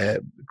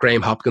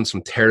Graham Hopkins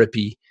from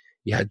Therapy.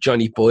 He had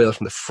Johnny Boyle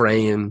from The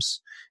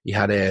Frames. He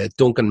had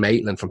Duncan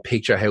Maitland from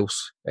Picture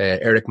House.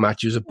 Eric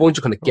Matthews, a bunch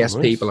of kind of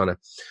guest people on it.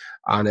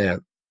 And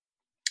a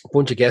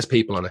bunch of guest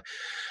people on it.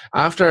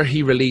 After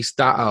he released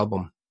that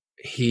album,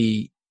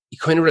 he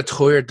kind of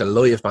retired the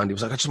live band. He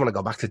was like, I just want to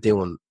go back to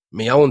doing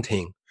my own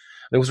thing. And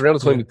it was around the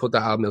time he put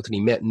that album out and he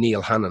met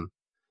Neil Hannon.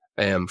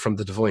 From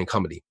the Divine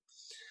Comedy,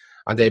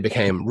 and they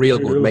became real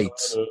good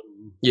mates.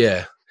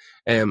 Yeah,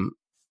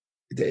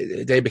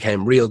 They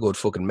became real good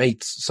fucking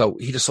mates. So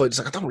he decided,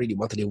 I don't really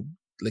want to do,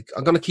 like,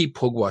 I'm going to keep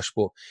Pugwash,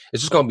 but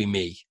it's just going to be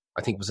me,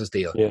 I think was his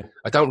deal. Yeah.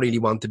 I don't really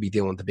want to be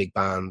doing the big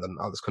band and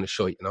all this kind of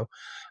shit, you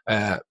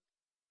know.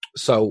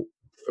 So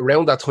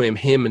around that time,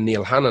 him and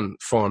Neil Hannon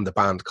formed a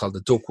band called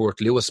the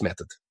Duckworth Lewis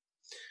Method.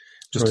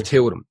 Just the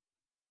two of them.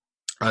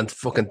 And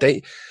fucking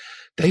they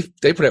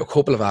put out a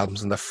couple of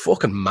albums and they're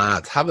fucking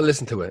mad. Have a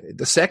listen to it.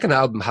 The second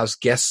album has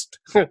guest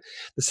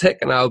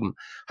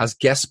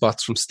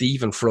spots from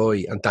Stephen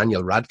Fry and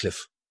Daniel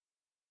Radcliffe.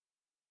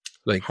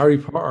 Like Harry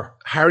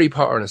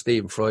Potter and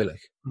Stephen Fry,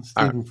 like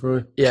Stephen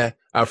Fry. Yeah,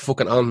 are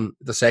fucking on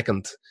the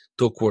second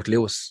Duckworth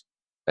Lewis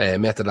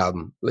Method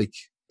album. Like,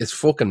 it's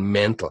fucking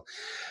mental.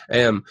 Do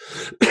you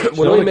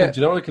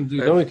know what I can do?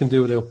 You know what I can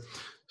do without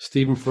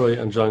Stephen Fry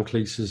and John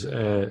Cleese's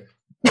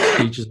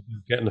speeches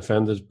getting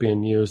offended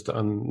being used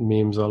on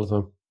memes all the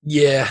time.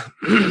 Yeah.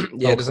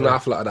 There's an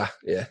awful lot of that.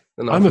 Yeah,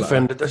 I'm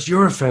offended that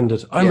you're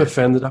offended. I'm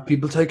offended that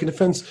people taking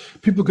offense.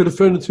 People get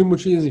offended too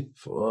much easy.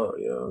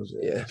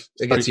 Yeah,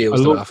 it gets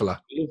used an awful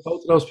lot. I love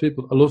both of those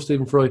people. I love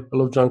Stephen Fry. I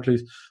love John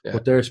Cleese.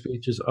 But their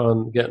speeches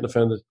on getting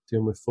offended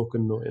do me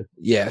fucking nothing.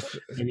 Yeah,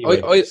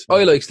 anyway,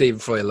 I like Stephen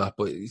Fry a lot,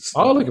 but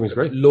I like him. He's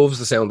great. Loves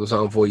the sound of his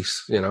own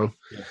voice. You know.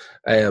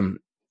 Yeah.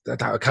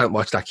 I can't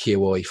watch that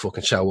QI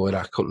fucking show either.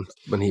 I couldn't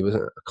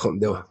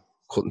do it.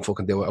 Couldn't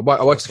fucking do it.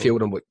 I watched a few of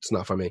them, but it's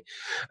not for me.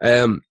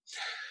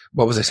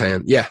 What was I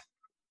saying? Yeah.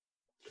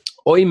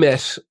 I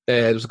met,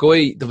 there was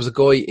a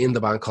guy in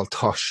the band called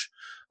Tosh,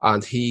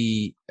 and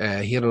he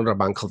had another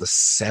band called the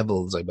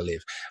Sevils, I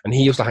believe, and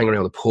he used to hang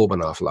around the pub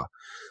an awful lot.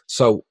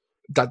 So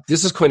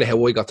this is kind of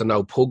how I got to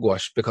know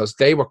Pugwash, because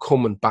they were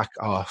coming back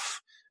off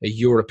a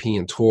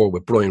European tour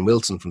with Brian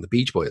Wilson from the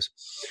Beach Boys.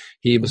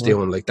 He was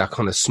doing like that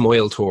kind of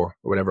Smile tour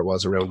or whatever it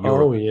was around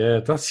Europe. Oh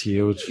yeah, that's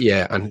huge.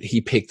 Yeah, and he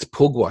picked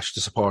Pugwash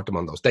to support them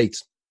on those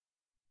dates.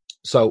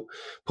 So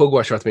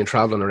Pugwash had been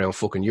travelling around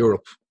fucking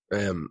Europe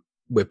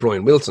with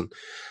Brian Wilson.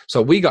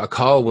 So we got a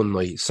call one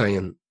night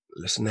saying,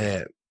 listen,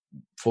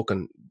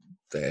 fucking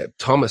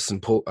Thomas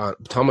and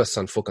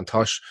fucking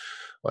Tosh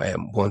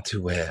want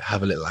to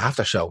have a little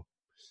after show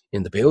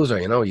in the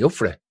Bowser, you know, are you up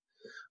for it?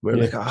 We're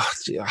like, I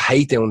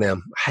hate doing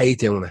them. I hate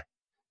doing it.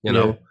 You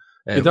know?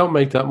 They don't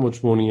make that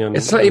much money. And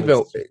it's not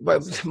about,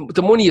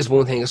 the money is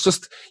one thing. It's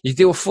just, you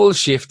do a full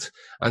shift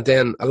and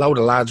then a load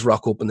of lads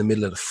rock up in the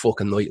middle of the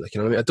fucking night. Like, you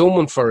know what I mean? I done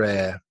one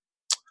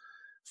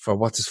for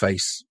what's his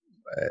face?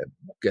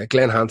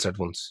 Glenn Hansard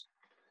once.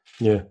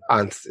 Yeah.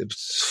 And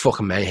it's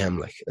fucking mayhem.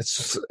 Like,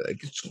 it's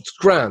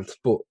grand,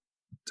 but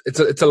it's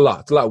a lot.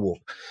 It's a lot of work.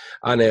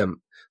 And,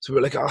 so we're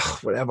like,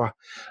 whatever.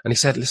 And he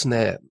said, listen,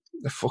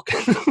 the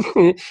fucking,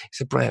 he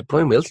said,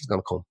 Brian Wilson's going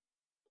to come.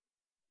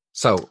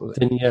 So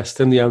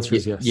then the answer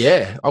is yes.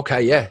 Yeah,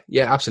 okay,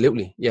 yeah,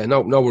 absolutely. Yeah,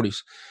 no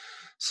worries.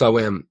 So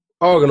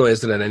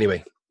organised it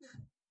anyway.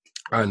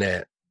 And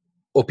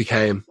up he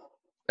came,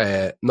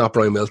 not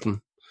Brian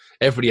Wilson,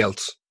 everybody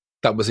else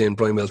that was in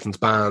Brian Wilson's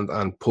band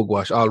and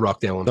Pugwash all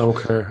rocked down.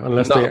 Don't care,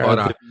 unless they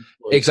are.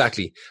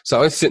 Exactly. So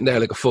I was sitting there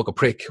like a fucking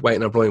prick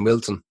waiting on Brian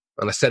Wilson.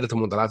 And I said it to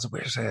one of the lads,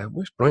 where's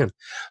Brian?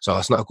 So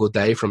it's not a good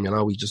day for him, you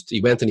know.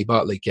 He went and he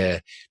bought like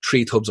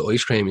 3 tubs of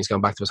ice cream. He's gone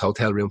back to his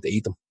hotel room to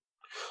eat them.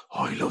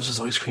 Oh, he loves his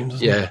ice cream,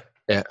 doesn't he?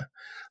 Yeah.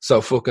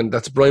 So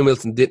that's Brian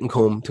Wilson didn't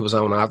come to his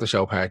own after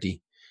show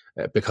party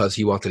because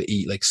he wanted to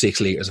eat like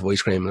 6 litres of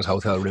ice cream in his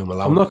hotel room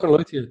alone. I'm not going to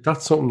lie to you.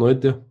 That's something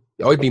I'd do.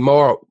 I'd be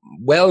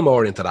well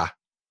more into that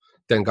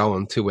than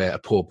going to a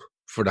pub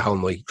for the whole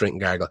night drinking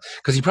gargle.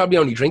 Because he probably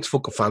only drinks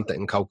fucking Fanta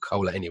and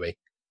Coca-Cola anyway.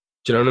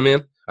 Do you know what I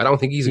mean? I don't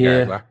think he's a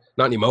gargler.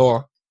 Not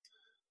anymore.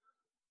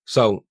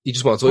 So he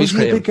just wants ice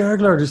cream. Is he a big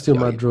gargler or just do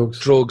mad drugs?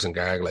 Drugs and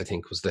gargle, I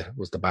think, was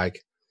the bag.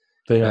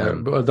 They are.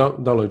 But I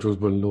don't like drugs,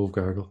 but I love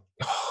gargle.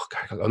 Oh,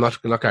 gargle. I'm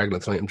not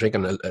gargling tonight. I'm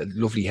drinking a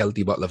lovely,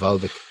 healthy bottle of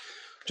Volvic.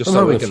 Just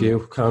I'm having a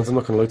few cans. I'm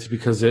not going to lie to you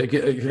because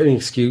any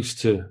excuse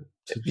to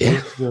yeah,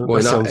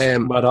 why not?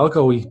 Mad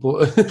alcohol-y,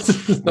 but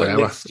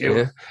whatever.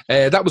 Yeah.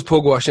 That was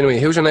Pugwash anyway.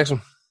 Who's your next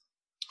one?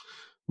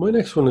 My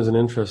next one is an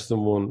interesting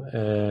one.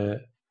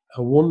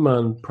 A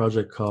one-man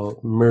project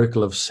called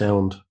Miracle of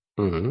Sound.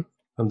 Mm-hmm.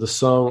 And the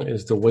song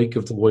is The Wake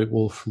of the White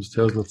Wolf from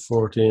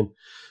 2014.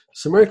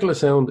 So Miracle of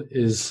Sound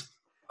is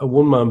a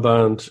one-man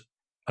band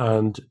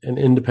and an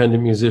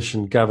independent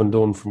musician, Gavin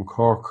Dunn from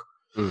Cork.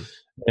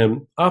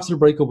 After the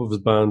breakup of his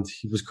band,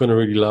 he was kind of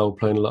really loud,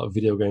 playing a lot of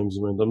video games.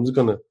 And went, I'm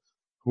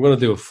going to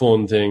do a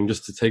fun thing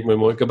just to take my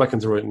mind, go back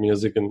into writing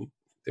music and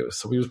do it.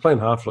 So he was playing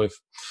Half-Life.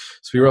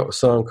 So he wrote a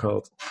song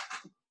called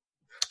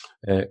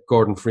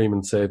Gordon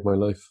Freeman Saved My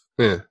Life.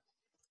 Yeah.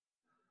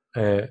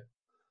 So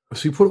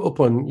he put it up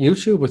on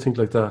YouTube, I think,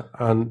 like that.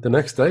 And the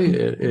next day,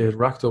 it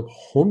racked up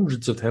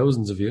hundreds of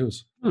thousands of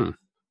views. And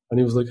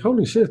he was like,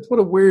 holy shit, what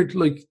a weird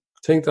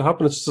thing to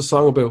happen. It's just a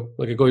song about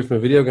like a guy from a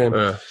video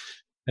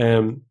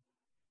game.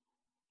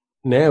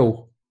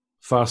 Now,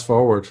 fast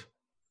forward,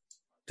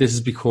 this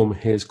has become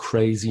his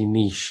crazy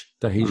niche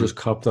that he just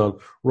copped on,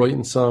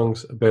 writing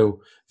songs about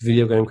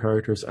video game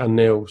characters and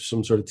now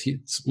some sort of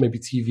maybe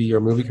TV or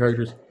movie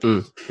characters.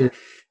 It's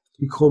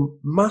become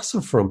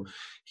massive for him.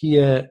 He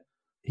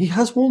He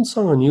has one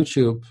song on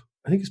YouTube.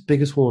 I think his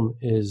biggest one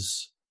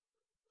is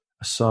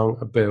a song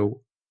about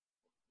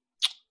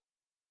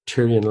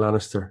Tyrion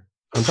Lannister,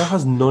 and that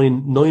has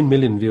 9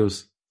 million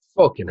views.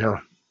 Fucking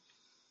hell.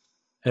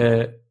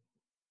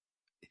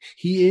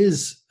 He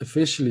is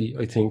officially,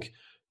 I think,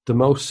 the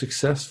most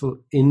successful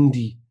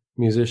indie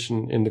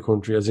musician in the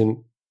country, as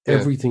in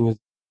everything is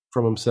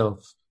from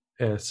himself,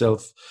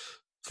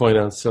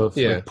 self-financed,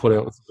 put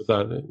out and stuff like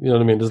that. You know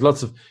what I mean? There's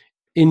lots of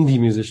indie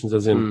musicians,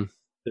 as in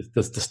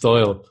that's the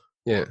style.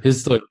 Yeah.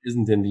 His style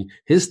isn't indie.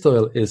 His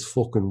style is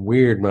fucking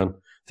weird, man.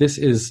 This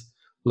is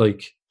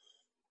like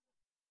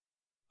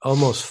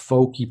almost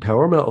folky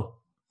power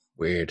metal.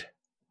 Weird.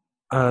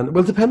 And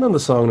well, depending on the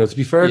song. Now, to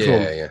be fair to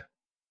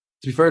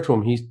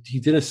him, he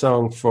did a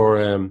song for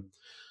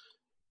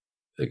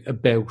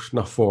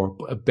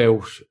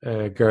about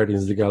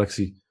Guardians of the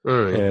Galaxy.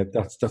 Right.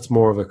 That's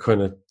more of a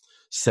kind of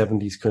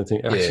 70s kind of thing.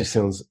 It actually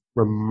sounds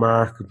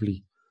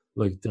remarkably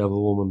like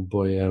Devil Woman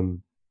by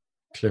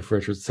Cliff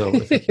Richard. So I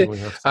think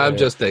I'm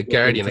just a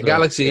Guardian of the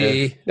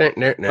Galaxy.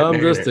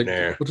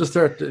 The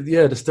start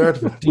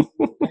of it.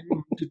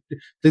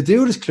 The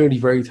dude is clearly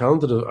very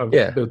talented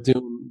about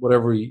doing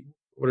whatever he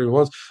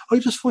wants. I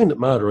just find it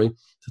mad, right,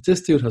 that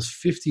this dude has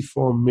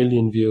 54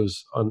 million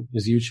views on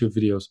his YouTube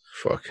videos.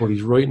 But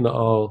he's writing it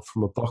all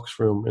from a box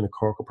room in a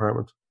Cork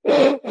apartment.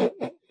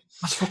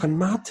 That's fucking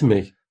mad to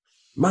me.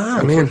 Man,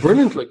 I mean,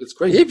 brilliant. Like, it's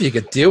great. If you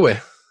could do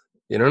it.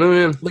 You know what I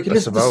mean? Like,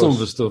 listen to some of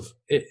the stuff.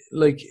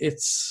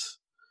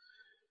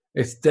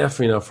 It's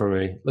definitely not for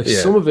me. Like,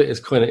 some of it is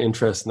kind of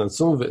interesting, and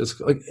some of it is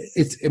like,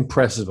 it's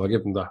impressive. I'll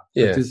give him that.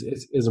 Yeah, it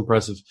is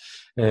impressive.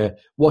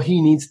 What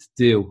he needs to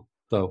do,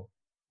 though,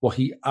 what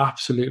he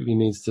absolutely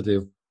needs to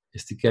do,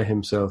 is to get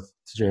himself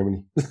to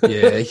Germany.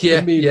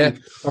 Yeah.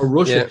 Or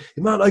Russia.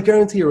 Yeah. Man, I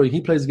guarantee you, right,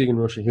 he plays a gig in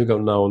Russia. He'll go,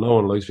 no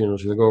one likes me in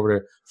Russia. They'll go over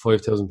there,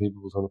 5,000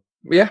 people will turn up.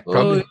 Yeah,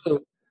 probably.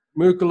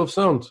 Miracle of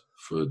Sound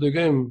for the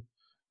game.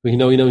 But he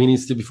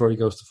needs to do before he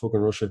goes to fucking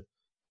Russia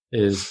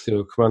is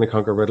do Command and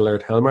Conquer Red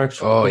Alert Hell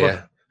March. Oh,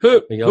 yeah.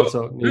 He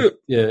also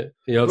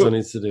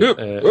needs to do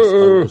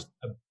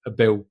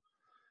about.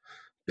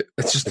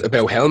 It's just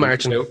about hell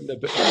marching.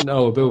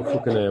 About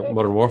fucking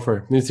Modern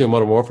Warfare. He needs to do a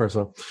Modern Warfare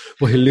song.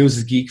 But he'll lose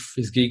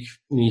his geek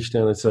niche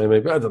down, I'd say,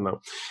 maybe. I don't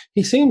know.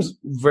 He seems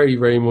very,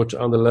 very much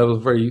on the level,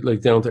 very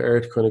like down to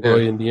earth kind of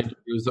guy in the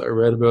interviews that I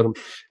read about him.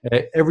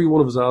 Every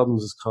one of his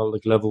albums is called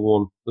like Level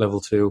 1,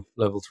 Level 2,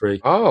 Level 3.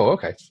 Oh,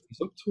 okay.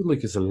 He's up to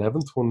like his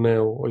 11th one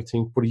now, I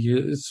think. But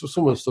it's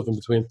some of the stuff in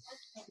between.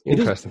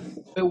 Interesting.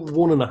 About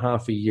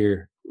 1.5 a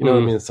year. You know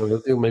what I mean? So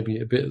he'll do maybe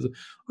a bit.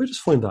 I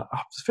just find that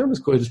famous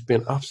guy just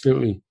being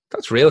absolutely.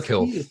 That's real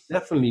cool. He is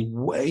definitely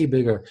way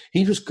bigger.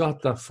 He just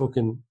got that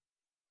fucking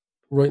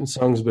writing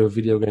songs about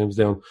video games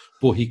down,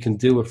 but he can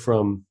do it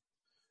from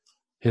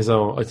his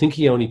own. I think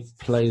he only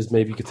plays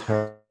maybe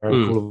guitar and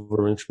a couple of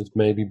other instruments,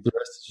 maybe. The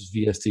rest is just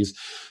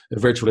VSTs,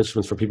 virtual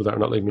instruments for people that are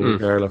not like me.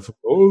 Like, I love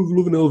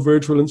an old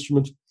virtual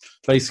instrument.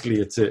 Basically,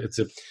 it's a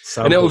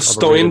an old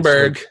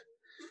Steinberg.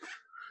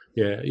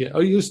 Yeah.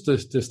 I used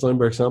the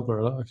Steinberg sampler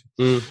a lot,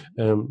 actually.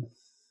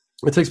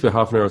 It takes about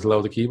half an hour to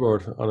load the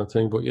keyboard on a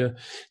thing, but like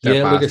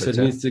I said,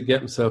 he needs to get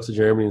himself to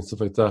Germany and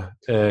stuff like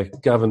that.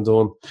 Gavin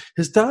Dunn.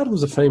 His dad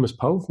was a famous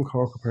poet from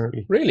Cork,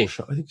 apparently. Really?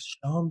 I think it's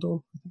Sean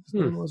Dunn.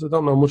 I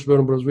don't know much about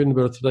him, but I was reading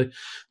about it today.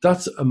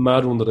 That's a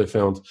mad one that I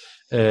found.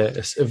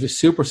 A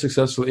super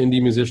successful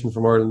indie musician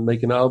from Ireland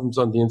making albums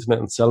on the internet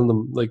and selling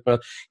them like mad.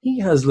 He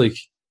has like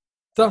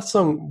that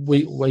song,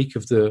 Wake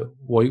of the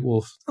White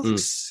Wolf,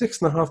 that's like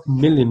 6.5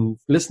 million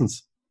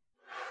listens.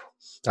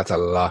 That's a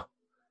lot.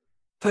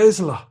 That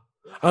is a lot.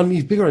 And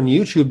he's bigger on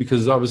YouTube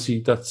because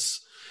obviously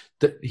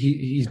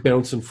he's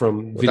bouncing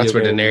from video that's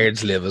where the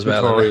nerds live as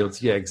well.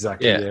 Tutorials. Yeah,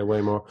 exactly. Yeah, way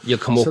more. You'll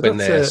come up in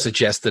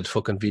suggested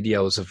fucking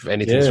videos of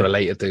anything's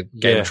related to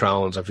Game of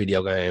Thrones or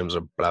video games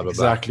or blah, blah,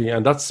 exactly. blah.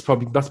 And that's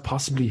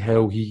possibly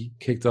how he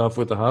kicked off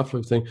with the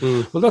Half-Life thing.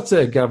 Well, that's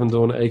Gavin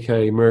Dunn,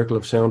 aka Miracle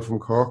of Sound from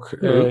Cork.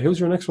 Who's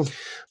your next one?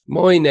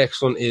 My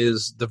next one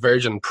is the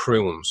Virgin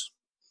Prunes.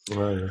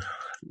 Oh, yeah.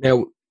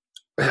 Now,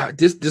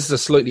 this is a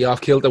slightly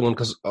off-kilter one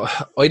because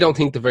I don't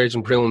think the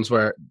Virgin Prunes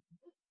were.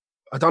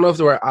 I don't know if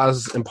they were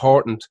as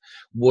important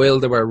while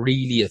they were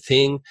really a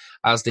thing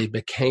as they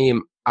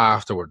became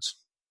afterwards.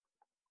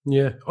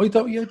 Yeah, I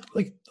thought. Yeah,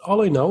 like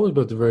all I know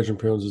about the Virgin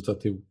Prunes is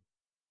that they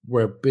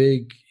were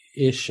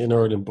big-ish in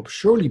Ireland, but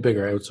surely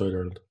bigger outside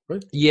Ireland,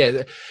 right?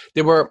 Yeah,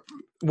 they were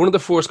one of the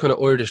first kind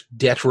of Irish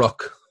death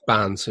rock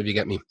bands, if you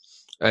get me.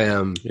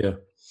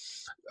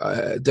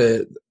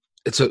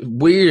 It's a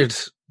weird.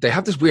 They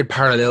have this weird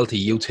parallel to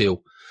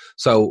U2.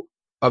 So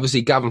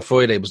obviously Gavin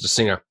Friday was the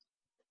singer.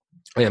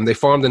 They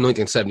formed in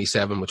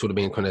 1977, which would have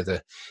been kind of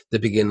the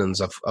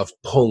beginnings of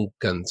punk,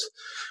 and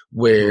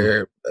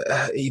where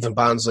even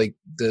bands like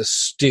the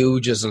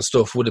Stooges and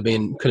stuff would have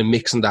been kind of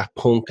mixing that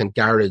punk and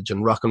garage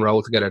and rock and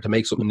roll together to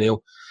make something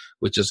new.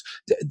 Which is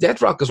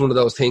death rock is one of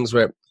those things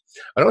where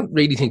I don't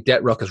really think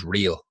death rock is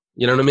real.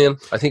 You know what I mean?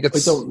 I think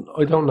it's.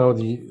 I don't know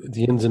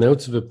the ins and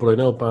outs of it, but I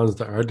know bands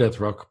that are death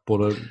rock.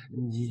 But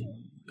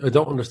I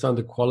don't understand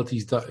the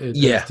qualities that it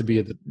has to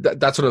be.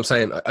 That's what I'm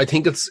saying. I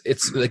think it's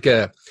like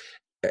I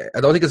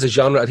don't think it's a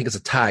genre. I think it's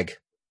a tag.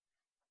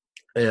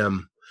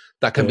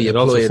 That can be it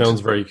applied.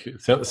 Also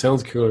sounds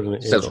sounds cooler than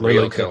it sounds is.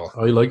 Real cool.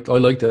 I like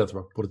death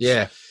rock, but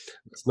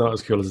it's not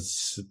as cool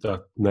as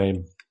that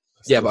name.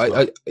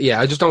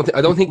 I just don't.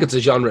 I don't think it's a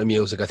genre of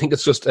music. I think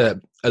it's just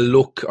a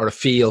look or a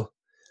feel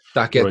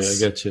that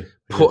gets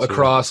put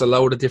across a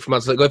load of different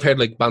bands. Like I've heard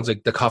like bands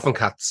like the Coffin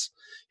Cats,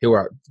 who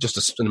are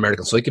just an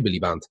American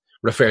psychobilly band,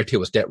 referred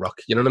to as death rock.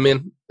 You know what I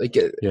mean? Like,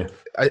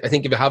 I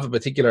think if you have a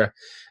particular,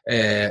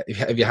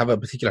 if you have a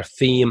particular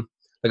theme,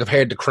 like I've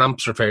heard the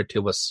Cramps referred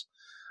to as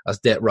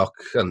death rock,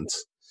 and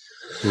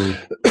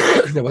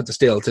but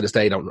still to this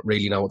day don't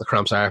really know what the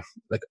Cramps are.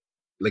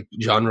 Like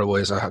genre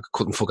wise, I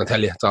couldn't fucking tell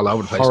you. It's all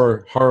over the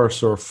place. Horror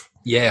surf.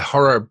 Yeah,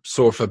 horror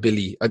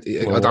surfabilly. I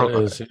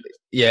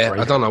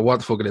don't know what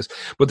the fuck it is.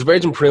 But the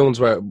Virgin Prunes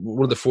were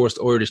one of the first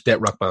Irish death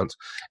rock bands.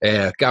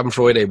 Gavin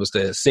Friday was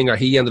the singer.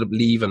 He ended up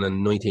leaving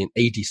in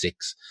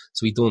 1986.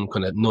 So he done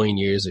kind of 9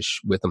 years-ish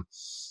with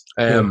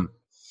them.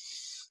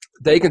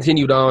 They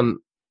continued on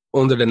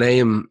under the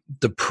name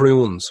The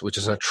Prunes, which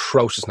is an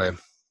atrocious name.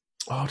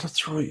 Oh,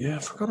 that's right. Yeah, I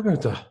forgot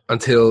about that.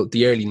 Until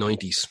the early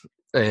 90s.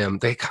 They were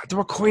they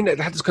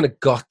had this kind of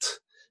goth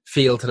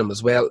feel to them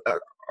as well.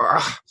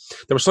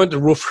 They were signed to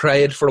Rough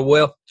Trade for a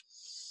while.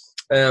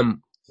 I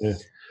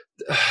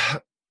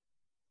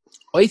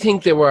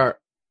think they were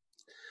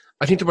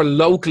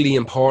locally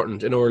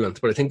important in Ireland,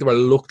 but I think they were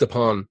looked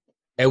upon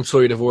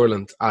outside of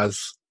Ireland as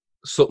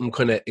something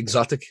kind of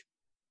exotic.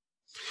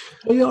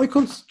 Oh, yeah, I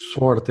could have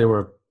swore that they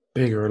were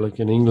bigger, like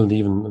in England,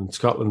 even in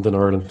Scotland than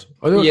Ireland.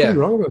 I could be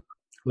wrong about that.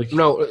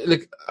 No,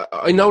 like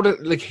I know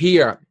that like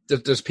here,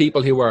 there's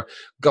people who were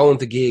going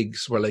to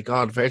gigs were like,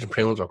 "God, Virgin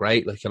Prunes were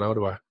great," like, you know, they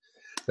were.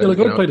 Yeah, like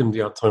I played them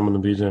the odd time on the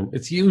BJ.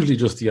 It's usually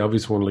just the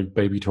obvious one, like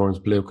Baby Turns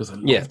Blue, because I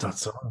love that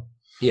song.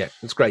 Yeah,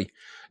 it's great.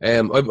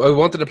 I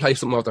wanted to play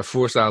something off their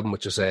first album,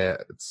 which is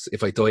it's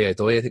If I Die, I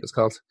Die, I think it's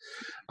called,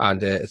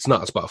 and it's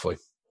not on Spotify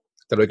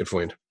that I could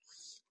find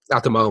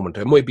at the moment.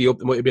 It might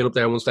have been up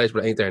there at one stage,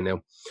 but it ain't there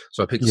now.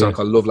 So I picked a song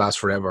called Love Lasts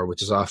Forever,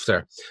 which is off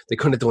there. They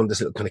kind of done this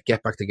little kind of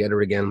get back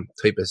together again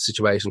type of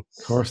situation.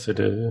 Of course they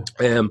did,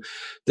 yeah.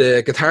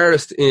 The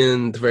guitarist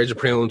in the Virgin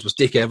Prunes was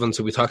Dick Evans,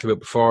 who we talked about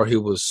before, who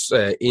was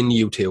in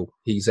U2.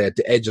 He's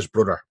The Edge's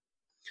brother.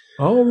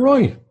 Oh,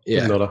 right.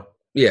 Yeah. Didn't know that.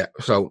 Yeah,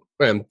 so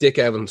Dick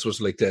Evans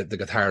was like the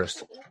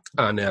guitarist.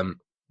 And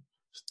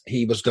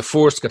he was the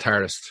first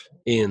guitarist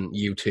in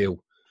U2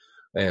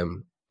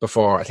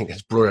 before I think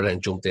his brother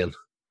then jumped in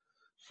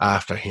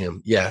after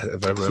him. Yeah,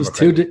 if I remember.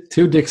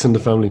 Two dicks in the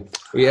family.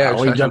 Yeah, I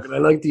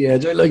like the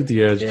Edge.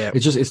 Yeah.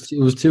 It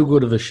was too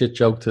good of a shit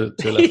joke to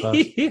let pass.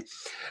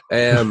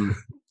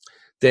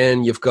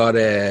 Then you've got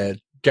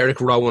Derek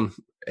Rowan,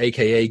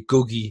 aka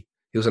Googie.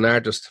 He was an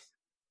artist.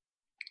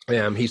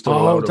 He's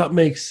done that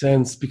makes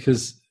sense,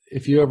 because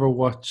if you ever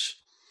watch,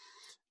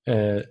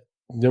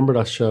 remember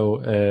that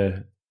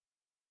show,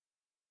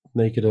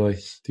 Naked Eye,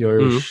 the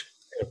Irish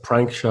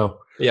prank show?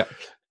 Yeah,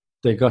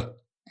 they got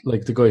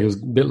like the guy who's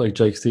a bit like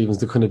Jake Stevens,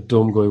 the kind of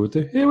dumb guy with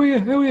the how are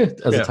you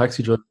as a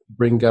taxi driver,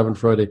 bring Gavin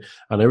Friday,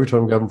 and every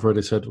time Gavin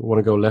Friday said, "Want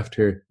to go left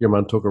here?" your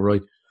man took a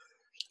right,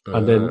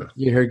 and then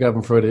you hear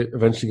Gavin Friday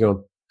eventually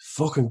going,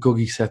 "Fucking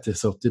Googie set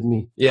this up, didn't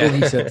he?" Yeah,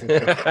 Googie set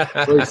this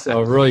up. Right,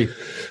 so right,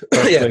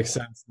 that makes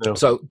sense now.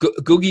 So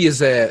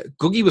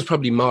Googie was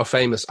probably more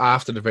famous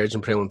after the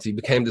Virgin Prunes. He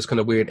became this kind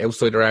of weird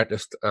outsider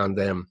artist, and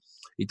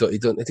he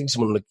done. I think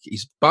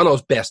he's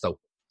Bono's best though.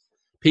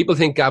 People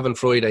think Gavin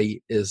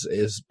Friday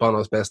is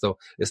Bono's best though.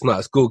 It's not.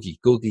 It's Googie.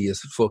 Googie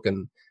is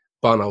fucking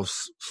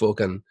Bono's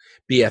fucking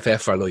BFF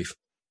for life.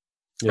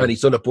 Yeah. And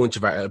he's done a bunch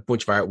of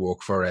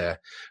artwork for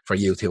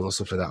U2 and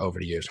stuff like that over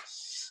the years.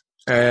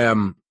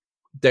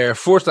 Their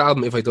first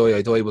album, If I Die,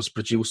 I Die, was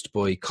produced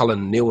by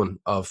Colin Newan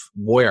of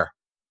Wire.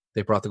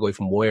 They brought the guy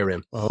from Wire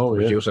in to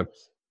produce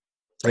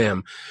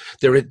him.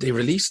 They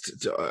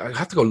released, I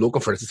have to go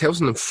looking for it. In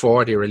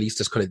 2004, they released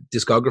this kind of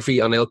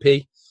discography on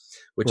LP,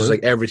 which is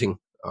like everything.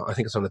 I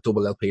think it's on a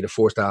double LP, the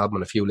first album,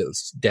 and a few little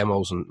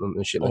demos and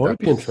shit like that. It'd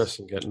be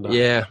interesting getting that.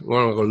 Yeah, we're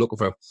going to go looking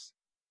for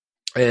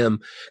it.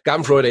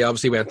 Gavin Friday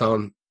obviously went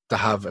on to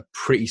have a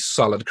pretty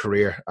solid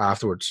career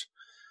afterwards.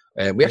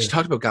 We actually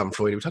talked about Gavin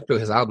Friday. We talked about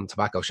his album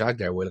Tobacco Shag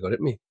there a while ago,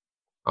 didn't we?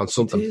 On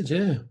something. We did,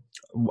 yeah.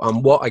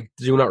 On what I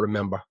do not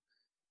remember.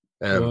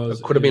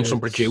 It could have been some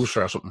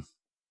producer or something.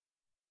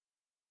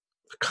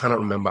 I cannot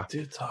remember. We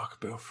did talk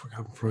about for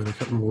Gavin Friday. I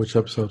can't remember which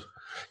episode.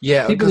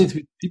 Yeah, people need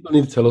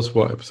to tell us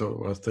what episode it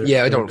was.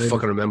 I don't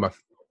fucking remember.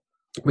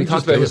 We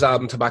talked about his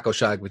album Tobacco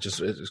Shag, which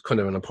is kind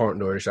of an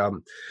important Irish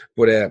album.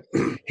 But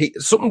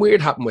something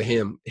weird happened with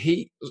him.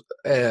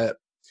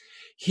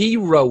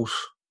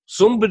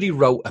 Somebody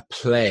wrote a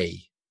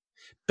play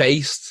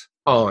based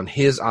on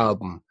his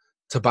album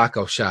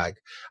Tobacco Shag,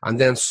 and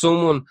then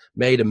someone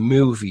made a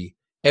movie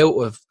out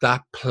of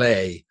that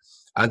play,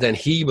 and then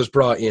he was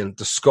brought in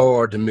to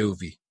score the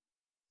movie.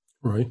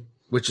 Right.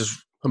 Which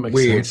is that makes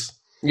weird. Sense.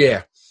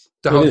 Yeah.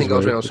 The whole thing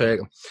goes around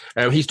circle.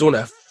 He's done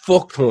a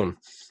fuck ton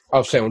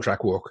of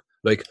soundtrack work.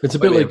 Like it's a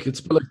bit like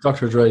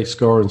Dr. Dre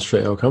scoring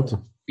Straight Outta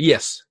Compton.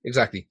 Yes,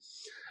 exactly.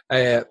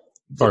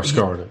 Or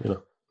scoring it, you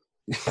know.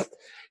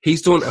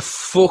 He's done a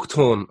fuck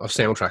ton of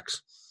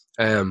soundtracks,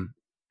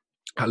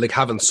 like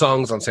having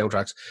songs on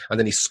soundtracks, and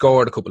then he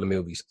scored a couple of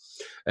movies.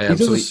 He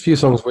does a few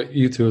songs with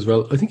U2 as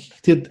well. I think he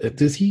did.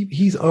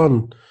 He's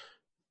on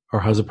or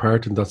has a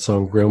part in that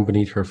song "Ground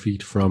Beneath Her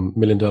Feet" from $1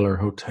 Million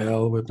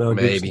Hotel with Mel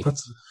Gibson.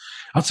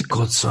 That's a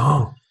good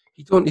song.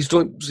 He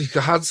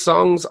had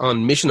songs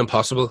on Mission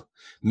Impossible,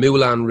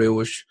 Moulin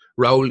Rouge,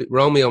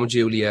 Romeo and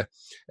Juliet,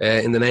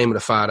 In the Name of the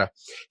Father.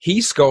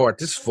 He scored.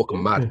 This is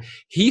fucking mad.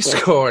 He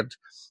scored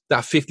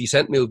that 50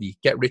 Cent movie,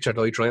 Get Rich or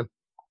Die Trying.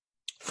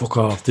 Fuck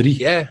off! Did he?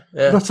 Yeah.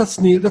 That's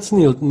Neil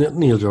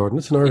Jordan.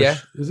 It's an Irish. Yeah,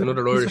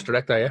 another Irish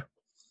director. Yeah.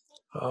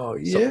 Oh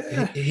yeah.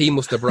 So he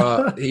must have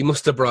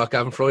brought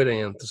Gavin Friday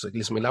in. It's like,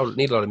 listen, we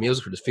need a lot of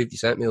music for this 50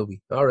 Cent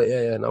movie. All right,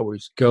 yeah, no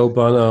worries. Go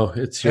Bono!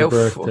 It's your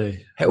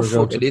birthday. How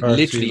fuck it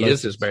literally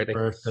is his birthday.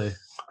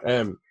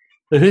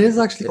 It is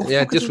actually. Oh,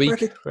 yeah, this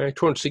week. I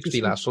turned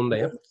 60 last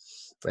Sunday.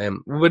 Yeah.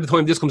 By the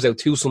time this comes out,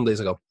 2 Sundays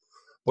ago.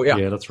 But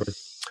yeah, that's right.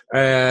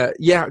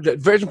 The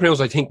Virgin Prunes,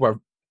 I think, were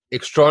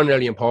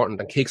extraordinarily important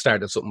and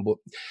kickstarted something. But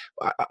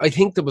I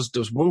think there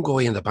was one guy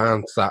in the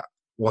band that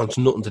wants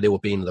nothing to do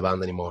with being in the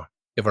band anymore,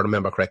 if I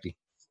remember correctly.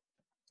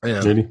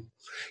 Really?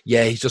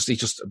 Yeah, he's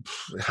just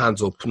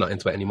hands up, not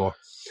into it anymore.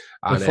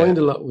 And, I find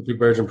a lot with the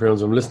Virgin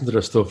Prunes. I'm listening to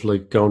their stuff,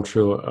 like going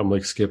through it, I'm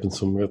like skipping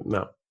some.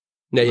 No.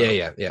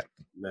 Yeah.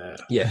 Nah.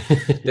 Yeah.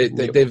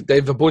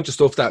 They've a bunch of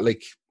stuff that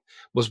like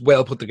was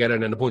well put together,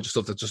 and then a bunch of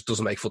stuff that just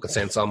doesn't make fucking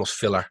sense, almost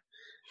filler.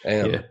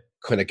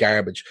 Kind of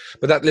garbage.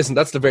 But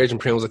that's the Virgin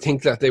Prunes. I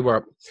think that they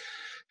were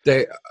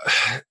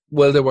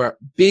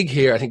big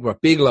here. I think they were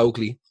big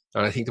locally,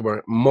 and I think they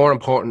were more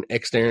important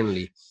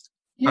externally.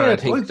 Yeah, I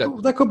think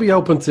that could be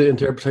open to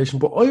interpretation.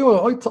 But I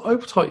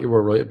thought you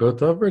were right about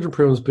that. Virgin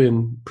Prunes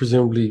been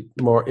presumably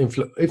more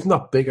if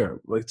not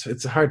bigger. Like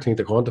it's a hard thing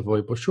to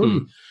quantify, but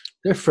surely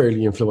they're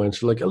fairly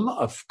influential. Like a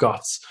lot of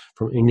Scots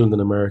from England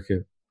and America.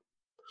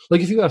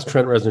 Like if you ask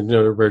Trent Reznor, you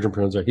know who Virgin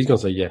Prunes are, he's going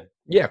to say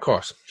yeah, of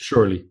course,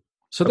 surely.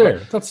 So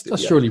that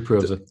surely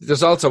proves it.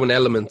 There's also an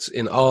element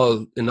in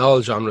all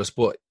genres,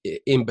 but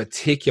in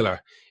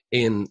particular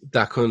in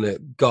that kind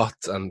of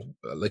goth and,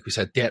 like we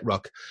said, death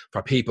rock,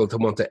 for people to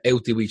want to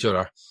outdo each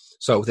other.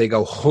 So they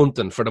go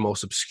hunting for the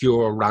most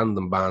obscure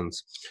random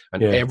bands.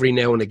 And every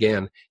now and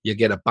again you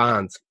get a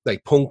band,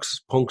 like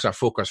punks are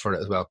fuckers for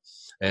it as well.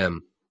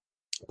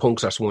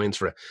 Punks are swines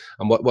for it.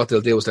 And what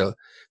they'll do is they'll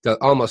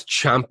almost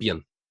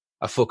champion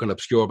a fucking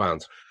obscure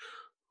band.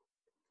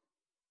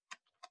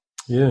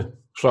 Yeah.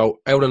 So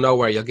out of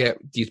nowhere, you'll get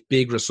these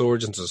big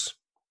resurgences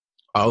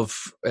of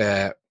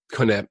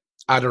kind of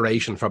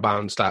adoration for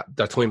bands that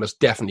their time has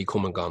definitely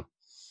come and gone.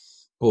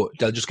 But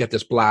they'll just get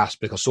this blast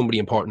because somebody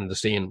important in the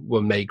scene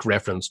will make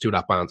reference to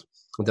that band.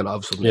 And then all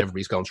of a sudden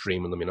everybody's gone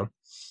streaming them, you know?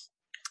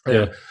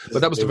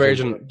 But that was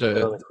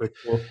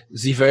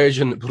the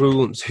Virgin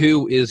Prunes.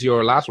 Who is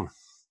your last one?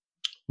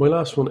 My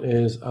last one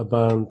is a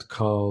band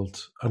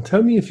called, and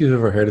tell me if you've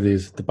ever heard of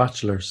these, The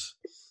Bachelors.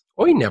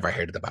 I never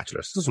heard of The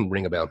Bachelors. It doesn't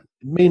ring a bell.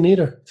 Me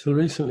neither, till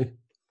recently.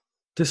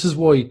 This is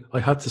why I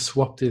had to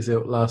swap these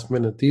out last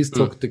minute. These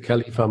took the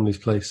Kelly family's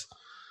place.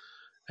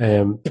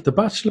 The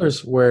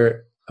Bachelors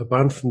were a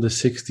band from the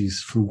 60s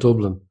from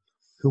Dublin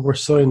who were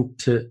signed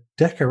to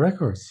Decca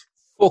Records.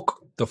 Fuck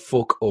the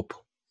fuck up.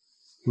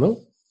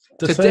 No?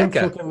 The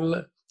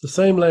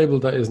same label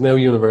that is now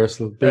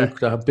Universal.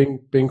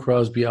 Bing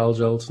Crosby, Al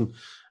Jolson,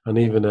 and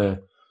even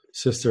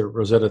sister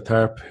Rosetta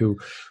Tharpe, who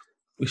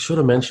we should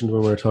have mentioned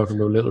when we were talking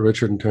about Little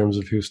Richard in terms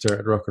of who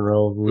started rock and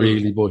roll,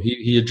 really, but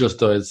he had just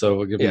died, so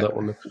we'll give him that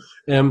one.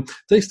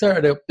 They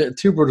started out,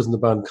 2 brothers in the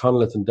band,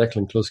 Connolly and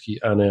Declan Kluski,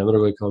 and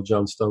another guy called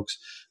John Stokes,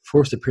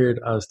 first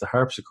appeared as the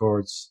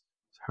Harpsichords,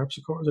 I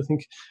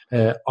think,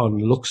 on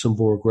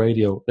Luxembourg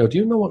Radio. Now, do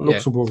you know what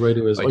Luxembourg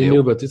Radio is? I knew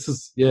about this.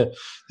 This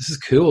is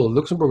cool.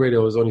 Luxembourg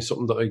Radio is only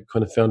something that I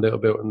kind of found out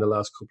about in the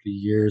last couple of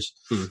years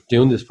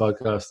doing this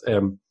podcast.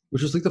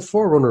 Which was like the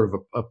forerunner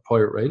of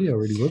pirate radio,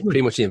 really, wasn't it?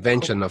 Pretty much the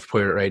invention of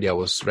pirate radio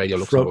was Radio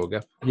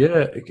Luxembourg,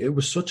 it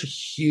was such a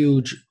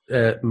huge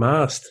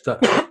mast,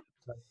 that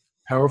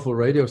powerful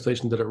radio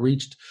station, that it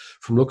reached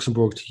from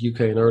Luxembourg to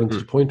UK and Ireland to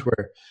the point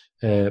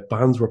where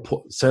bands were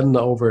sending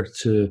it over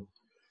to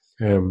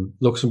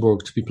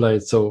Luxembourg to be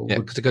played. So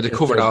because they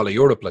covered all of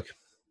Europe, like.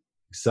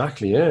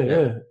 Exactly,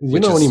 yeah. You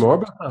know any more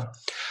about that?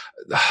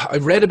 I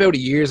read about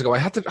it years ago. I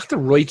had to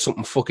write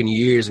something fucking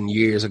years and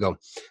years ago.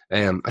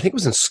 I think it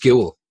was in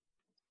school.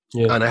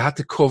 Yeah. And I had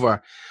to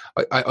cover.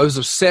 I was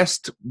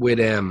obsessed with.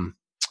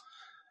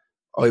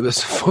 I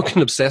was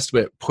fucking obsessed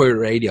with pirate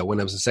radio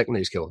when I was in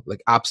secondary school.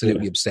 Like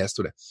absolutely obsessed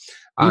with it.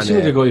 You seem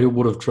like a guy who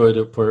would have tried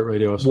a pirate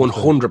radio.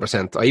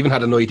 100%. I even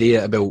had an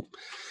idea about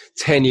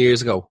 10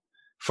 years ago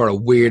for a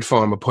weird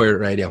form of pirate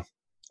radio.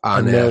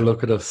 And now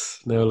look at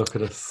us.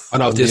 I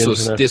know this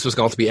was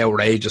going to be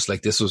outrageous.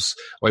 Like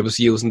I was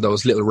using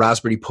those little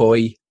Raspberry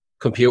Pi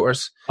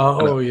computers.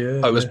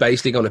 I was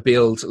basically going to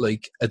build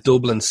like a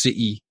Dublin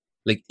City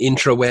like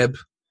intraweb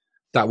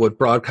that would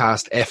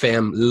broadcast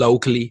FM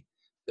locally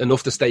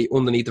enough to stay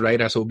underneath the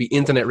radar. So it would be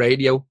internet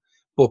radio,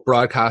 but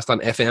broadcast on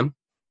FM.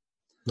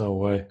 No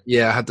way.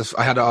 Yeah,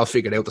 I had it all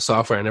figured out, the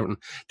software and everything.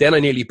 Then I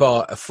nearly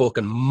bought a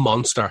fucking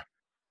monster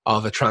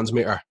of a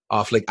transmitter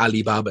off like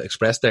Alibaba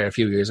Express there a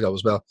few years ago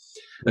as well.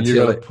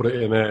 You're gonna put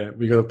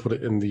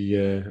it in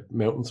the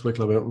mountains,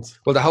 Wicklow Mountains.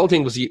 Well, the whole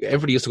thing was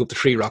everybody used to go up to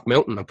Tree Rock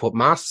Mountain and put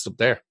masts up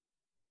there.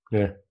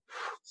 Yeah.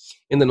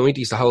 In the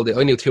 90s,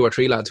 I knew 2 or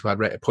 3 lads who had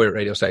pirate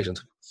radio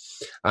stations,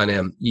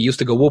 and you used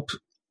to go up.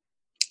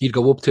 You'd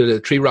go up to the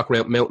Tree Rock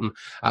Mountain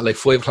at like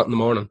 5 o'clock in the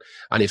morning,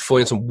 and you'd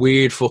find some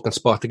weird fucking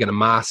spot to get a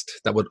mast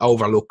that would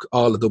overlook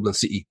all of Dublin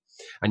City,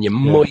 and you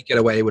might get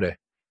away with it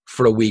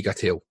for a week or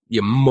 2.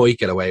 You might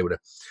get away with it.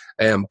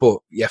 But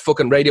yeah,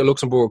 fucking Radio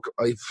Luxembourg,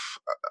 I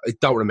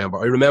don't remember.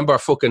 I remember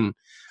fucking,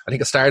 I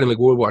think it started in like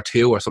World War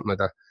II or something like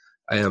that.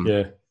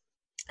 Yeah.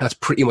 That's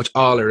pretty much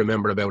all I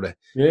remember about it.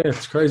 Yeah,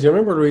 it's crazy. I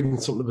remember reading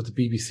something about the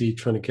BBC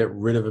trying to get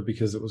rid of it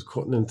because it was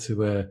cutting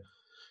into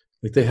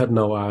like they had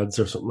no ads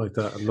or something like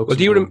that. And well,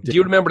 do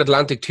you remember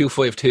Atlantic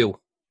 252,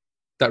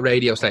 that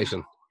radio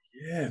station?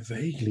 Yeah,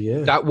 vaguely.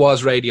 Yeah, that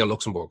was Radio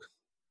Luxembourg.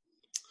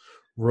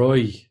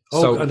 Right.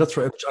 Oh, and that's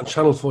right. And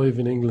Channel 5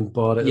 in England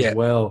bought it as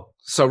well.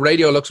 So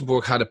Radio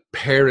Luxembourg had a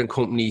parent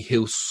company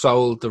who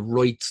sold the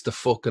rights to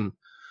fucking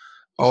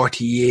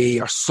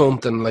RTE or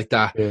something like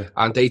that,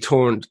 and they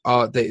turned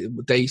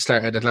they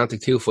started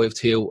Atlantic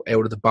 252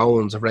 out of the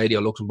bones of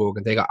Radio Luxembourg,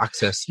 and they got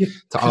access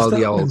to all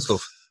the old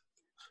stuff.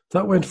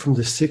 That went from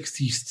the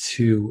 60s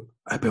to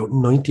about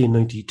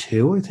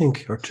 1992, I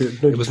think, or to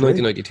 93. It was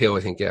 1992,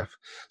 I think. Yeah.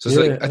 So it's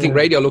like, I think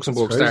Radio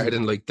Luxembourg started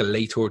in like the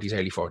late 30s,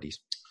 early 40s.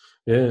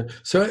 Yeah.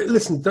 So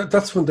listen,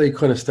 that's when they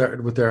kind of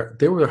started with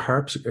they were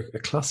a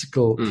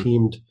classical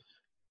themed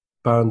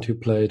band who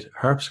played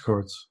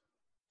harpsichords.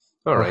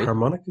 All right.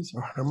 Harmonicas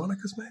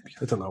maybe.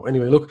 I don't know.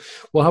 Anyway, look,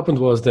 what happened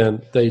was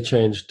then they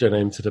changed their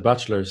name to The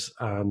Bachelors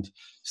and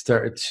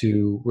started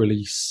to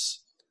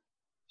release.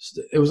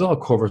 It was all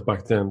covers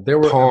back then. They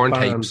were porn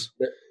tapes.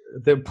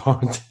 They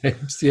porn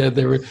tapes. Yeah,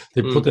 they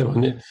put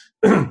them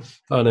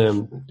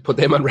on put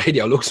them on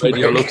Radio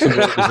Luxembourg.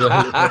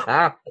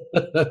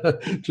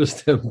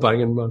 Just them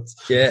banging mats.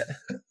 Yeah.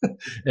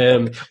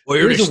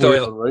 Irish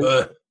style.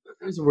 Right?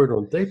 Here's a weird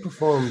one. They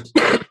performed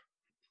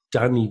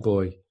Danny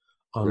Boy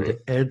on the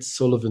Ed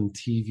Sullivan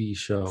TV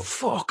show.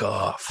 Fuck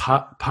off.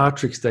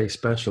 Patrick's Day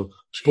special.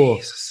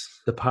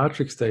 Jesus. But the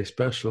Patrick's Day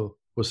special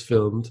was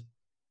filmed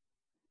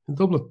in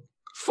Dublin.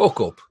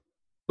 Fuck up.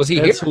 Was he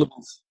Ed here?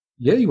 Sullivan's,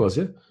 yeah, he was,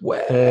 yeah.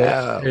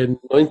 Wow. In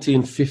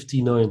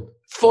 1959.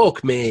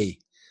 Fuck me.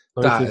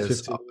 That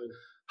is...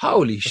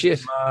 Holy shit.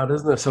 It's mad,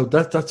 isn't it? So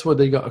that's where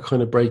they got a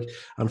kind of break.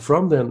 And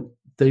from then,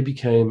 they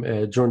became,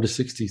 during the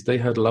 60s, they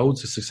had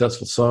loads of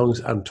successful songs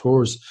and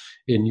tours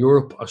in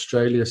Europe,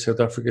 Australia, South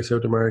Africa,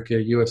 South America,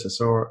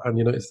 USSR, and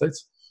United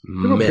States.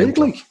 They were big,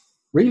 like,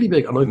 really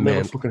big. And I've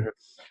never fucking heard.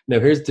 Now,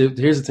 here's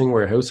the thing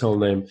where a household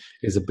name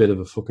is a bit of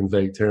a fucking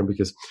vague term,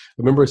 because I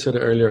remember I said it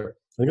earlier.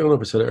 I don't know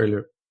if I said it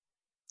earlier.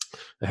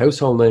 A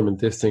household name in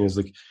this thing is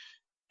like,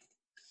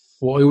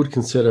 what I would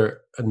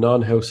consider a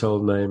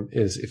non-household name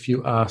is if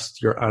you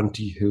asked your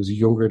auntie who's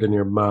younger than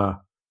your ma,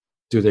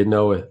 do they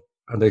know it?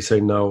 And they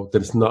say no,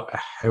 then it's not a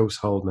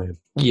household name.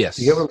 Yes.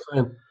 You get what I'm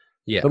saying?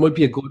 Yeah. That might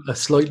be a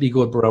slightly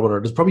good barometer.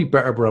 There's probably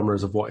better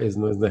barometers of what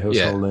isn't the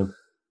household name.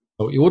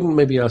 So you wouldn't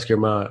maybe ask your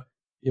ma.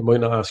 You might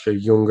not ask your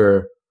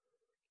younger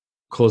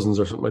cousins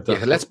or something like that.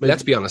 Yeah,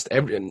 let's be honest.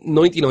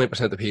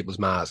 99% of people's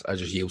mas are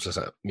just useless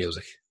at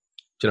music.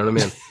 Do you know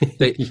what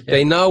I mean?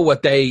 They know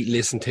what they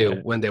listened to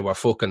when they were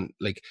fucking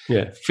like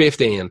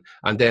 15,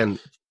 and then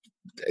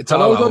it's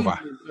all over. I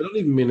don't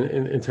even mean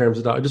in terms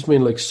of that. I just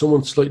mean like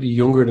someone slightly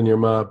younger than your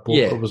ma, but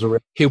it was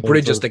around. Who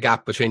bridges the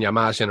gap between your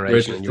ma's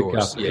generation and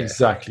yours? Yeah.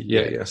 Exactly.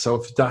 Yeah.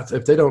 So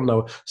if they don't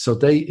know, so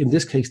they in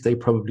this case they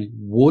probably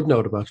would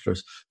know the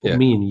Bachelors. But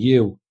me and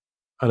you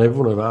and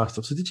everyone I've asked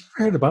them, so did you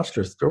ever hear the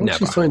Bachelors? They're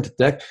actually signed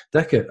to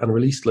Decca and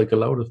released like a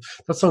load of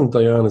that song.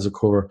 Diane is a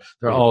cover.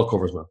 They're all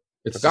covers, man.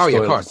 It's of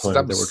course.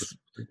 That was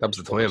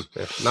the time.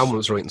 Yeah. No one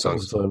was writing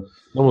songs. No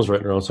one was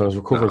writing their own songs.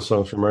 We're covering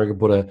songs from America.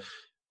 But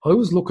I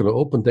was looking it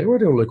up, and they were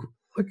doing like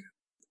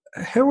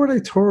how are they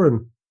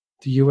touring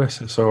the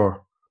USSR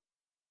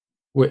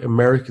with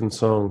American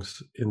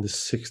songs in the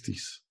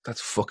 60s?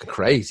 That's fucking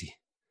crazy.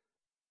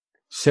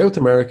 South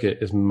America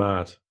is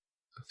mad.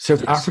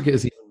 South Africa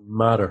is even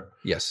madder.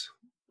 Yes.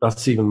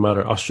 That's even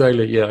madder.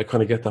 Australia, I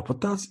kind of get that. But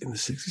that's in the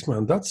 60s,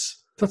 man.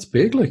 That's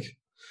big, like.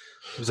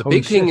 There was a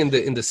big thing in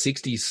the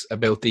 60s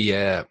about the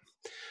I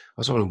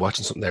was only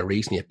watching something there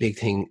recently, a big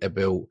thing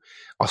about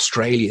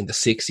Australia in the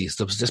 60s.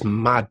 There was this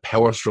mad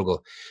power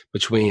struggle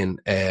between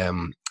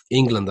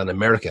England and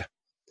America.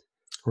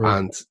 Right.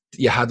 And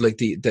you had like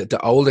the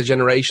older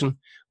generation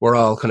were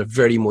all kind of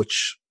very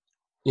much,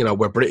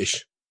 were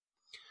British.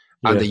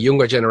 And the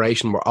younger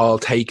generation were all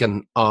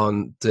taken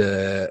on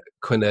the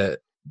kind of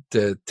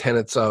the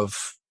tenets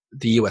of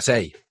the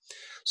USA.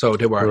 So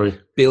they were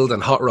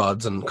building hot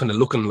rods and kind of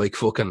looking like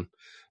fucking,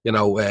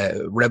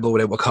 rebel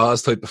without a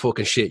cause type of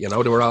fucking shit. They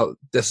were all,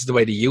 this is the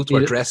way the youth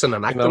were dressing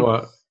and acting. You know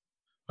what?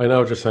 I know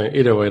what you're saying.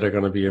 Either way, they're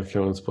going to be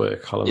influenced by a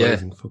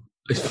colonizing.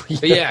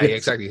 Yeah,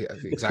 exactly.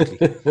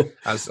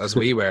 as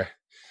we were,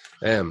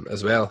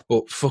 as well.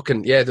 But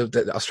fucking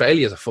the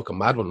Australia is a fucking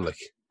mad one. Like,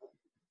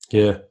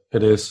 yeah,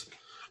 it is.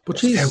 But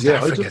Jesus,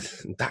 South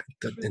Africa,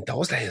 in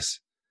those days,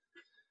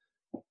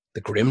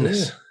 the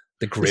grimness. Yeah.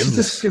 The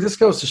grimness. This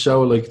goes to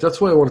show, like,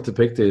 that's why I wanted to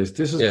pick this.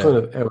 This is kind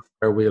of out of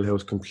our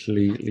wheelhouse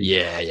completely.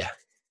 Yeah.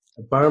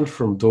 A band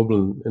from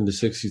Dublin in the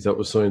 60s that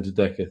was signed to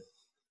Decca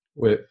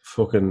with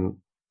fucking...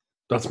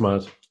 That's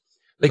mad.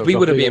 Like, we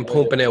would have been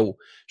pumping out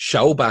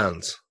show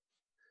bands.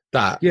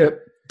 Yeah,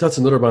 that's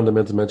another band I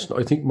meant to mention.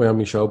 I think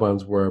Miami show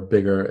bands were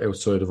bigger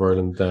outside of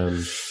Ireland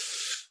than...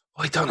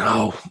 I don't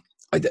know.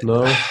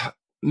 No?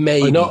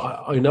 Maybe.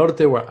 I know that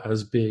they were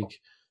as big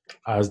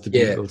as the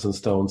Beatles and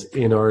Stones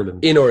in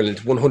Ireland. In Ireland,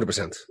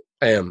 100%.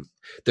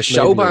 The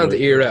show band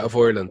era of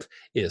Ireland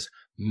is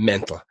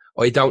mental.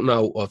 I don't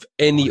know of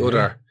any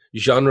other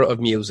genre of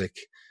music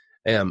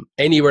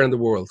anywhere in the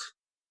world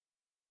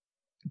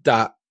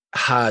that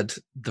had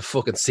the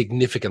fucking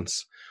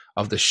significance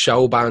of the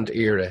show band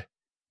era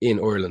in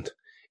Ireland.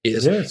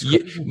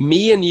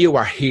 Me and you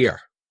are here.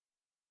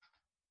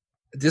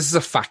 This is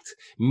a fact.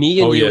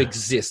 Me and you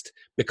exist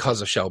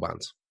because of show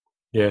bands.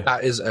 Yeah,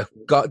 that is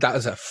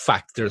a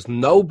fact. There's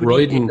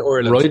nobody in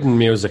Ireland riding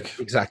music.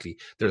 Exactly.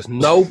 There's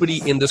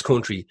nobody in this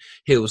country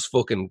whose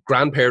fucking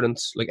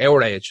grandparents, like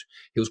our age,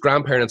 whose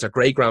grandparents or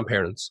great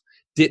grandparents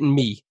didn't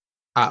meet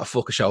at a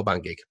fucking show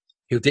band gig.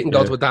 Who didn't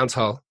go to a dance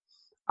hall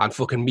and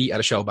fucking meet at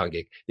a show band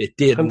gig. They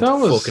didn't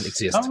fucking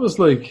exist. That was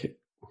like,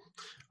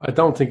 I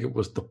don't think it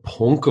was the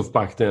punk of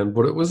back then,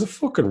 but it was a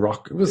fucking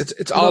rock. It was.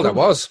 It's all there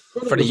was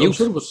for the youth.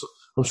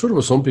 I'm sure there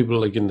was some people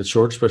like in the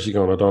church, especially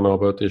going, I don't know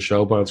about this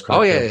show bands.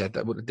 Oh yeah,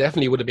 that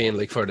definitely would have been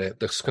like for the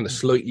kind of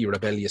slightly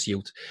rebellious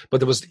youth. But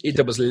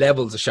there was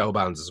levels of show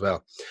bands as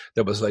well.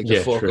 There was like the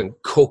fucking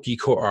cookie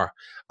cutter,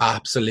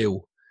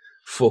 absolute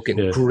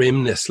fucking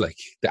grimness, like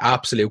the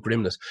absolute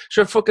grimness.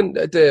 Sure, fucking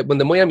when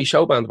the Miami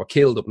show band were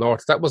killed up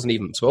north, that wasn't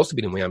even supposed to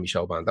be the Miami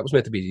show band. That was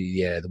meant to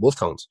be the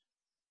Wolftones.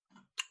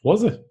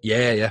 Was it?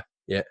 Yeah.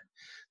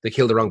 They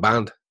killed the wrong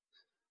band.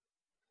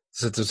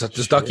 So there's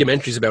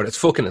documentaries about it. It's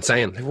fucking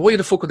insane. Like, why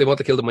the fuck would they want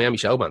to kill the Miami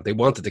show band? They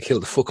wanted to kill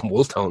the fucking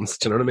Wolftones.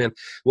 Do you know what I mean?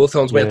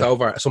 Wolftones went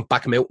over some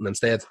back mountain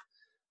instead,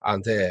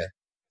 and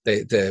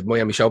the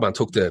Miami show band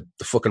took the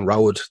fucking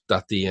road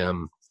that the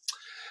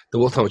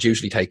Wolftones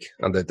usually take,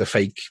 and the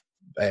fake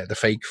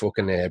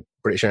fucking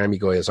British Army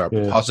guys, or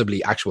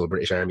possibly actual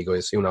British Army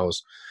guys, who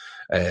knows,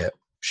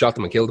 shot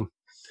them and killed them.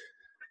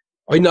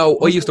 I know.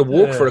 I used to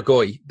work for a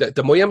guy.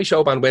 The Miami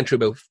show band went through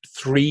about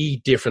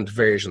 3 different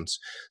versions.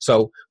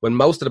 So when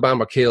most of the band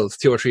were killed,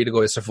 2 or 3 of the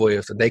guys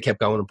survived, and they kept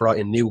going and brought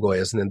in new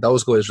guys, and then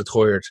those guys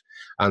retired,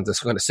 and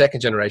this kind of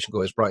second generation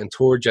guys brought in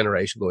third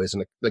generation guys,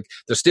 and like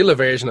there's still a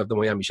version of the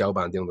Miami show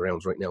band doing the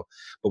rounds right now.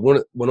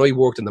 But when I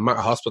worked in the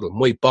Mater Hospital,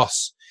 my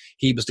boss,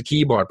 he was the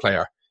keyboard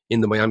player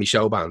in the Miami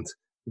show band,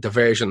 the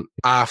version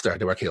after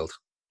they were killed.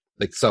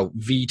 Like, so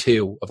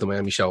V2 of the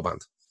Miami show band,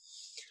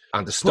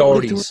 and the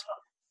stories.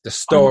 The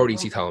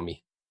stories he told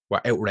me were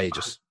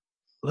outrageous.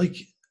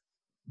 Like, it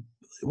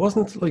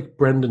wasn't like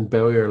Brendan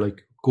Bowyer,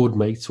 like, good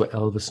mates with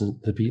Elvis and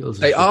the Beatles.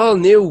 They all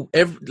knew,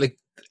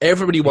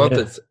 everybody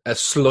wanted a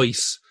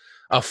slice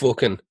of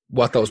fucking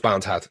what those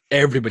bands had.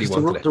 Everybody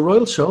wanted it. The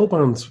Royal Show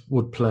bands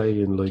would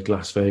play in, like,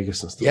 Las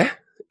Vegas and stuff. Yeah,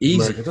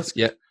 easy. That's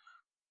and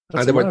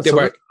they were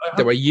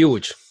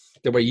huge.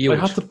 They were huge.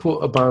 I have to put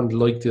a band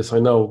like this. I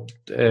know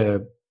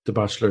The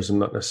Bachelors and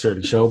not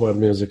necessarily show band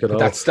music at all.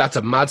 That's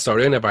a mad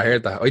story. I never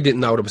heard that. I didn't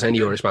know there was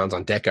any Irish bands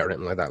on Decca or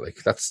anything like that. Like,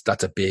 that's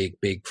a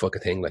big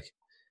fucking thing. Like,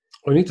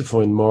 I need to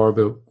find more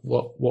about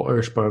what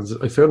Irish bands.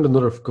 I found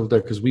another couple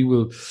there because we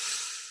will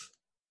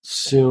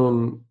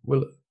soon.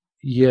 Well,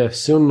 yeah,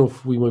 soon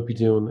enough we might be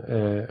doing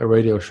a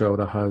radio show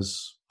that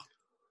has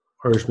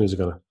Irish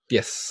music on it.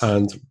 Yes,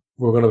 and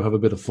we're going to have a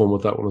bit of fun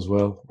with that one as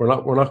well. We're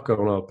not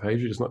going all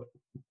page. It's not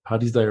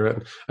Paddy's Day or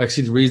anything.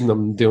 Actually, the reason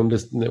I'm doing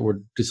this, we're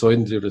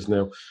deciding to do this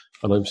now,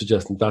 and I'm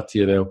suggesting that to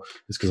you now,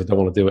 is because I don't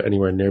want to do it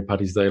anywhere near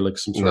Paddy's Day, like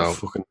some sort of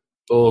fucking,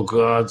 oh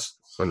God.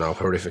 Oh no,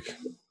 horrific.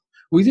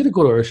 We did a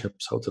good Irish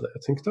episode today. I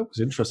think that was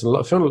interesting.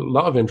 I found a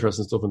lot of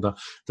interesting stuff in that.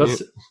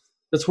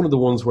 That's one of the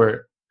ones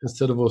where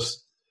instead of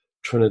us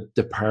trying to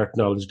depart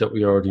knowledge that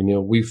we already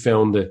knew, we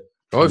found it.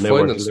 Oh,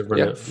 finding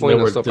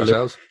stuff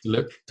ourselves.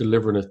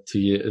 Delivering it to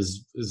you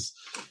as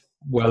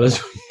well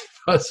as we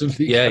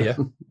possibly can. Yeah,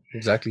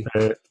 exactly.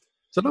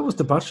 So that was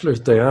The Bachelors,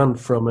 Diane,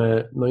 from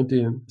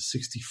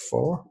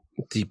 1964.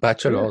 The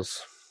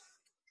Bachelors.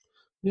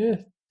 Yeah.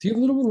 Do you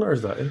have another one, or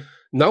is that it?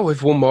 No,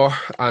 I've one more,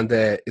 and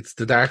it's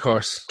The Dark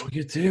Horse. Oh,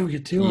 you do.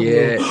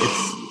 Yeah.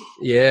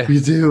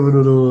 You do have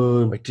another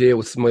one. I do.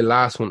 It's my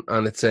last one,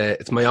 and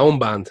it's my own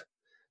band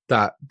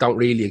that don't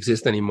really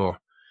exist anymore.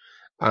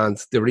 And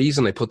the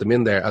reason I put them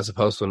in there as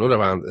opposed to another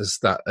band is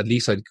that at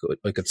least I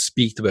could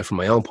speak to it from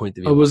my own point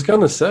of view. I was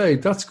going to say,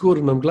 that's good,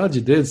 and I'm glad you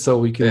did, so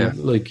we can,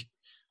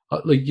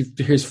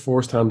 here's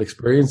first-hand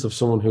experience of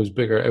someone who's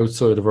bigger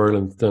outside of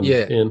Ireland than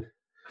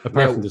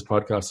apart from this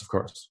podcast, of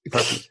course.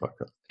 Apart from this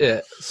podcast.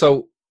 Yeah,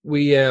 so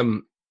we,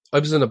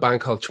 in a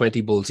band called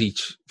 20 Bulls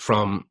Each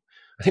from,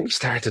 I think we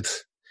started,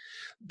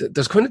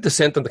 there's kind of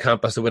dissent on the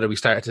camp as to whether we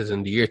started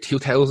in the year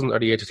 2000 or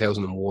the year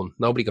 2001.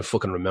 Nobody can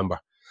fucking remember.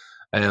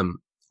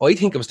 I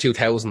think it was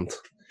 2000,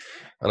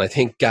 and I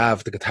think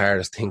Gav, the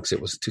guitarist, thinks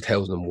it was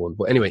 2001.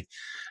 But anyway,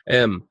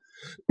 is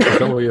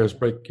that what yours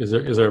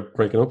is there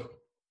breaking up?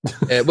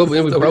 Well,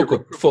 we broke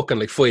up fucking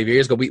like 5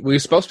 years ago. We were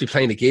supposed to be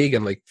playing a gig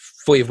in like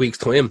 5 weeks'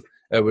 time.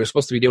 We were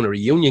supposed to be doing a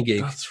reunion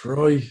gig. That's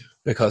right.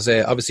 Because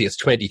obviously it's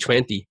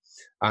 2020,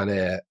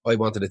 and I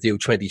wanted to do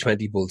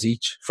 20 Bulls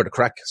Each for the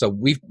crack. So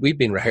we've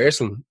been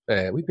rehearsing.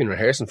 We've been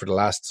rehearsing for the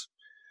last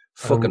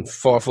fucking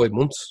 4 or 5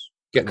 months,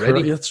 getting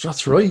ready.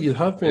 That's right. You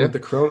have been with the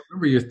Corona.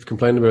 Remember you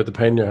complaining about the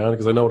pain in your hand,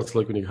 because I know what it's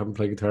like when you haven't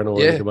played guitar in a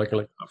while. Yeah, you come back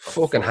and like,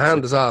 fucking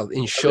hand is all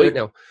in shite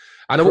now.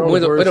 And I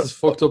don't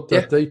fucked up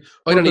that day.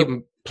 I don't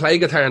even play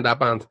guitar in that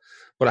band,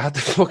 but I had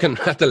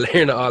to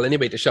learn it all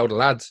anyway to show the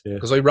lads,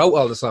 because I wrote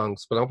all the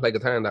songs, but I don't play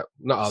guitar in that.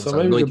 Not all the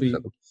songs.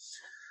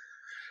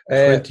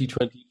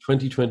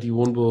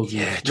 2021 Bulls.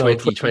 Yeah,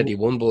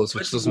 2021 Bulls,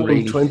 which doesn't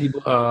really. They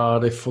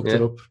fucked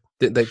it up.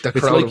 The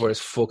coronavirus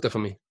fucked it for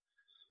me.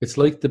 It's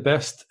like the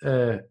best,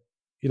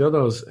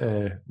 those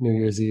New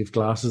Year's Eve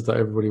glasses that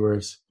everybody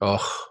wears.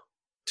 Oh,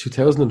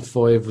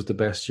 2005 was the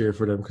best year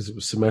for them because it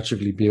was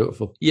symmetrically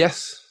beautiful.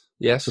 Yes.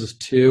 So there's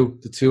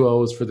the two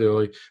O's for the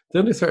eye.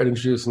 Then they started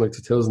introducing like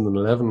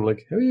 2011.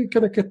 Like, how are you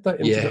gonna get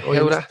that into the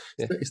eye?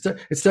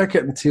 It started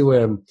getting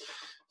too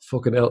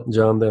fucking Elton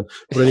John then.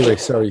 But anyway,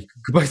 sorry.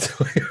 Go back to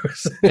what you were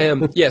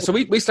saying. So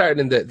we started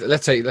in the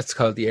let's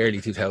call it the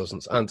early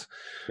 2000s, and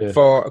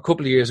for a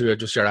couple of years we were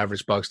just your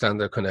average bog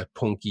standard kind of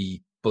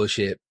punky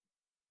bullshit,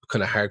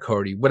 kind of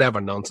hardcore,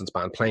 whatever nonsense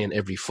band playing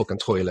every fucking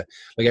toilet.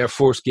 Like our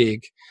first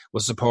gig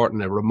was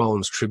supporting a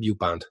Ramones tribute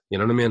band. You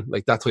know what I mean?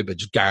 Like that type of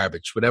just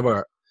garbage,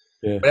 whatever.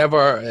 Yeah.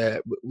 Whatever,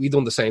 we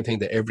done the same thing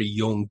that every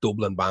young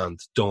Dublin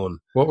band done.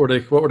 What were they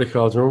called? Do you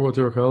remember what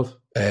they were called?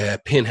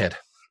 Pinhead.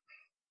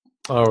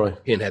 All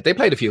right. Pinhead. They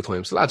played a few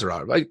times. The lads are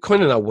all right. I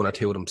kind of know one or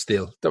two of them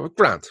still. They were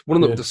grand.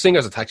 One of them, the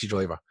singer's a taxi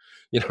driver.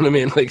 You know what I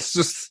mean? Like it's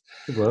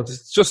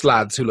just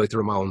lads who like the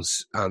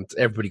Ramones, and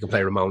everybody can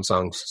play Ramones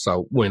songs,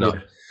 so why not?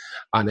 Yeah.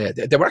 And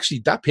they were actually,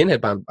 that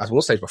Pinhead band at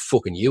one stage were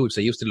fucking huge.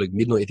 They used to do like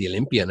Midnight at the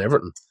Olympia and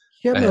everything.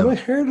 Yeah, man, I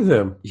heard of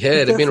them.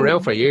 Yeah, they've been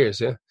around for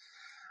years. Yeah,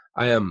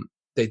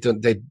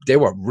 They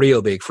were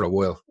real big for a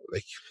while.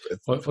 Like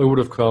I would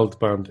have called the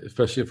band,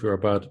 especially if we were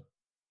bad,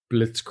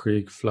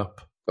 Blitzkrieg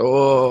Flop.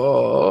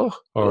 Or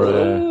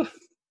let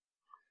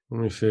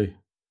me see.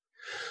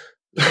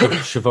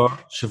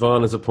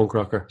 Siobhan is a punk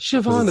rocker.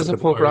 Siobhan is a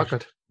punk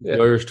rocker. The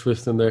Irish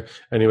twist in there.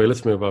 Anyway,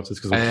 let's move off this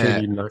because I'm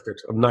clearly knackered.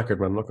 I'm knackered,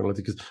 man. I'm not going to let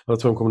you, because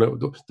that's why I'm coming out.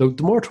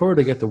 The more tour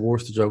they get, the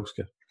worse the jokes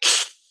get.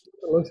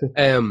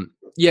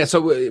 Yeah,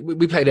 so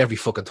we played every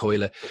fucking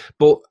toilet.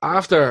 But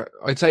after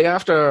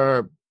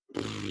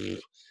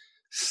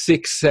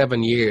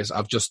 6-7 years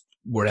of just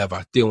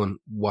wherever doing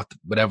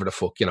whatever the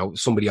fuck,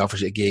 somebody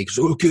offers you a gig,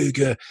 so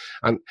okay,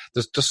 and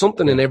there's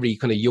something in every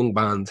kind of young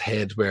band's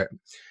head where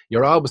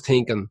you're always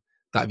thinking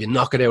that if you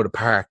knock it out of the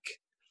park,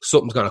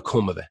 something's going to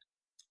come of it.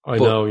 I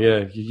know,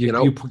 yeah.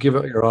 You give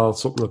it your all,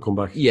 something will come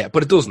back. Yeah,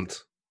 but it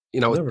doesn't.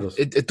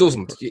 It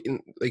doesn't.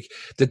 Like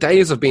the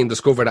days of being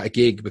discovered at a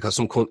gig because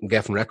some cunt in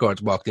Geffen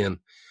Records walked in,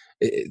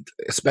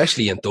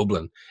 especially in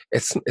Dublin,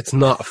 it's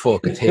not a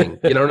fucking thing.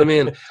 You know what I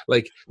mean?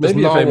 Like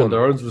maybe if Eamon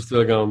Dorrans was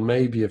still going,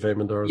 was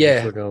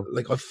still going.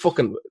 Like I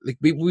fucking like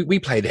we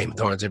played Eamon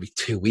Dorrans every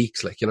 2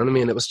 weeks. Like, you know what I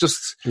mean? It was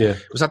just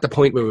it was at the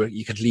point where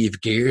you could leave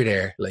gear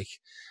there. Like,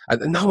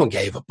 and no one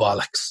gave a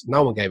bollocks.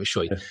 No one gave a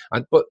shit.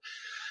 Yeah. But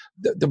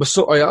there was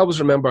I always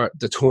remember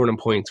the turning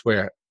point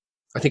where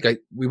I think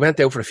we went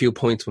out for a few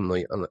points one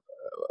night and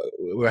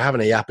we were having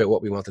a yap at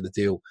what we wanted to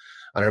do.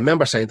 And I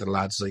remember saying to the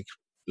lads, like,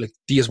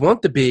 do you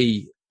want to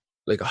be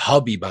like a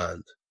hobby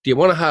band? Do you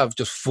want to have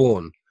just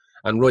fun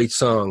and write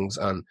songs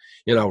and,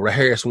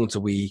 rehearse once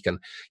a week and,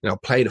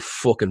 play the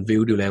fucking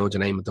Voodoo Lounge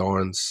and Eamon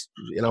Dorrans,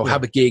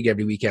 have a gig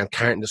every weekend,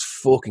 carting this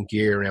fucking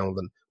gear around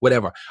and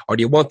whatever? Or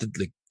do you want to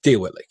like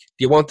do it? Like,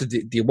 do you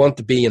want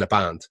to be in a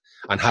band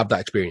and have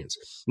that experience?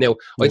 Now,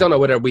 I don't know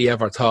whether we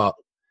ever thought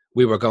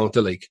we were going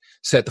to like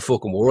set the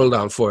fucking world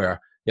on fire.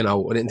 I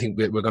didn't think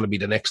we were going to be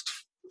the next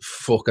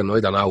fucking, I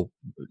don't know,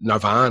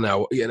 Nirvana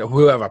or,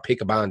 whoever, pick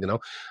a band,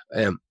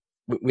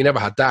 we never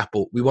had that,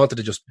 but we wanted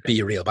to just be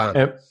a real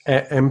band.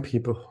 M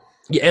people.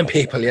 Yeah, M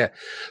people, yeah.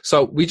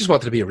 So we just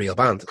wanted to be a real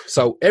band.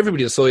 So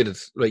everybody decided,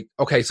 like,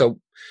 okay, so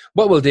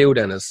what we'll do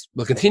then is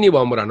we'll continue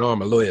on with our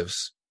normal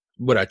lives,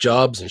 with our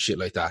jobs and shit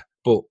like that.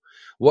 But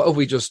what if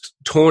we just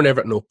turn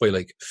everything up by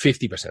like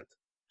 50%?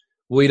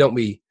 Why don't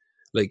we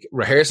like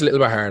rehearse a little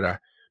bit harder,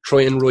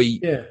 try and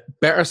write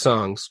better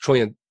songs, try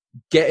and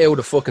get out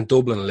of fucking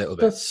Dublin a little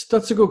bit.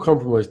 That's a good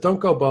compromise. Don't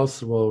go balls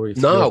to the wall.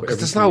 No, because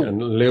there's no...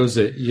 And lose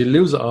it. You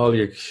lose it all,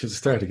 you should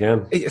start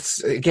again.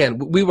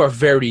 We were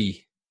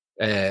very,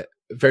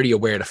 very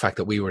aware of the fact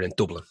that we were in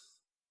Dublin.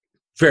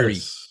 Very,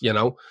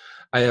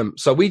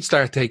 So we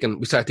started doing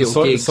gigs.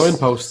 The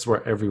signposts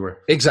were everywhere.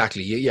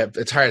 Exactly. Yeah,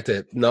 it's hard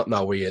to not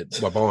know where you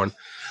were born.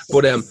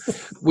 But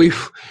we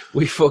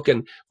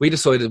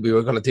decided we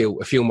were going to do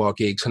a few more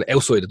gigs kind of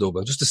outside of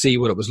Dublin just to see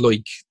what it was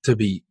like to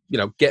be,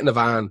 get in a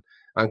van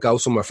and go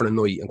somewhere for the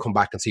night and come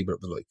back and see what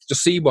it was like.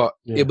 Just see what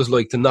it was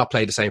like to not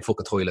play the same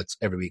fucking toilets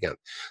every weekend.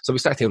 So we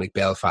started doing like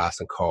Belfast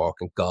and Cork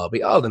and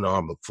Galway, all the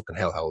normal fucking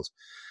hellholes.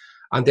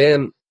 And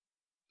then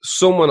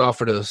someone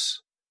offered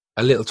us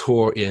a little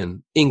tour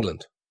in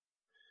England.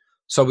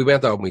 So we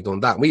went out and we done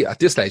that. At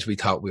this stage, we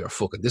thought we were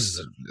fucking,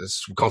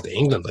 we're going to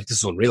England. Like, this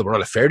is unreal. We're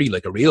on a ferry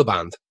like a real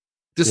band.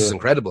 This is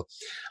incredible.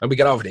 And we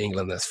get over to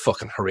England and it's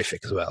fucking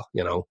horrific as well,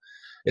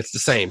 It's the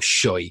same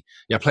shy.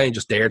 You're playing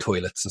just their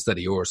toilets instead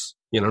of yours.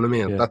 You know what I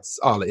mean? Yeah. That's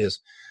all it is.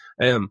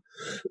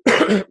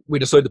 We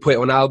decided to put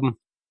out an album,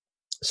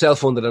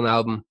 self-funded an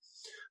album,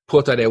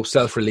 put that out,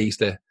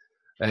 self-released it,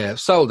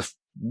 sold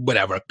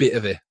whatever, a bit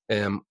of it.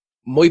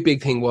 My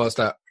big thing was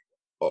that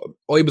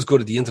I was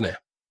good at the internet.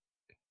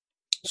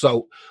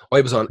 So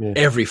I was on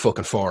every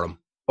fucking forum.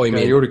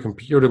 You're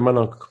the man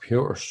on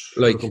computers.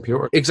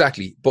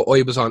 Exactly. But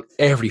I was on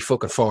every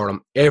fucking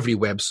forum, every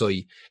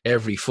website,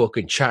 every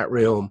fucking chat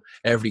room,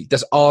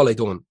 that's all I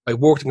done. I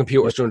worked in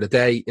computers during the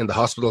day in the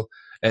hospital.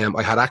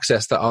 I had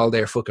access to all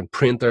their fucking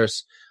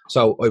printers.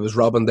 So I was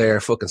robbing their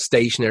fucking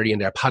stationery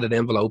and their padded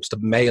envelopes to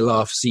mail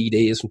off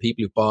CDs from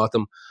people who bought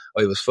them.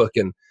 I was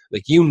fucking,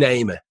 you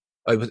name it.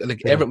 I was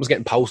everything was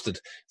getting posted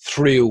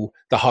through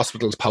the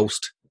hospital's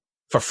post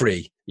for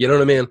free. You know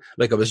what I mean?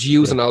 I was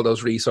using all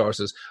those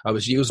resources. I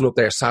was using up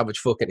their savage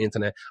fucking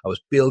internet. I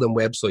was building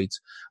websites.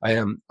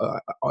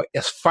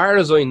 As far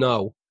as I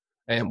know,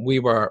 we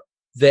were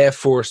their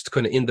first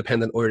kind of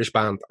independent Irish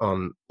band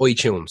on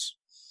iTunes.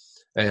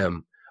 I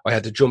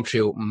had to jump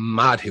through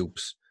mad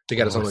hoops to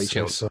get us on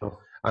iTunes. So.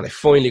 And I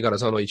finally got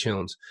us on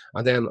iTunes.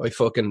 And then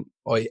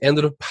I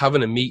ended up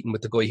having a meeting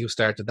with the guy who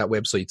started that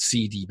website,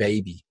 CD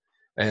Baby.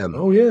 That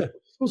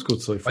was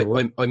good stuff.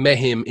 I met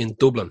him in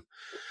Dublin.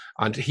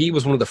 And he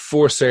was one of the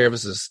 4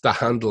 services that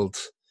handled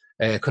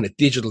kind of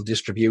digital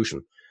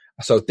distribution.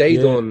 So they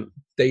done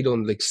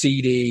like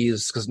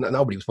CDs, because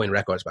nobody was buying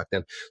records back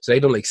then. So they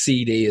done like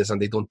CDs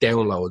and they done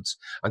downloads,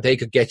 and they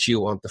could get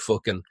you onto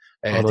fucking,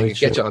 they could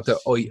get you onto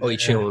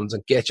iTunes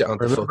and get you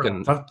onto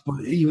fucking.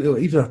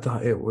 Even at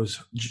that, it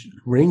was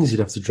rings you'd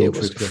have to jump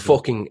through. It was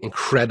fucking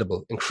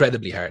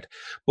incredibly hard.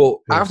 But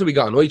after we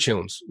got on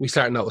iTunes, we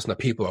started noticing that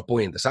people were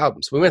buying this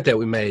album. So we went there,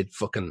 we made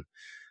fucking.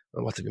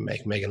 What did we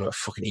make? Making a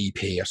fucking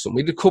EP or something.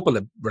 We did a couple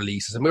of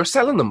releases and we were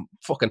selling them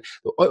fucking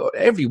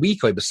every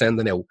week. I was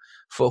sending out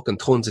fucking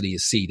tons of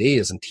these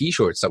CDs and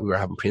t-shirts that we were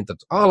having printed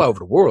all over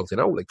the world,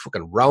 like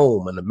fucking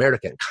Rome and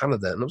America and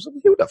Canada. And I was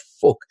like, who the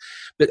fuck?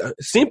 But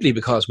simply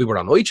because we were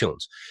on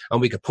iTunes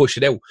and we could push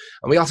it out.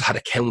 And we also had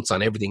accounts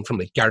on everything from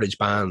like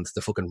GarageBand to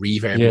fucking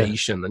Reverb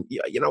Nation and,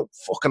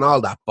 fucking all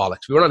that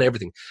bollocks. We were on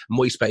everything.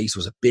 MySpace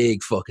was a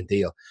big fucking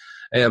deal.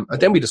 And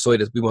then we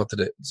decided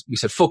we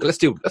said, fuck it, let's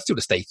do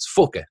the States.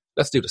 Fuck it.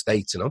 Let's do the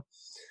States,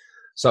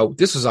 So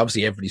this was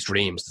obviously everybody's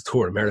dreams to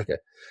tour America.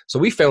 So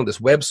we found this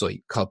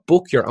website called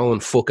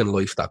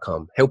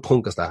bookyourownfuckinglife.com. How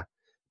punk is that?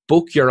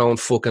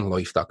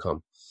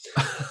 Bookyourownfuckinglife.com.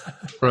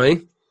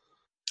 Right?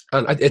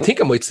 And I think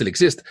it might still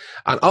exist.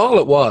 And all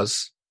it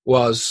was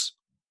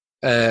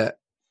all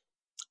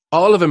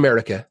of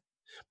America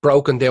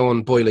broken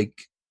down by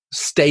like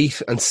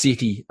state and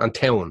city and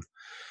town.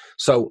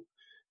 So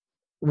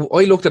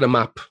I looked at a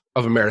map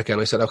of America and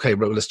I said, okay,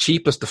 well, it's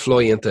cheapest to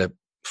fly into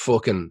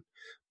fucking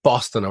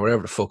Boston or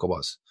wherever the fuck it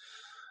was.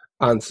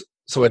 And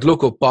so I'd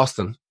look up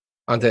Boston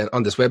and then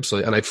on this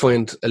website and I'd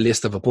find a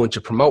list of a bunch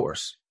of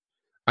promoters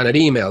and I'd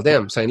email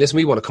them saying, listen,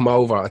 we want to come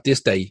over at this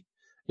day.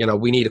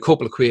 We need a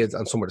couple of quid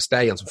and somewhere to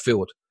stay and some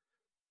food.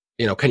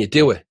 Can you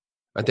do it?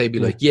 And they'd be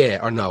like, yeah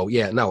or no,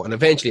 yeah, no. And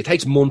eventually it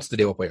takes months to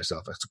do it by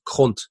yourself. It's a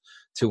cunt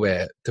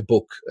to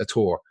book a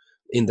tour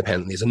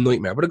independently. It's a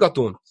nightmare, but it got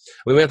done.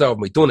 We went over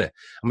and we done it,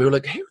 and we were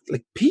like, hey,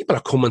 like people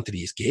are coming to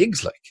these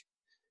gigs.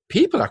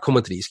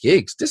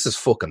 This is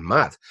fucking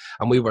mad.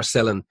 And we were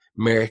selling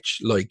merch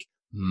like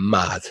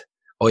mad.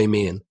 I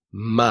mean,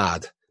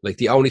 mad. Like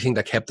the only thing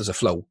that kept us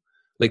afloat.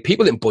 Like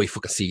people didn't buy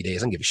fucking CDs. I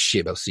don't give a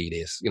shit about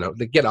CDs.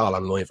 They get all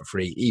online for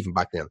free, even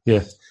back then.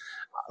 Yeah.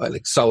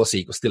 Like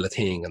SoulSeek was still a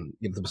thing, and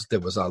there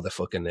was all the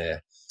fucking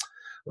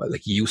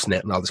like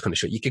Usenet and all this kind of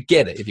shit. You could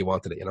get it if you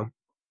wanted it.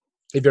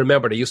 If you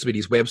remember, there used to be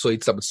these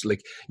websites that was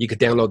like you could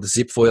download the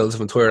zip files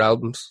of entire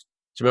albums.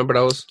 Do you remember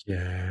those?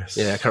 Yes.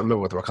 Yeah, I can't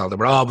remember what they were called. They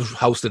were all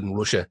hosted in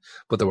Russia,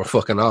 but they were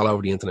fucking all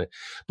over the internet.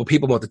 But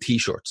people wanted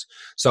t-shirts,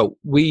 so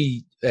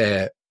we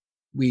got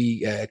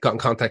in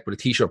contact with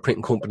a t-shirt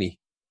printing company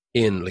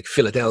in like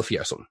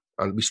Philadelphia or something,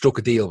 and we struck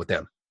a deal with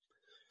them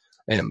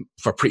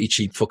for pretty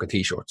cheap fucking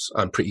t-shirts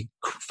and pretty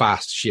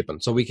fast shipping.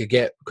 So we could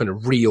get kind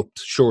of re-upped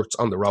shirts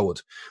on the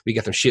road. We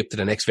get them shipped to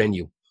the next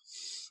venue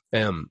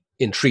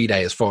in 3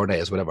 days, 4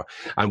 days, whatever.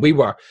 And we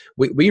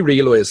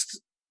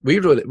realized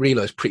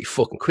pretty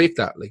fucking quick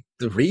that like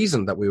the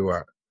reason that we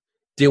were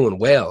doing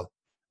well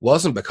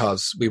wasn't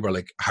because we were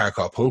like a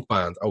hardcore punk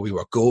band or we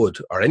were good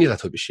or any of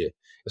that type of shit.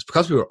 It's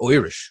because we were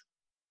Irish.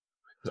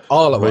 That's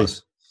all it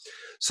was.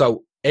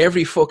 So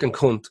every fucking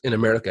cunt in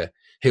America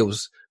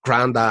whose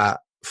granddad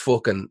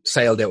fucking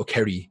sailed out of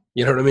Kerry,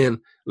 you know what I mean?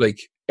 Like,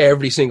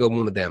 every single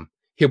one of them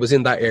who was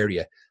in that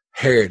area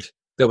heard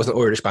there was an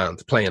Irish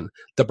band playing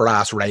the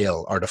Brass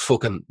Rail or the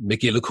fucking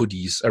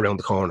McGillicuddies around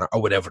the corner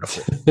or whatever the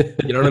fuck.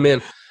 You know what I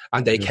mean?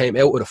 And they came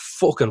out with a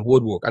fucking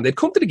woodwork, and they'd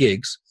come to the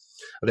gigs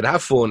and they'd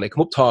have fun. They'd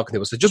come up talking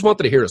to us. They just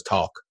wanted to hear us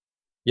talk,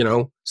 you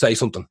know, say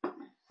something.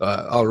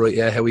 All right,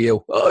 yeah, how are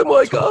you? Oh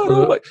my God.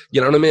 Oh my.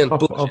 You know what I mean? Of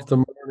the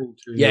morning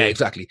to yeah,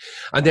 exactly.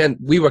 And then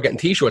we were getting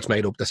t-shirts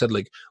made up that said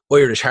like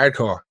Irish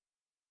hardcore.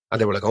 And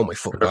they were like, oh my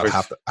fucking God, I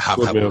have to have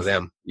one of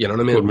them. You know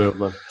what I mean? Good move,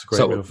 man. It's a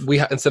great move. We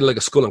had, instead of like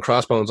a skull and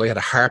crossbones, I had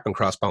a harp and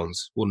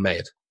crossbones, one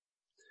made.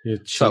 You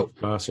cheap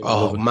bastard.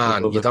 Oh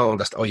man, you don't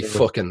understand.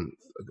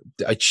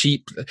 I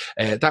cheap.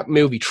 That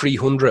movie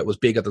 300 was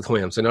big at the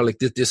time. So, you know, like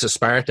this is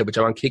Sparta, which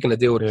I'm kicking a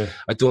dude. Yeah.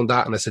 I'd done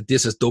that, and I said,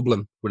 this is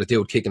Dublin, with a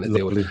dude kicking a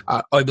dude.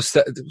 I was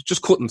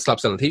just couldn't stop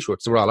selling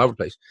t-shirts. They were all over the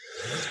place.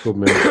 Good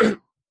move.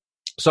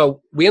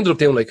 So we ended up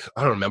doing like,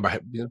 I don't remember,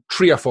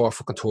 3 or 4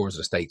 fucking tours of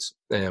the States.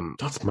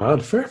 That's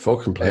mad. Fair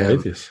fucking play,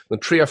 atheist.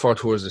 3 or 4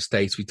 tours of the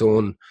States. We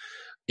done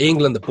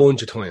England a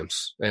bunch of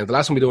times. And the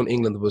last time we done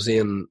England was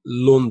in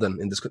London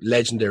in this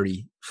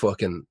legendary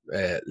fucking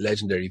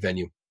legendary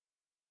venue.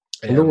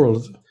 Underworld,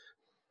 is it?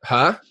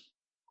 Huh?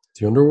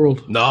 The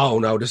Underworld?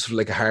 No, this is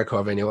like a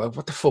hardcore venue.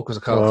 What the fuck was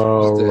it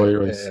called?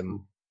 Right.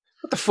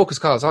 What the fuck is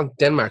it called? It's on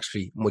Denmark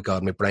Street. Oh my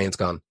God, my brain's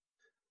gone.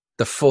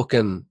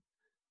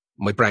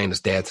 My brain is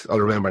dead. I'll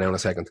remember now in a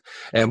second.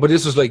 But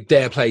this was like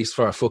their place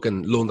for a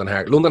fucking London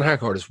hardcore. London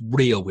hardcore is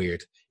real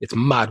weird. It's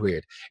mad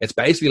weird. It's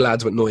basically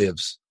lads with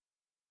knives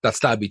that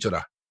stab each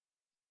other.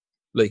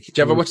 Like, did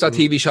you ever watch that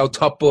TV show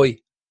Top Boy?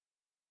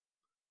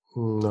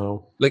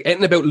 No. Like,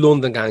 anything about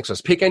London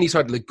gangsters. Pick any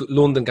sort of like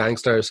London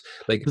gangsters,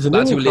 like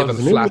lads who live in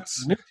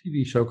flats. There's a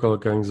new TV show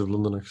called Gangs of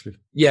London, actually.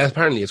 Yeah,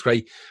 apparently it's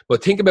great.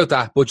 But think about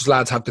that. But just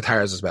lads have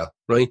guitars as well,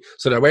 right?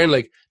 So they're wearing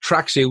like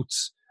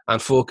tracksuits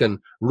and fucking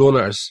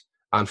runners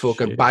and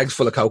fucking bags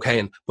full of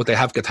cocaine, but they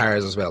have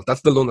guitars as well. That's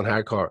the London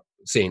hardcore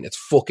scene. It's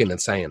fucking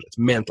insane. It's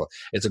mental.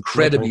 It's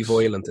incredibly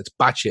violent. It's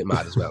batshit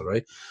mad as well,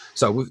 right?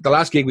 So the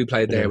last gig we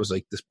played there was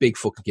like this big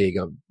fucking gig.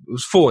 It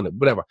was fun,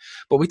 whatever.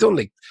 But we done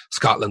like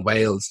Scotland,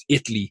 Wales,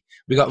 Italy.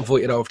 We got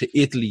invited over to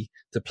Italy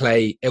to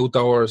play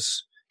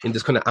outdoors in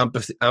this kind of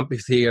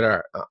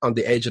amphitheater on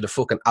the edge of the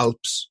fucking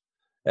Alps.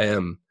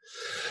 In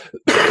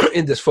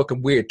this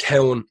fucking weird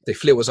town. They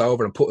flew us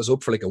over and put us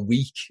up for like a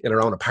week in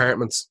our own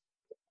apartments.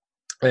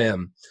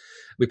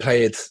 We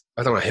played,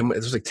 I don't know, it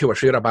was like 2 or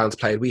 3 other bands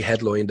played. We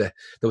headlined it.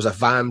 There was a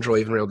van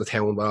driving around the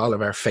town with all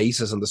of our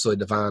faces on the side of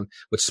the van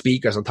with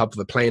speakers on top of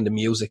it playing the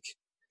music.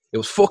 It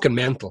was fucking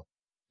mental.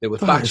 It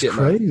was batshit,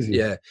 man.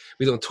 Yeah.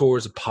 We done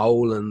tours of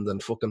Poland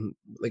and fucking,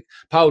 like,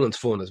 Poland's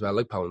fun as well. I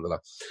like Poland a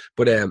lot.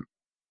 But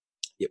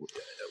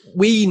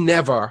we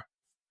never,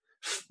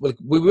 like,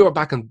 we were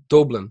back in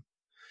Dublin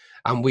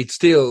and we'd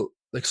still,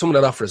 like, someone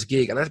had offered us a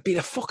gig and it'd be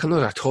a fucking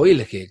another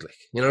toilet gig, like,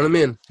 you know what I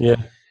mean? Yeah.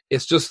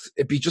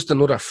 It'd be just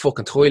another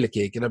fucking toilet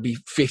gig and there'd be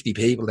 50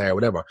 people there or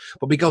whatever.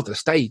 But we go to the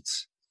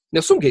States.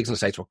 Now, some gigs in the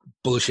States were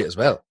bullshit as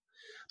well.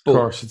 But, of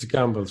course, it's a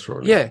gamble,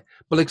 sure. Yeah,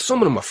 but like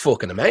some of them were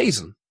fucking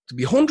amazing. There'd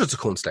be hundreds of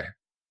cunts there.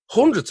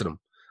 Hundreds of them.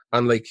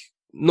 And like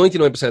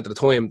 99% of the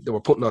time, they were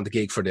putting on the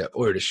gig for the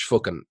Irish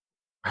fucking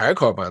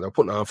hardcore band. They were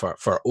putting on for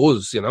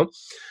us, you know?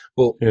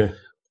 But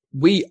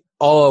we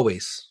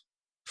always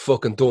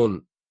fucking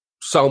done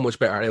so much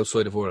better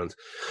outside of Ireland.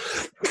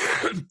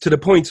 To the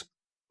point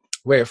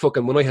where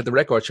fucking when I had the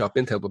record shop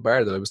in Temple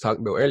Bar that I was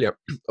talking about earlier,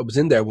 I was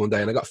in there one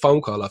day and I got a phone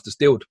call off this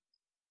dude.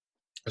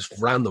 This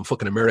random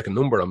fucking American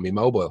number on my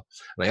mobile.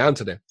 And I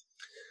answered it.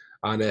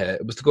 And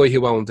it was the guy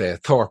who owned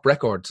Thorpe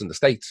Records in the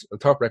States. And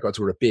Thorpe Records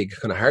were a big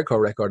kind of hardcore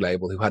record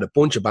label who had a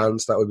bunch of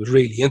bands that I was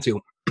really into.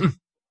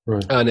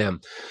 Right. And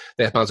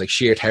they had bands like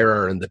Sheer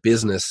Terror and The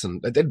Business,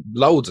 and they did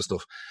loads of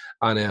stuff.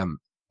 And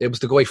it was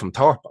the guy from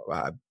Thorpe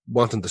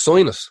wanting to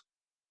sign us.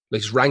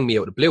 Like, just rang me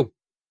out of the blue.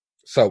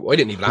 So I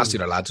didn't even ask the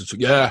other lads. It's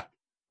like, yeah.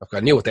 I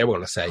knew what they were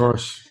going to say. Of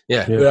course.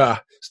 Yeah.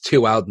 It's a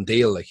 2-album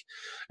deal. Like,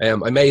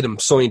 I made him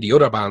sign the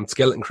other band,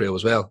 Skeleton Crew,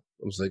 as well.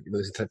 I was like,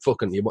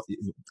 fucking,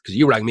 because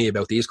you rang me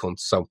about these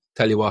cunts. So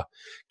tell you what,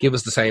 give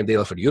us the same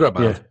deal for the other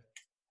band.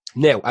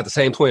 Yeah. Now, at the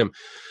same time,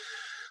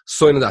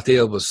 signing that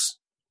deal was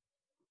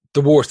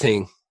the worst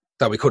thing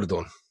that we could have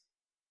done.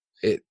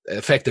 It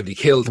effectively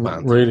killed the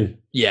band. Really?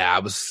 Yeah,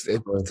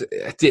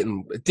 it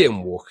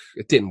didn't work.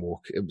 It didn't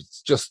work. It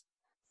was just,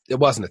 it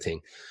wasn't a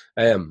thing.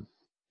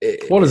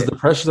 What is the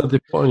pressure that they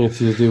put on you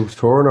to do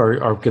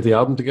touring or get the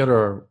album together?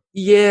 Or?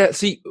 Yeah,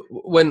 see,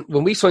 when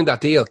we signed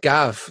that deal,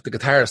 Gav, the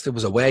guitarist, it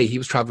was away. He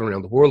was traveling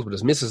around the world with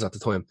his missus at the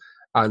time,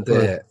 and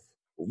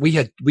we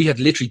had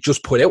literally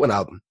just put out an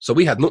album, so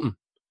we had nothing.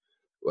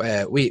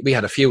 We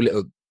had a few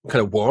little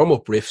kind of warm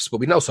up riffs, but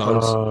we had no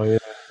songs. Oh,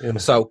 yeah.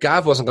 So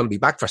Gav wasn't going to be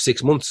back for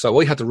 6 months,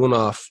 so I had to run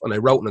off, and I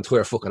wrote an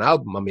entire fucking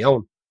album on my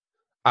own,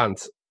 and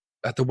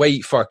I had to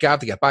wait for Gav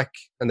to get back,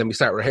 and then we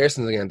started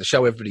rehearsing again to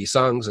show everybody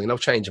songs and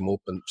change them up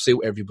and suit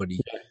everybody,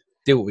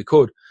 do what we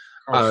could.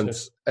 and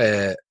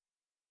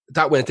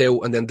that went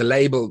out, and then the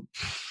label.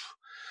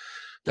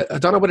 I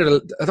don't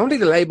think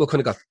the label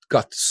kind of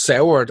got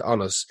soured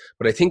on us,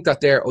 but I think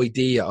that their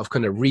idea of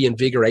kind of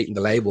reinvigorating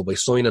the label by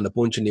signing a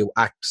bunch of new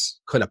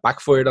acts kind of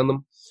backfired on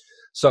them.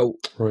 So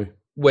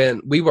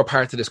when we were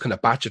part of this kind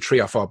of batch of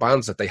 3 or 4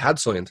 bands that they had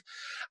signed,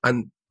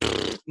 and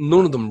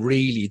none of them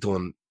really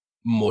done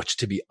much,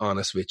 to be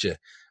honest with you.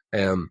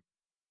 None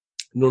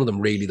of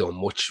them really done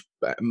much,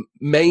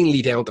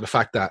 mainly down to the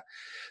fact that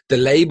the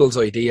label's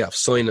idea of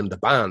signing the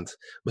band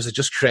was to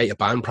just create a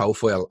band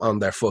profile on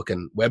their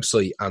fucking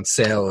website and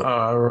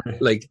sell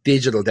like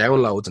digital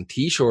downloads and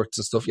T-shirts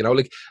and stuff. You know,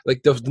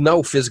 like there's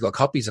no physical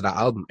copies of that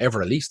album ever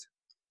released.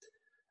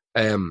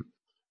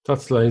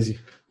 That's lazy.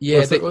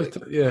 Yeah,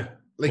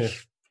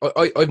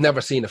 I've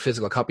never seen a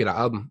physical copy of that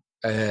album.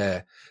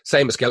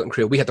 Same as Skeleton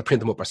Crew, we had to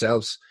print them up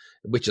ourselves,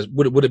 which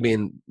would have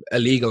been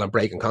illegal and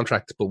breaking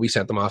contract, but we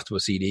sent them off to a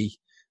CD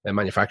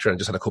manufacturer and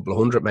just had a couple of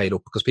hundred made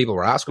up because people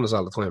were asking us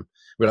all the time.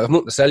 We're like, I've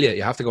nothing to sell you.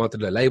 You have to go onto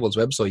the label's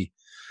website,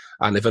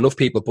 and if enough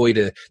people buy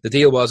the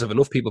deal was if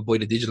enough people buy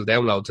the digital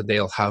downloads, and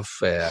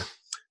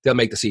they'll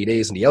make the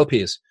CDs and the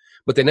LPs.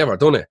 But they never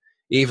done it.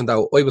 Even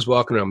though I was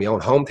walking around my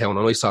own hometown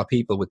and I saw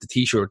people with the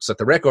T-shirts that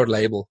the record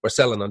label were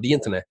selling on the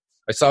internet.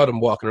 I saw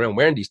them walking around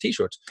wearing these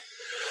T-shirts.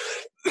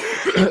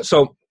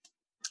 So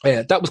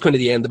that was kind of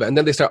the end of it. And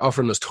then they start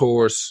offering us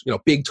tours, you know,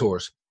 big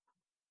tours.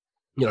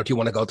 You know, do you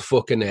want to go to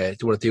fucking, do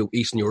you want to do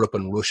Eastern Europe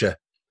and Russia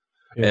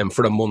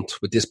for a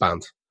month with this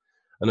band?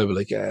 And I was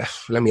like,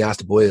 let me ask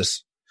the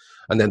boys.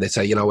 And then they'd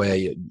say, you know,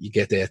 you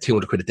get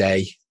 £200 a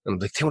day. And I'm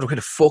like, £200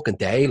 a fucking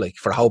day, like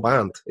for a whole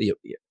band. Like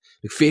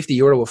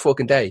 €50 a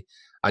fucking day.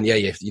 And yeah,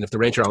 you have to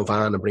rent your own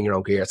van and bring your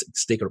own gear,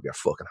 stick it up your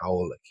fucking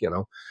hole, like, you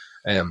know.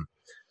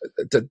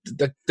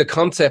 The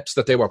concepts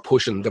that they were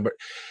pushing,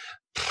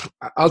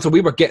 also we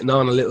were getting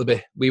on a little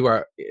bit. We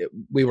were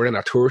in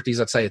our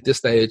 30s, I'd say, at this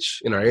stage,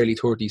 in our early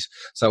 30s.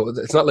 So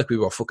it's not like we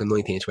were fucking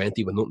 19,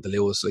 20 with nothing to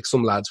lose. Like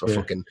some lads were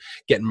fucking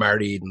getting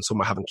married and some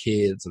were having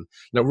kids, and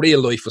you know,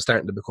 real life was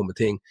starting to become a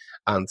thing.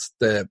 And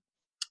there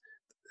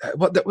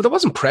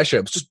wasn't pressure.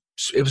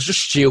 It was just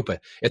stupid.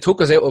 It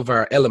took us out of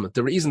our element.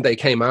 The reason they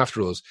came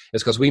after us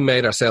is because we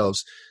made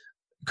ourselves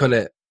kind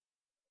of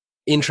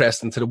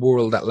interesting to the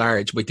world at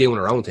large by doing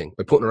our own thing,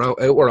 by putting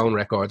out our own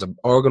records and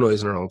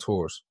organising our own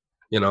tours,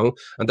 you know,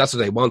 and that's what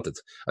they wanted.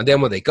 And then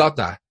when they got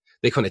that,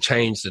 they kind of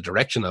changed the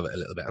direction of it a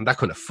little bit, and that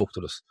kind of fucked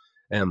with us.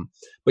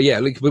 But yeah,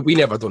 like we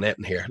never done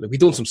anything here. Like we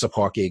done some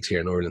support gigs here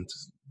in Ireland,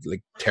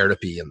 like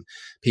therapy and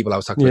people I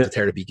was talking about the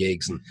therapy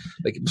gigs, and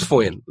like it was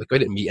fine. Like I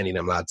didn't meet any of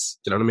them lads.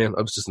 Do you know what I mean?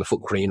 I was just in the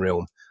fucking green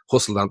room,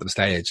 hustled onto the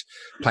stage,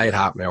 played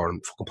half an hour,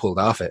 and fucking pulled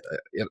off it.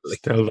 Like,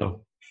 still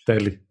though,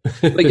 deadly.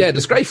 Like yeah,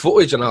 there's great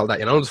footage and all that.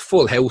 You know, it was a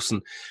full house,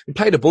 and we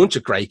played a bunch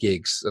of great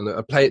gigs,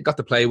 and got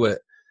to play with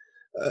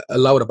a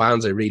load of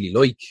bands I really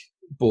like,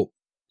 but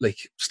like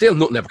still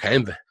nothing ever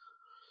came of it.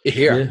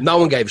 Here, no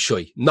one gave a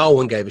shit. No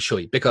one gave a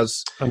shit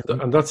because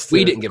and that's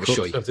we didn't give a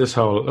shit. That's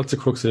the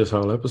crux of this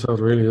whole episode,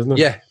 really, isn't it?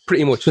 Yeah,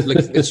 pretty much. Like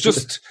it's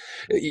just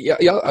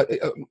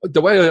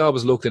the way I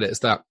always looked at it is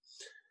that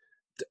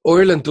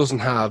Ireland doesn't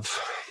have,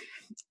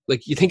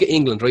 like, you think of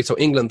England, right? So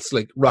England's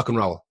like rock and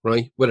roll,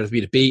 right? Whether it be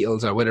the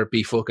Beatles or whether it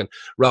be fucking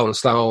Rolling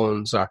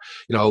Stones or,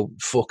 you know,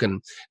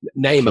 fucking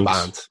name a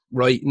band,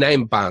 right?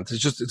 Name a band.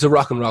 It's a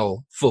rock and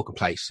roll fucking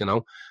place, you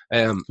know.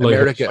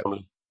 America.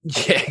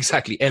 Yeah,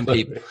 exactly. M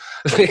people.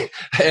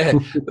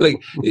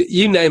 Like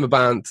you name a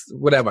band,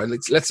 whatever. Like,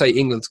 let's say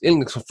England's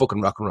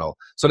fucking rock and roll.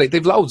 So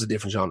they've loads of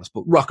different genres,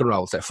 but rock and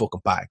roll's their fucking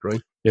bag,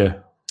 right? Yeah.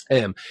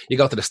 You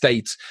go to the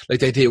States,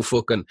 like they do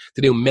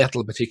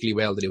metal particularly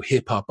well. They do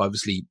hip hop,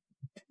 obviously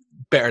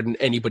better than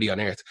anybody on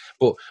earth.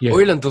 But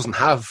Ireland doesn't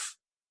have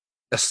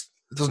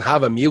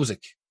a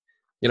music.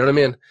 You know what I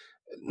mean?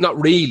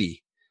 Not really.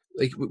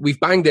 Like we've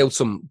banged out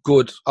some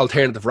good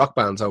alternative rock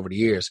bands over the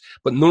years,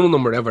 but none of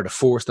them were ever the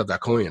first of their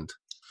kind.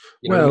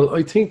 You know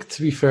I think,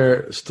 to be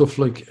fair, stuff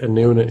like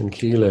Anuna and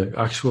Keela,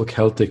 actual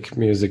Celtic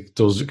music,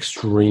 does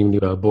extremely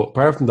well. But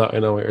apart from that, I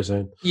know what you're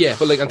saying. Yeah,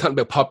 but like I'm talking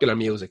about popular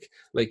music.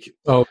 Like,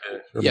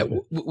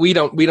 we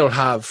don't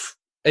have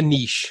a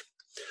niche.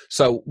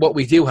 So what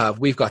we do have,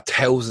 we've got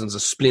thousands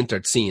of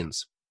splintered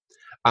scenes,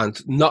 and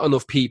not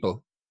enough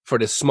people for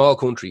this small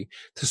country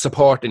to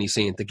support any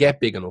scene, to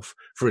get big enough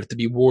for it to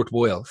be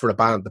worthwhile for a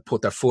band to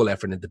put their full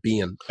effort into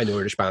being an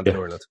Irish band in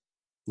Ireland,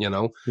 you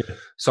know? Yeah.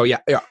 So yeah,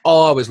 you're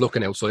always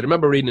looking outside. I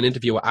remember reading an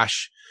interview with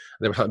Ash,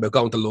 and they were talking about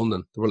going to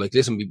London. They were like,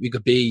 listen, we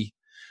could be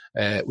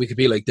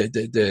like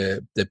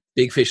the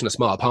big fish in a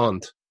small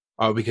pond,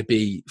 or we could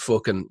be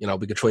fucking, you know,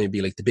 we could try and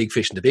be like the big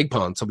fish in the big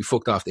pond. So we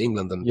fucked off to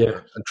England and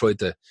tried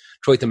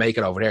to make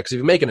it over there. Because if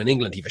you make it in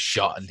England, you've a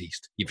shot at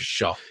least. You've a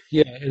shot.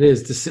 Yeah, it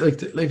is.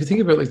 Like if you think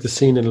about like the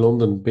scene in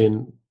London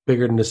being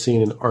bigger than the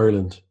scene in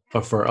Ireland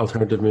for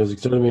alternative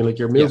music, do you know what I mean? Like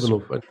you're moving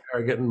up and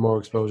you're getting more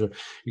exposure,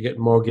 you're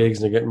getting more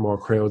gigs, and you're getting more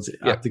crowds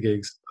at the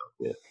gigs.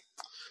 Yeah.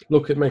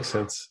 Look, it makes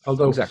sense.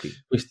 Although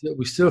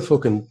we still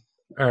fucking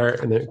are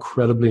an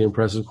incredibly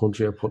impressive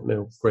country at putting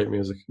out great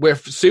music. We're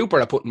super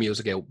at putting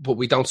music out, but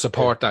we don't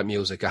support that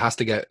music. It has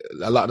to get,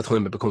 a lot of the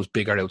time it becomes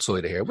bigger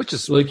outside of here, which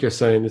is... Like you're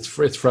saying, it's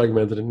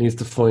fragmented. It needs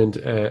to find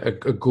a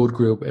good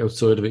group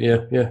outside of it.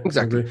 Yeah.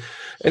 Exactly.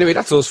 Anyway,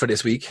 that's us for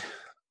this week.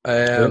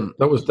 That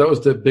was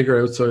the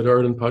Bigger Outside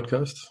Ireland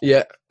podcast.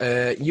 Yeah.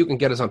 You can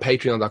get us on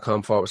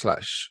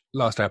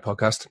patreon.com/Lost Art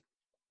Podcast.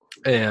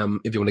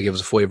 If you want to give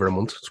us a $5 a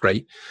month, it's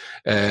great.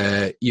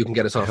 You can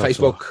get us on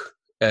Facebook.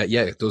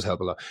 Yeah, it does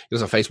help a lot.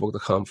 Use on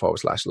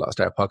facebook.com/Lost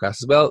Art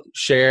Podcast as well.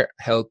 Share,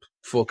 help,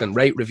 fucking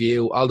rate,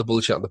 review, all the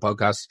bullshit on the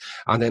podcast.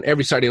 And then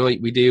every Saturday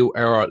night we do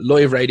our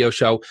live radio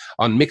show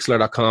on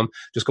Mixlr.com.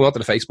 Just go onto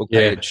the Facebook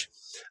page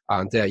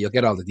and you'll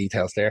get all the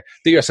details there.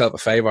 Do yourself a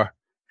favor,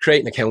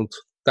 create an account.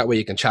 That way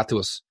you can chat to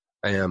us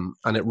and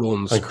it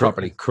runs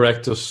properly.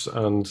 Correct us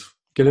and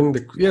get in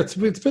the... Yeah, it's a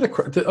bit of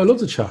crack. I love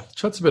the chat.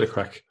 Chat's a bit of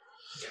crack.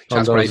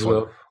 Chat's great fun.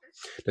 Well.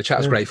 The chat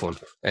is great fun,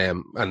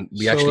 and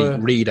we actually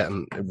read it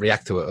and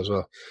react to it as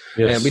well.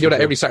 Yes, we do that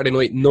every Saturday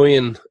night,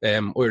 9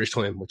 Irish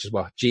time, which is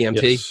what,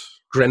 GMT,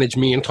 Greenwich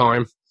Mean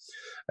Time.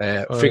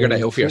 Figure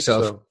that out for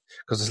yourself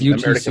because it's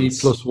UTC Americans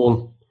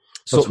 +1,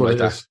 something like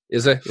that.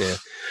 Is it? Yeah.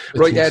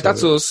 Right.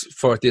 That's us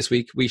for this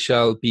week. We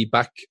shall be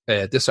back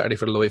this Saturday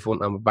for the live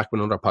one, and we're back with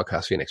another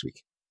podcast for you next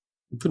week.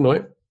 Good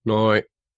night. Night.